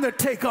time to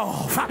take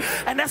off.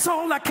 And that's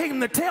all I came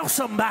to tell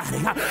somebody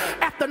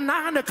at the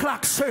 9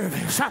 o'clock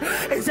service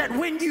is that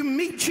when you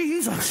meet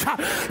Jesus,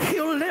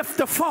 he'll lift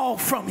the fog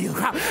from you.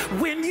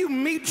 When you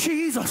meet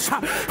Jesus,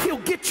 he'll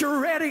get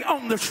you ready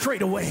on the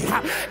straightaway.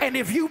 And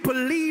if you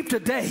believe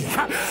today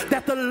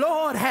that the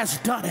Lord has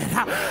done it,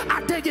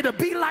 I dare you to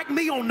be like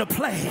me on the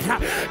plane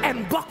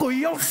and buckle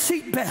your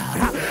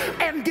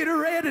seatbelt and get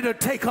ready to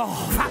take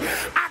off.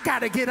 I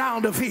gotta get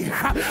out of here,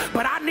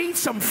 but I need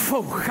some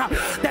folk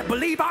that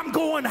believe I'm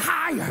going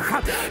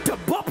higher to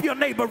bump your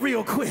neighbor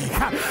real quick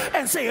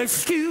and say,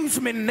 excuse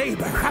me,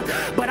 neighbor,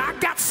 but I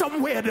got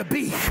somewhere to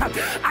be.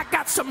 I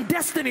got some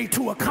destiny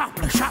to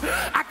accomplish.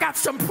 I got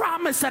some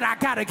promise that I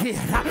gotta get,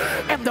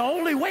 and the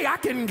only way I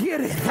can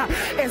get it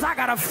is I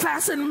gotta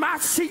fasten my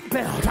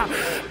seatbelt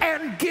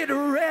and get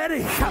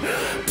ready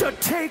to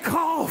take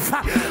off.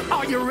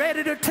 Are you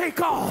ready to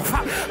take off?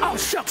 Oh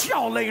shucks,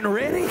 y'all ain't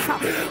ready.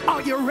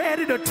 Are you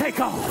ready to take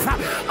off?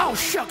 Oh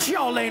shucks,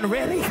 y'all ain't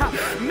ready.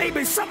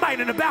 Maybe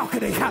somebody in the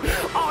balcony.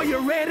 Are you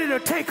ready to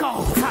take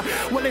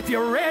off? Well, if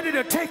you're ready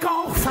to take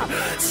off,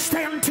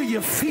 stand to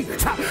your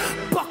feet,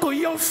 buckle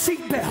your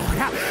seatbelt,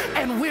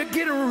 and we're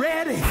getting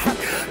ready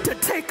to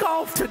take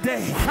off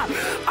today.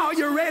 Are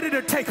you ready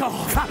to take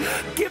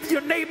off? Give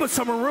your neighbor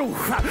some room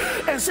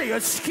and say,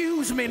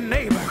 excuse me,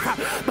 neighbor,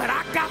 but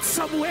I got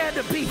somewhere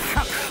to be.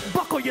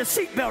 Buckle your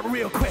seatbelt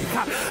real quick.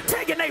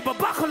 Tell your neighbor,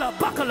 buckle up,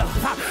 buckle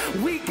up.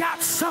 We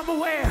got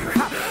somewhere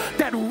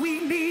that we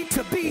need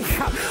to be.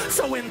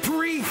 So in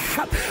 3,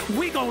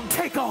 we gonna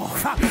take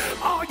off.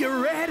 Are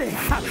you ready?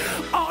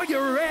 Are you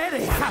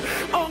ready?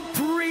 On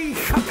 3,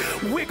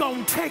 we're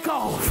gonna take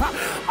off.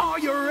 Are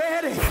you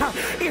ready?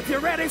 If you're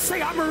ready,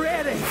 say I'm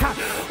ready.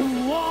 1,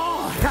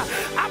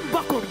 I'm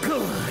buckled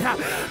good.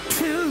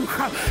 2,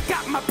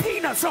 got my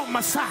peanuts on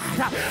my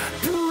side.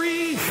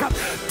 3,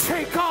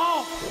 take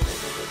off.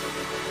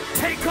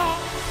 Take off.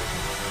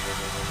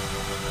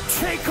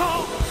 Take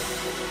off.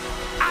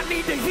 I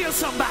need to hear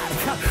somebody.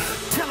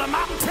 Tell them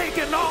I'm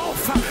taking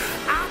off.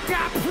 I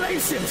got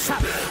places.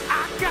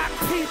 I got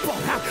people.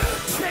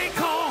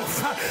 Take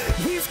off.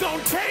 He's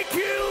gonna take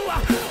you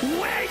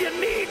where you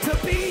need to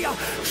be.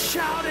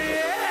 Shout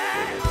it.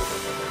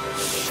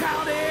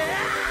 Shout it.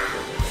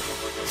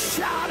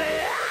 Shout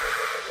it.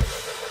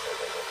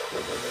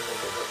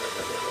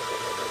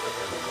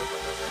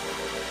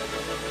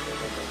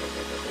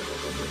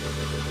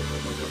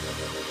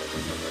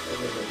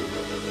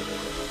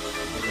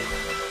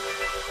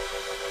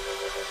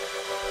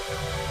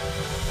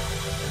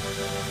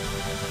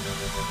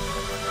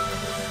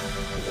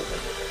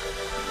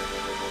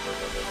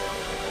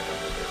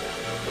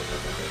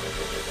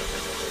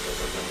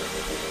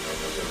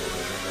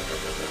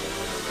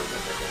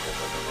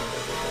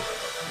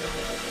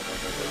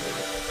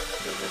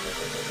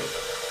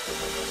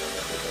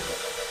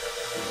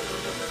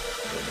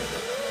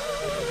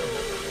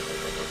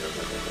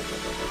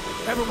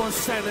 Everyone's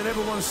standing,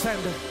 everyone's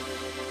standing.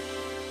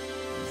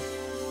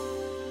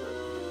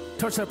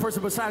 Touch that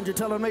person beside you,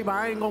 tell them, neighbor,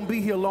 I ain't gonna be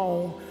here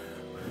long.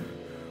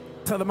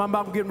 Tell them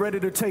I'm getting ready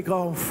to take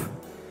off.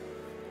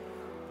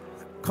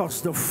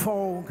 Because the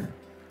fog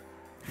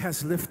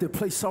has lifted.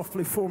 Play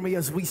softly for me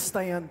as we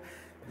stand.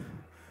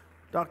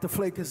 Dr.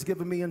 Flake has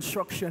given me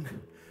instruction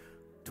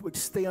to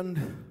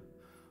extend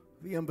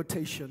the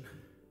invitation.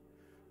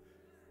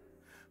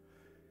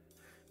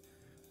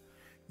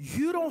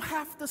 You don't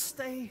have to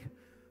stay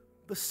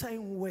the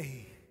same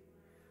way,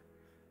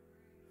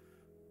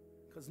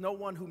 because no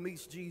one who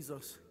meets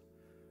Jesus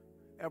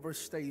ever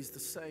stays the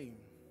same.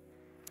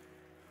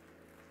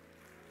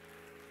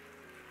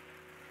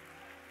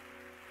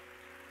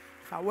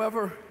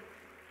 However,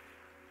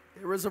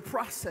 there is a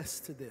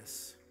process to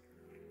this.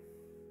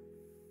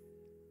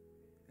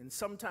 And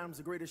sometimes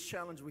the greatest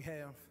challenge we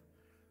have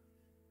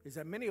is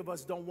that many of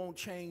us don't want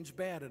change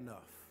bad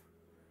enough.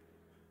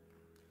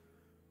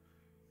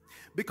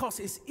 Because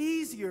it's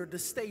easier to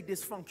stay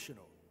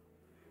dysfunctional.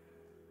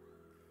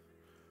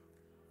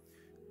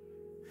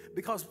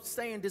 Because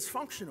staying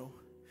dysfunctional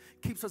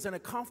keeps us in a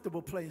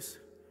comfortable place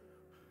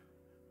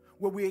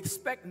where we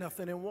expect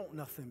nothing and want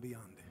nothing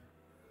beyond it.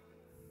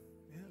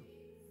 Yeah.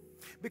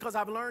 Because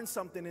I've learned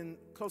something in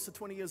close to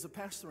 20 years of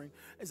pastoring,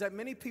 is that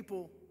many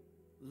people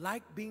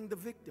like being the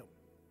victim.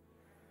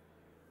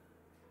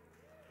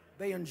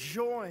 They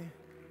enjoy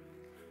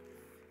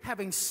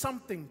having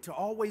something to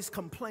always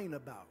complain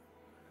about.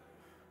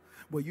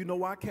 Well, you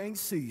know I can't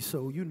see,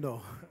 so you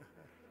know.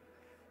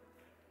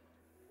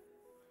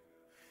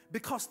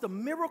 Because the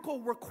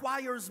miracle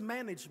requires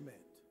management.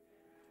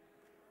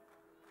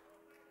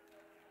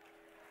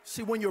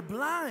 See, when you're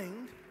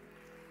blind,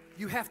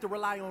 you have to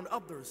rely on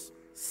others.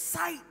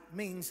 Sight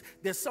means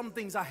there's some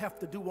things I have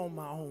to do on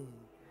my own.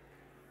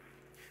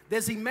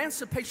 There's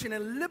emancipation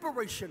and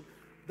liberation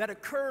that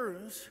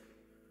occurs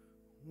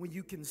when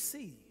you can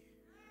see.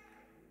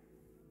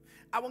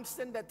 I won't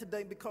extend that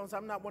today because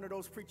I'm not one of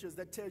those preachers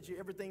that tells you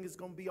everything is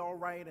going to be all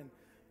right and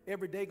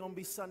every day going to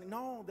be sunny.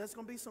 No, there's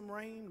going to be some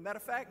rain. Matter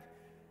of fact,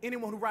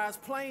 anyone who rides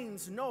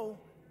planes know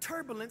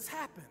turbulence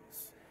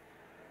happens.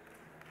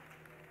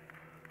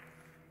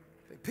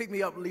 They picked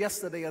me up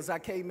yesterday as I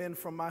came in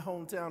from my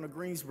hometown of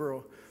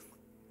Greensboro.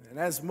 And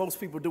as most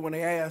people do when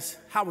they ask,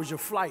 how was your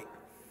flight?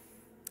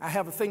 I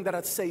have a thing that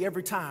I say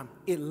every time,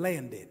 it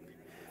landed.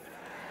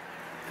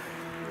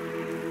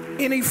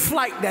 Any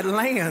flight that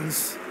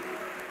lands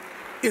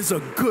is a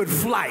good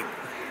flight.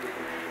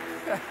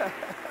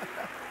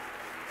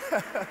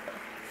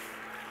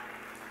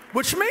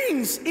 Which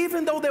means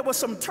even though there was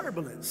some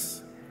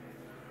turbulence,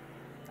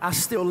 I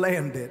still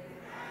landed.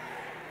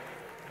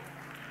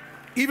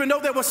 Even though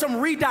there was some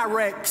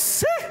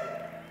redirects,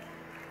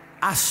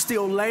 I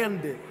still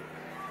landed.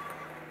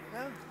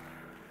 Yeah.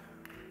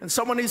 And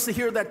someone needs to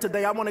hear that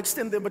today. I want to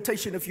extend the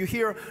invitation. If you're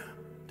here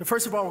to,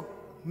 first of all,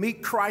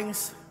 meet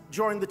Christ,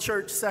 join the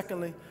church,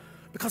 secondly,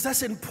 because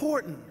that's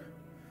important.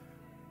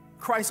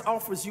 Christ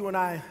offers you and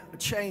I a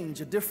change,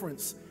 a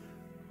difference.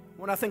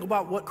 When I think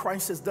about what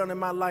Christ has done in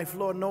my life,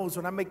 Lord knows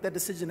when I make that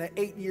decision at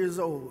 8 years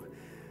old,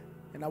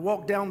 and I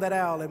walked down that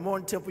aisle at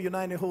Morton Temple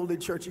United Holy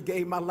Church and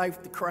gave my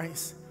life to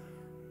Christ,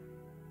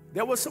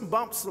 there were some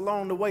bumps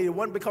along the way. It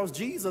wasn't because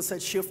Jesus had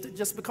shifted,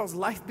 just because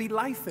life be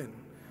lifing.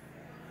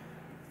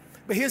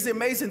 But here's the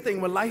amazing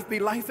thing, when life be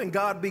life and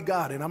God be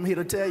God, and I'm here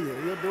to tell you,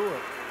 he'll do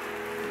it.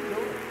 He'll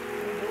do it.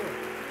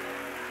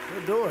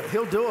 He'll do it.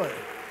 He'll do it.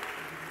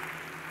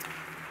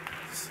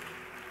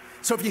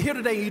 So if you're here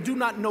today and you do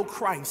not know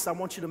Christ, I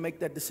want you to make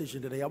that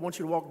decision today. I want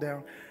you to walk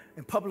down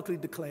and publicly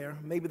declare.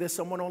 Maybe there's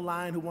someone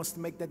online who wants to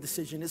make that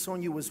decision. It's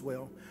on you as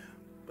well.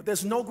 But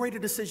there's no greater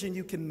decision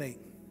you can make.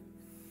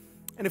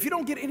 And if you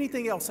don't get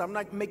anything else, I'm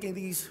not making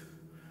these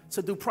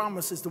to do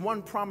promises. The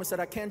one promise that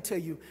I can tell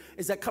you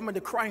is that coming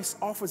to Christ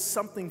offers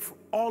something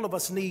all of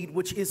us need,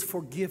 which is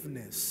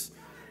forgiveness.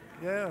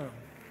 Yeah.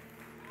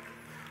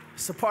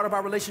 It's a part of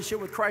our relationship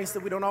with Christ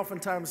that we don't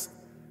oftentimes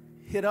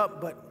hit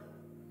up, but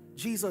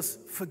Jesus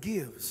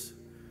forgives.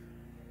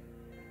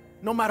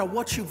 No matter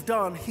what you've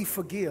done, he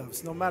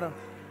forgives. No matter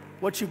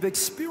what you've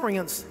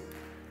experienced,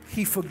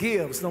 he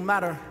forgives. No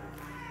matter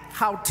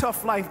how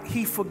tough life,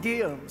 he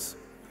forgives.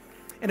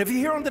 And if you're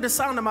here under the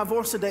sound of my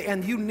voice today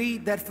and you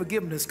need that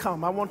forgiveness,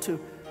 come. I want you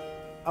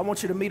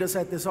to meet us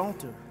at this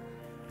altar.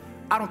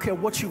 I don't care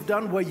what you've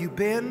done, where you've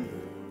been.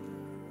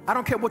 I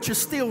don't care what you're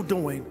still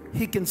doing.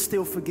 He can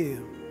still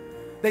forgive.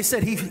 They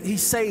said he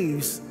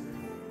saves.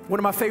 One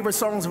of my favorite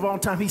songs of all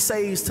time, he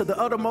saves to the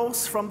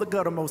uttermost from the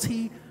guttermost.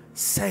 He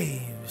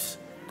saves.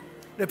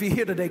 If you're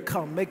here today,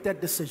 come, make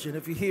that decision.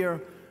 If you're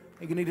here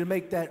and you need to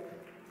make that,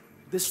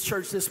 this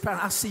church, this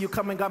pastor, I see you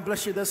coming. God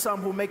bless you. There's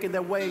some who are making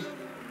their way.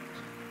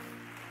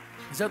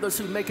 There's others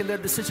who are making their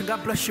decision.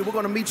 God bless you. We're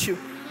going to meet you.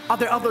 Are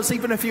there others,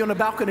 even if you're on the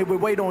balcony, we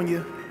wait on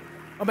you?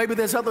 Or maybe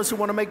there's others who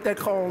want to make that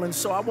call. And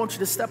so I want you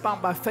to step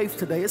out by faith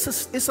today. It's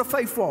a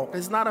faith walk.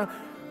 It's not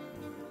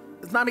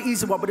an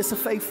easy walk, but it's a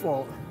faith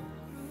walk.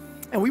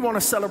 And we want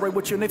to celebrate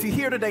with you. And if you're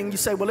here today and you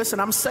say, well, listen,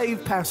 I'm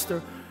saved, Pastor,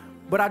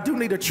 but I do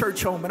need a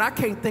church home. And I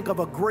can't think of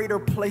a greater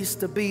place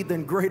to be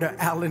than Greater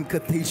Allen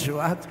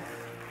Cathedral.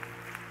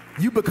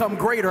 You become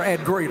greater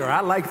at greater.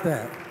 I like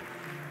that.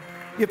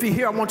 If you're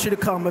here, I want you to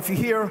come. If you're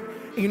here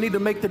and you need to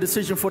make the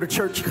decision for the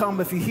church, come.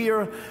 If you're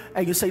here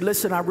and you say,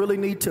 listen, I really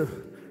need to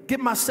get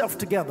myself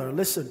together.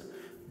 Listen,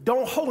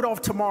 don't hold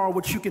off tomorrow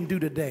what you can do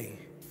today.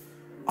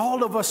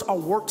 All of us are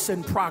works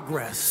in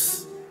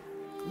progress.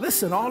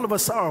 Listen, all of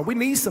us are. We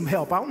need some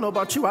help. I don't know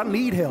about you. I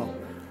need help.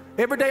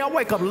 Every day I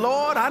wake up,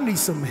 Lord, I need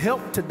some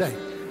help today.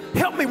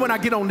 Help me when I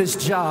get on this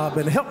job,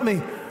 and help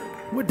me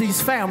with these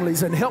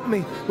families, and help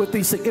me with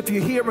these things. If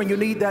you're here and you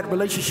need that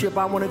relationship,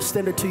 I want to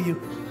extend it to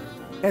you.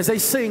 As they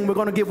sing, we're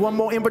going to give one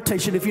more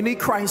invitation. If you need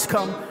Christ,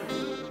 come.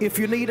 If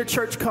you need a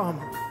church, come.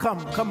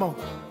 Come on.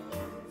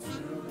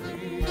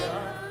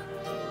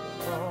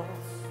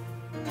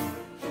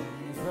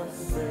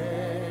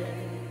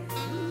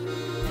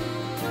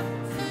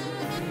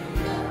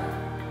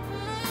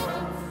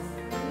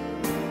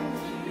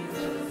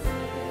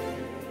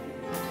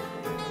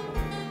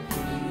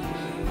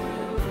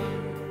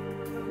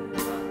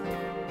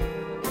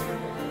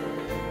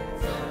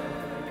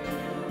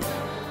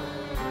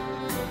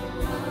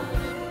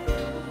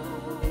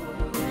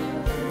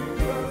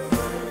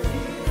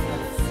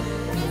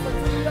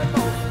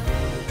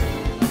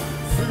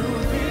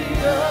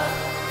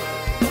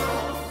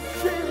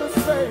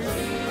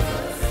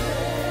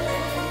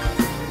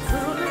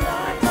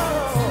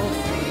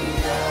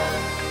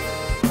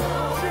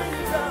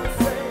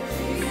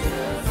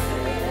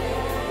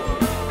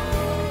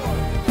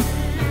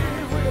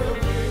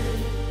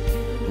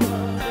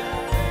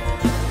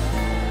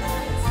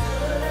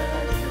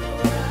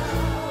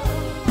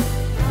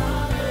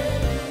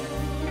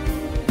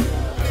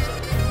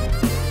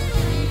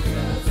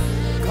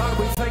 God,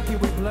 we thank you.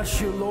 We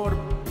bless you, Lord.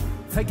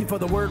 Thank you for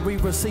the word we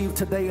received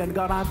today. And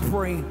God, I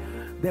pray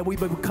that we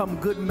become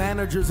good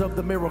managers of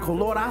the miracle.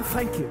 Lord, I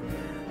thank you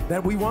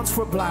that we once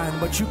were blind,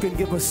 but you can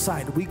give us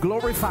sight. We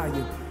glorify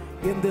you.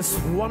 In this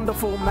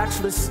wonderful,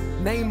 matchless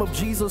name of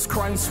Jesus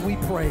Christ, we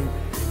pray.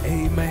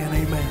 Amen,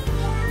 amen.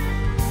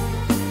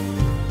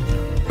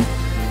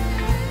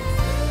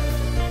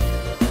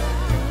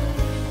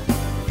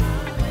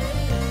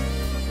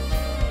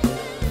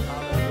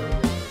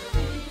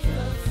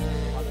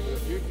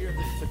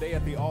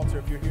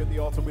 If you're here at the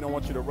altar, we don't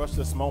want you to rush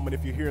this moment.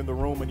 If you're here in the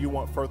room and you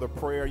want further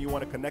prayer, you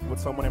want to connect with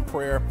someone in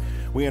prayer,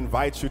 we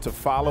invite you to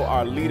follow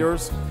our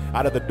leaders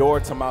out of the door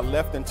to my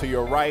left and to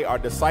your right, our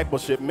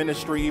discipleship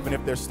ministry. Even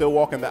if they're still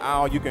walking the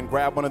aisle, you can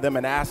grab one of them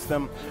and ask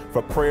them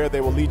for prayer.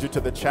 They will lead you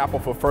to the chapel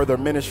for further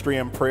ministry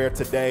and prayer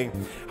today.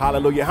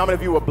 Hallelujah. How many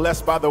of you were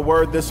blessed by the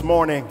word this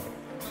morning?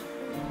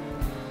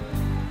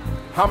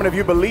 How many of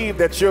you believe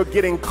that you're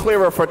getting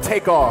clearer for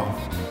takeoff?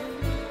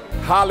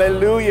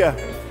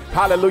 Hallelujah.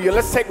 Hallelujah.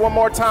 Let's take one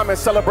more time and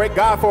celebrate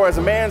God for his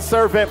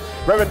manservant,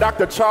 Reverend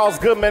Dr. Charles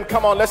Goodman.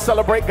 Come on, let's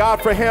celebrate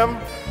God for him,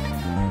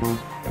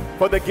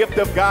 for the gift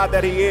of God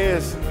that he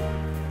is.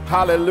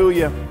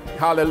 Hallelujah.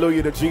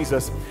 Hallelujah to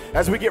Jesus.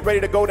 As we get ready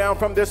to go down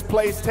from this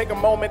place, take a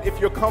moment. If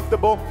you're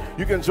comfortable,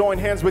 you can join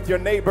hands with your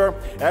neighbor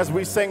as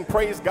we sing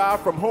Praise God,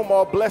 from whom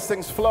all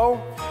blessings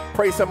flow.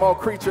 Praise him, all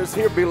creatures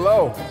here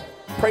below.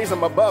 Praise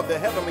him above the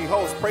heavenly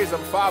host. Praise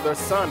him, Father,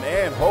 Son,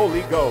 and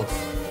Holy Ghost.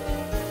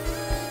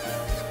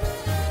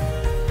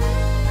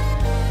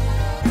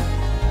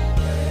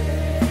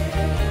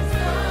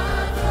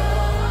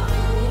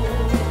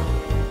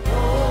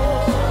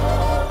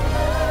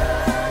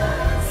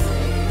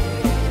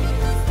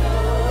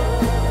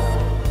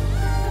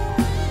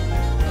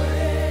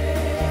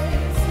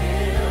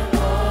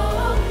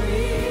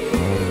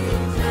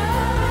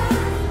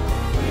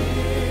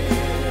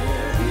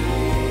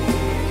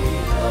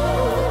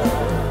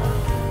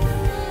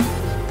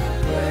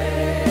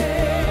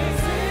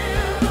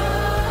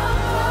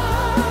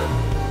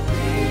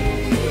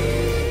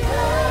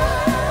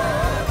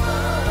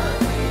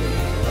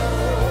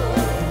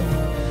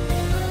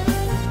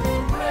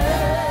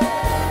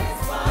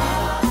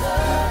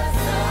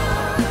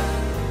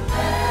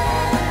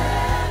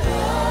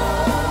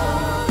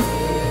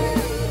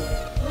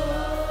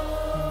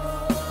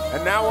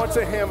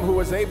 To him who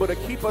is able to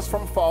keep us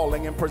from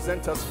falling and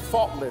present us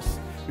faultless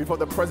before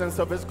the presence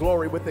of his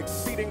glory with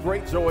exceeding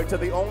great joy, to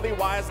the only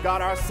wise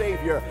God our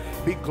Savior,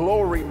 be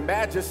glory,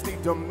 majesty,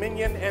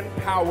 dominion, and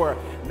power,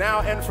 now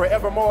and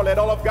forevermore. Let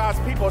all of God's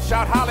people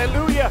shout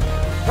hallelujah.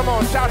 Come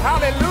on, shout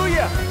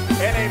hallelujah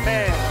and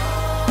amen.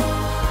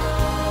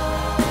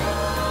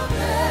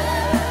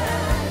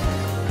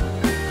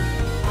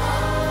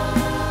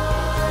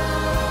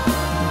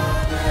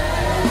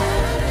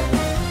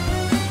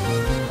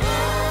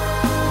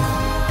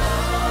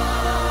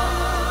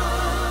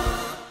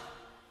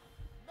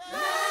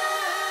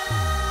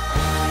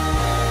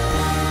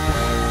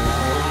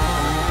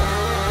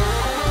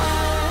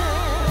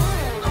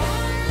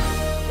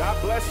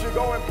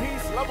 Go in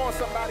peace. Love on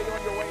somebody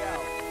on your way out.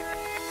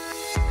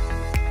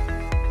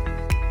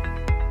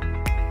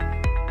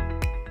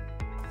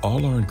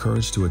 All are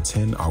encouraged to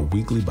attend our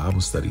weekly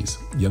Bible studies,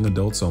 young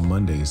adults on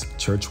Mondays,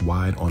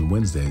 church-wide on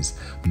Wednesdays,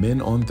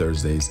 men on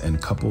Thursdays, and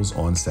couples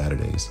on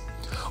Saturdays.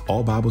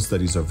 All Bible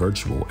studies are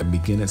virtual and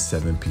begin at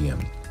 7 p.m.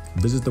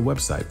 Visit the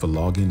website for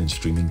login and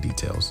streaming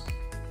details.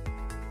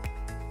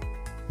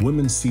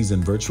 Women's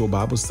Season Virtual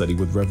Bible Study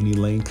with Reverend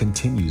Elaine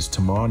continues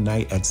tomorrow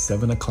night at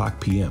 7 o'clock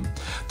p.m.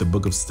 The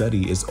book of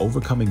study is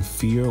Overcoming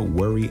Fear,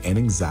 Worry, and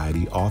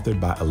Anxiety, authored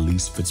by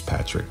Elise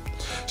Fitzpatrick.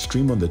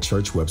 Stream on the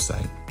church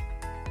website.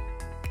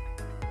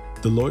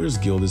 The Lawyers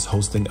Guild is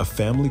hosting a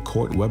family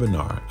court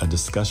webinar, a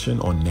discussion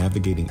on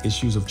navigating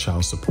issues of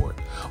child support,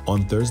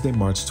 on Thursday,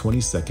 March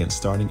 22nd,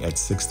 starting at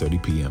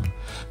 6:30 p.m.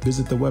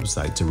 Visit the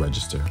website to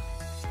register.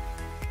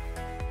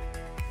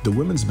 The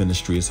Women's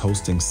Ministry is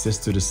hosting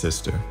Sister to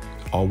Sister.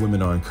 All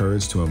women are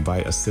encouraged to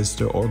invite a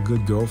sister or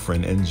good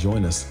girlfriend and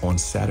join us on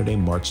Saturday,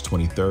 March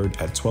 23rd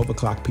at 12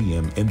 o'clock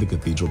p.m. in the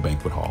Cathedral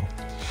Banquet Hall.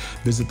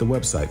 Visit the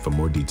website for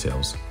more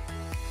details.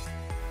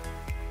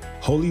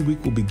 Holy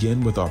Week will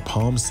begin with our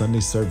Palm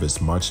Sunday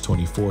service March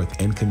 24th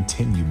and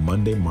continue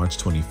Monday, March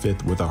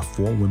 25th with our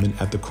For Women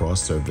at the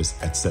Cross service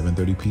at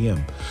 7:30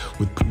 p.m.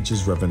 with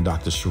preachers Reverend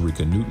Dr.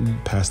 Sharika Newton,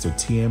 Pastor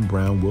T.M.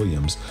 Brown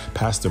Williams,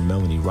 Pastor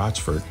Melanie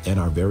Rochford, and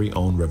our very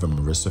own Reverend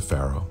Marissa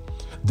Farrow.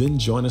 Then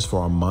join us for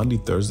our Maundy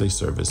Thursday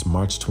service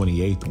March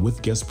 28th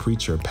with guest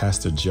preacher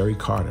Pastor Jerry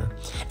Carter,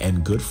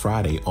 and Good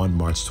Friday on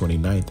March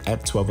 29th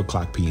at 12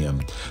 o'clock p.m.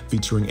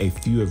 featuring a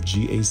few of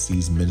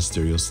GAC's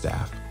ministerial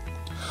staff.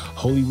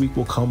 Holy Week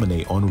will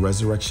culminate on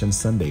Resurrection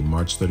Sunday,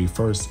 March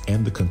 31st,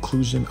 and the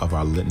conclusion of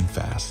our Lenten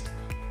fast.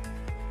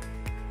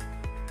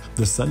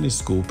 The Sunday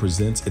School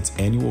presents its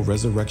annual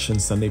Resurrection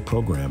Sunday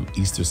program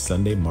Easter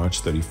Sunday,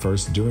 March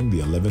 31st during the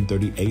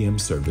 11:30 a.m.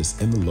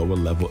 service in the lower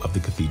level of the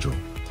Cathedral.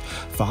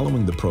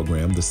 Following the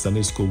program, the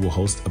Sunday School will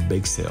host a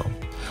bake sale.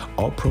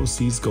 All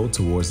proceeds go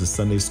towards the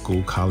Sunday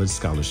School College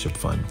Scholarship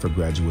Fund for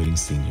graduating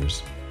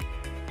seniors.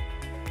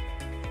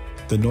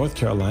 The North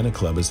Carolina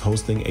Club is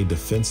hosting a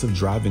defensive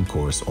driving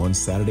course on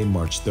Saturday,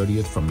 March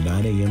 30th from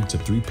 9 a.m. to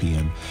 3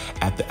 p.m.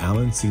 at the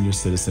Allen Senior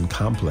Citizen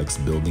Complex,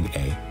 Building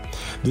A.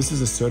 This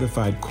is a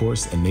certified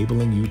course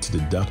enabling you to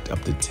deduct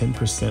up to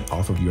 10%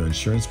 off of your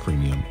insurance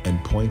premium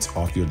and points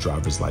off your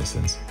driver's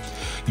license.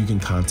 You can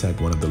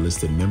contact one of the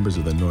listed members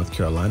of the North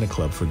Carolina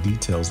Club for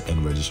details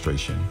and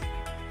registration.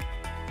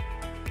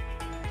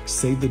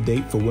 Save the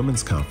date for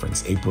Women's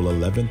Conference, April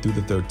 11th through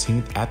the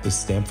 13th at the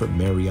Stamford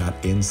Marriott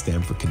in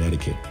Stamford,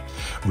 Connecticut.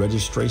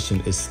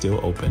 Registration is still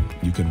open.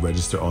 You can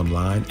register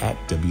online at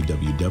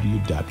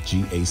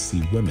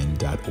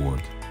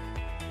www.gacwomen.org.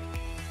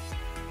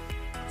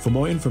 For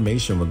more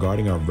information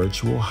regarding our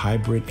virtual,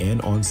 hybrid,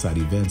 and on-site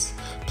events,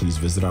 please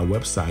visit our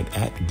website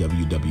at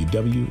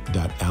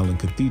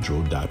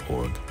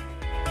www.allencathedral.org.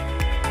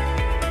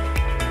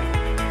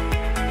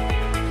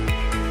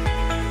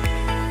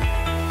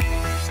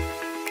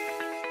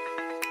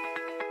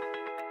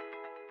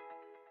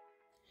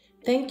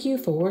 Thank you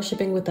for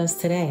worshiping with us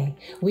today.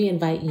 We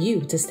invite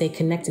you to stay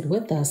connected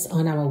with us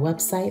on our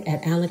website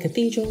at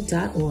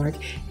allencathedral.org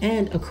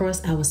and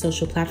across our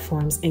social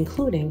platforms,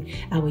 including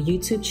our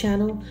YouTube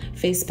channel,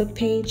 Facebook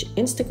page,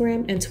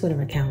 Instagram, and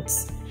Twitter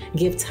accounts.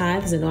 Give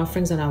tithes and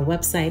offerings on our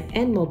website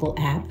and mobile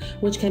app,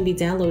 which can be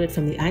downloaded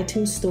from the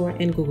iTunes Store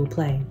and Google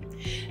Play.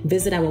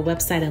 Visit our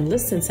website and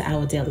listen to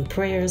our daily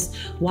prayers,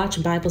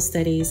 watch Bible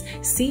studies,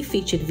 see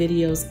featured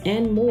videos,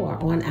 and more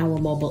on our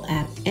mobile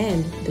app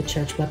and the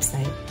church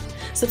website.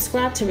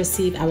 Subscribe to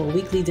receive our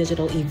weekly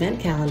digital event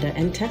calendar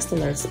and text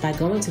alerts by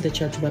going to the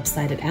church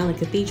website at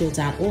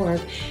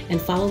allencathedral.org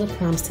and follow the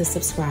prompts to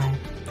subscribe.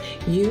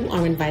 You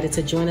are invited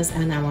to join us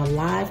on our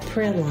live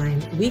prayer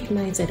line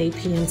weeknights at 8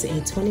 p.m. to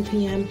 8:20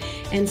 p.m.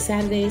 and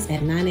Saturdays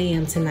at 9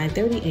 a.m. to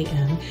 9:30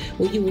 a.m.,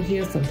 where you will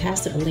hear from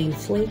Pastor Elaine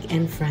Flake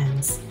and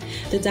friends.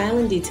 The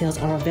dial-in details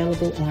are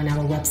available on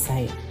our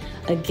website.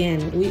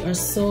 Again, we are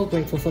so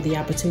grateful for the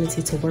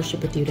opportunity to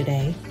worship with you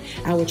today.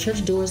 Our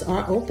church doors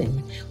are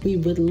open. We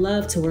would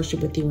love to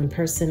worship with you in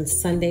person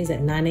Sundays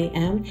at 9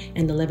 a.m.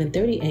 and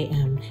 11:30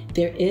 a.m.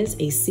 There is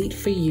a seat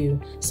for you,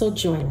 so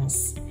join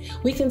us.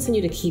 We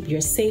continue to keep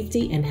your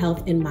safety and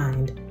health in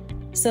mind.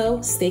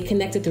 So stay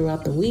connected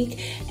throughout the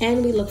week,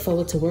 and we look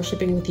forward to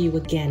worshiping with you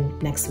again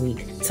next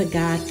week. To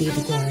God be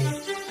the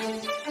glory.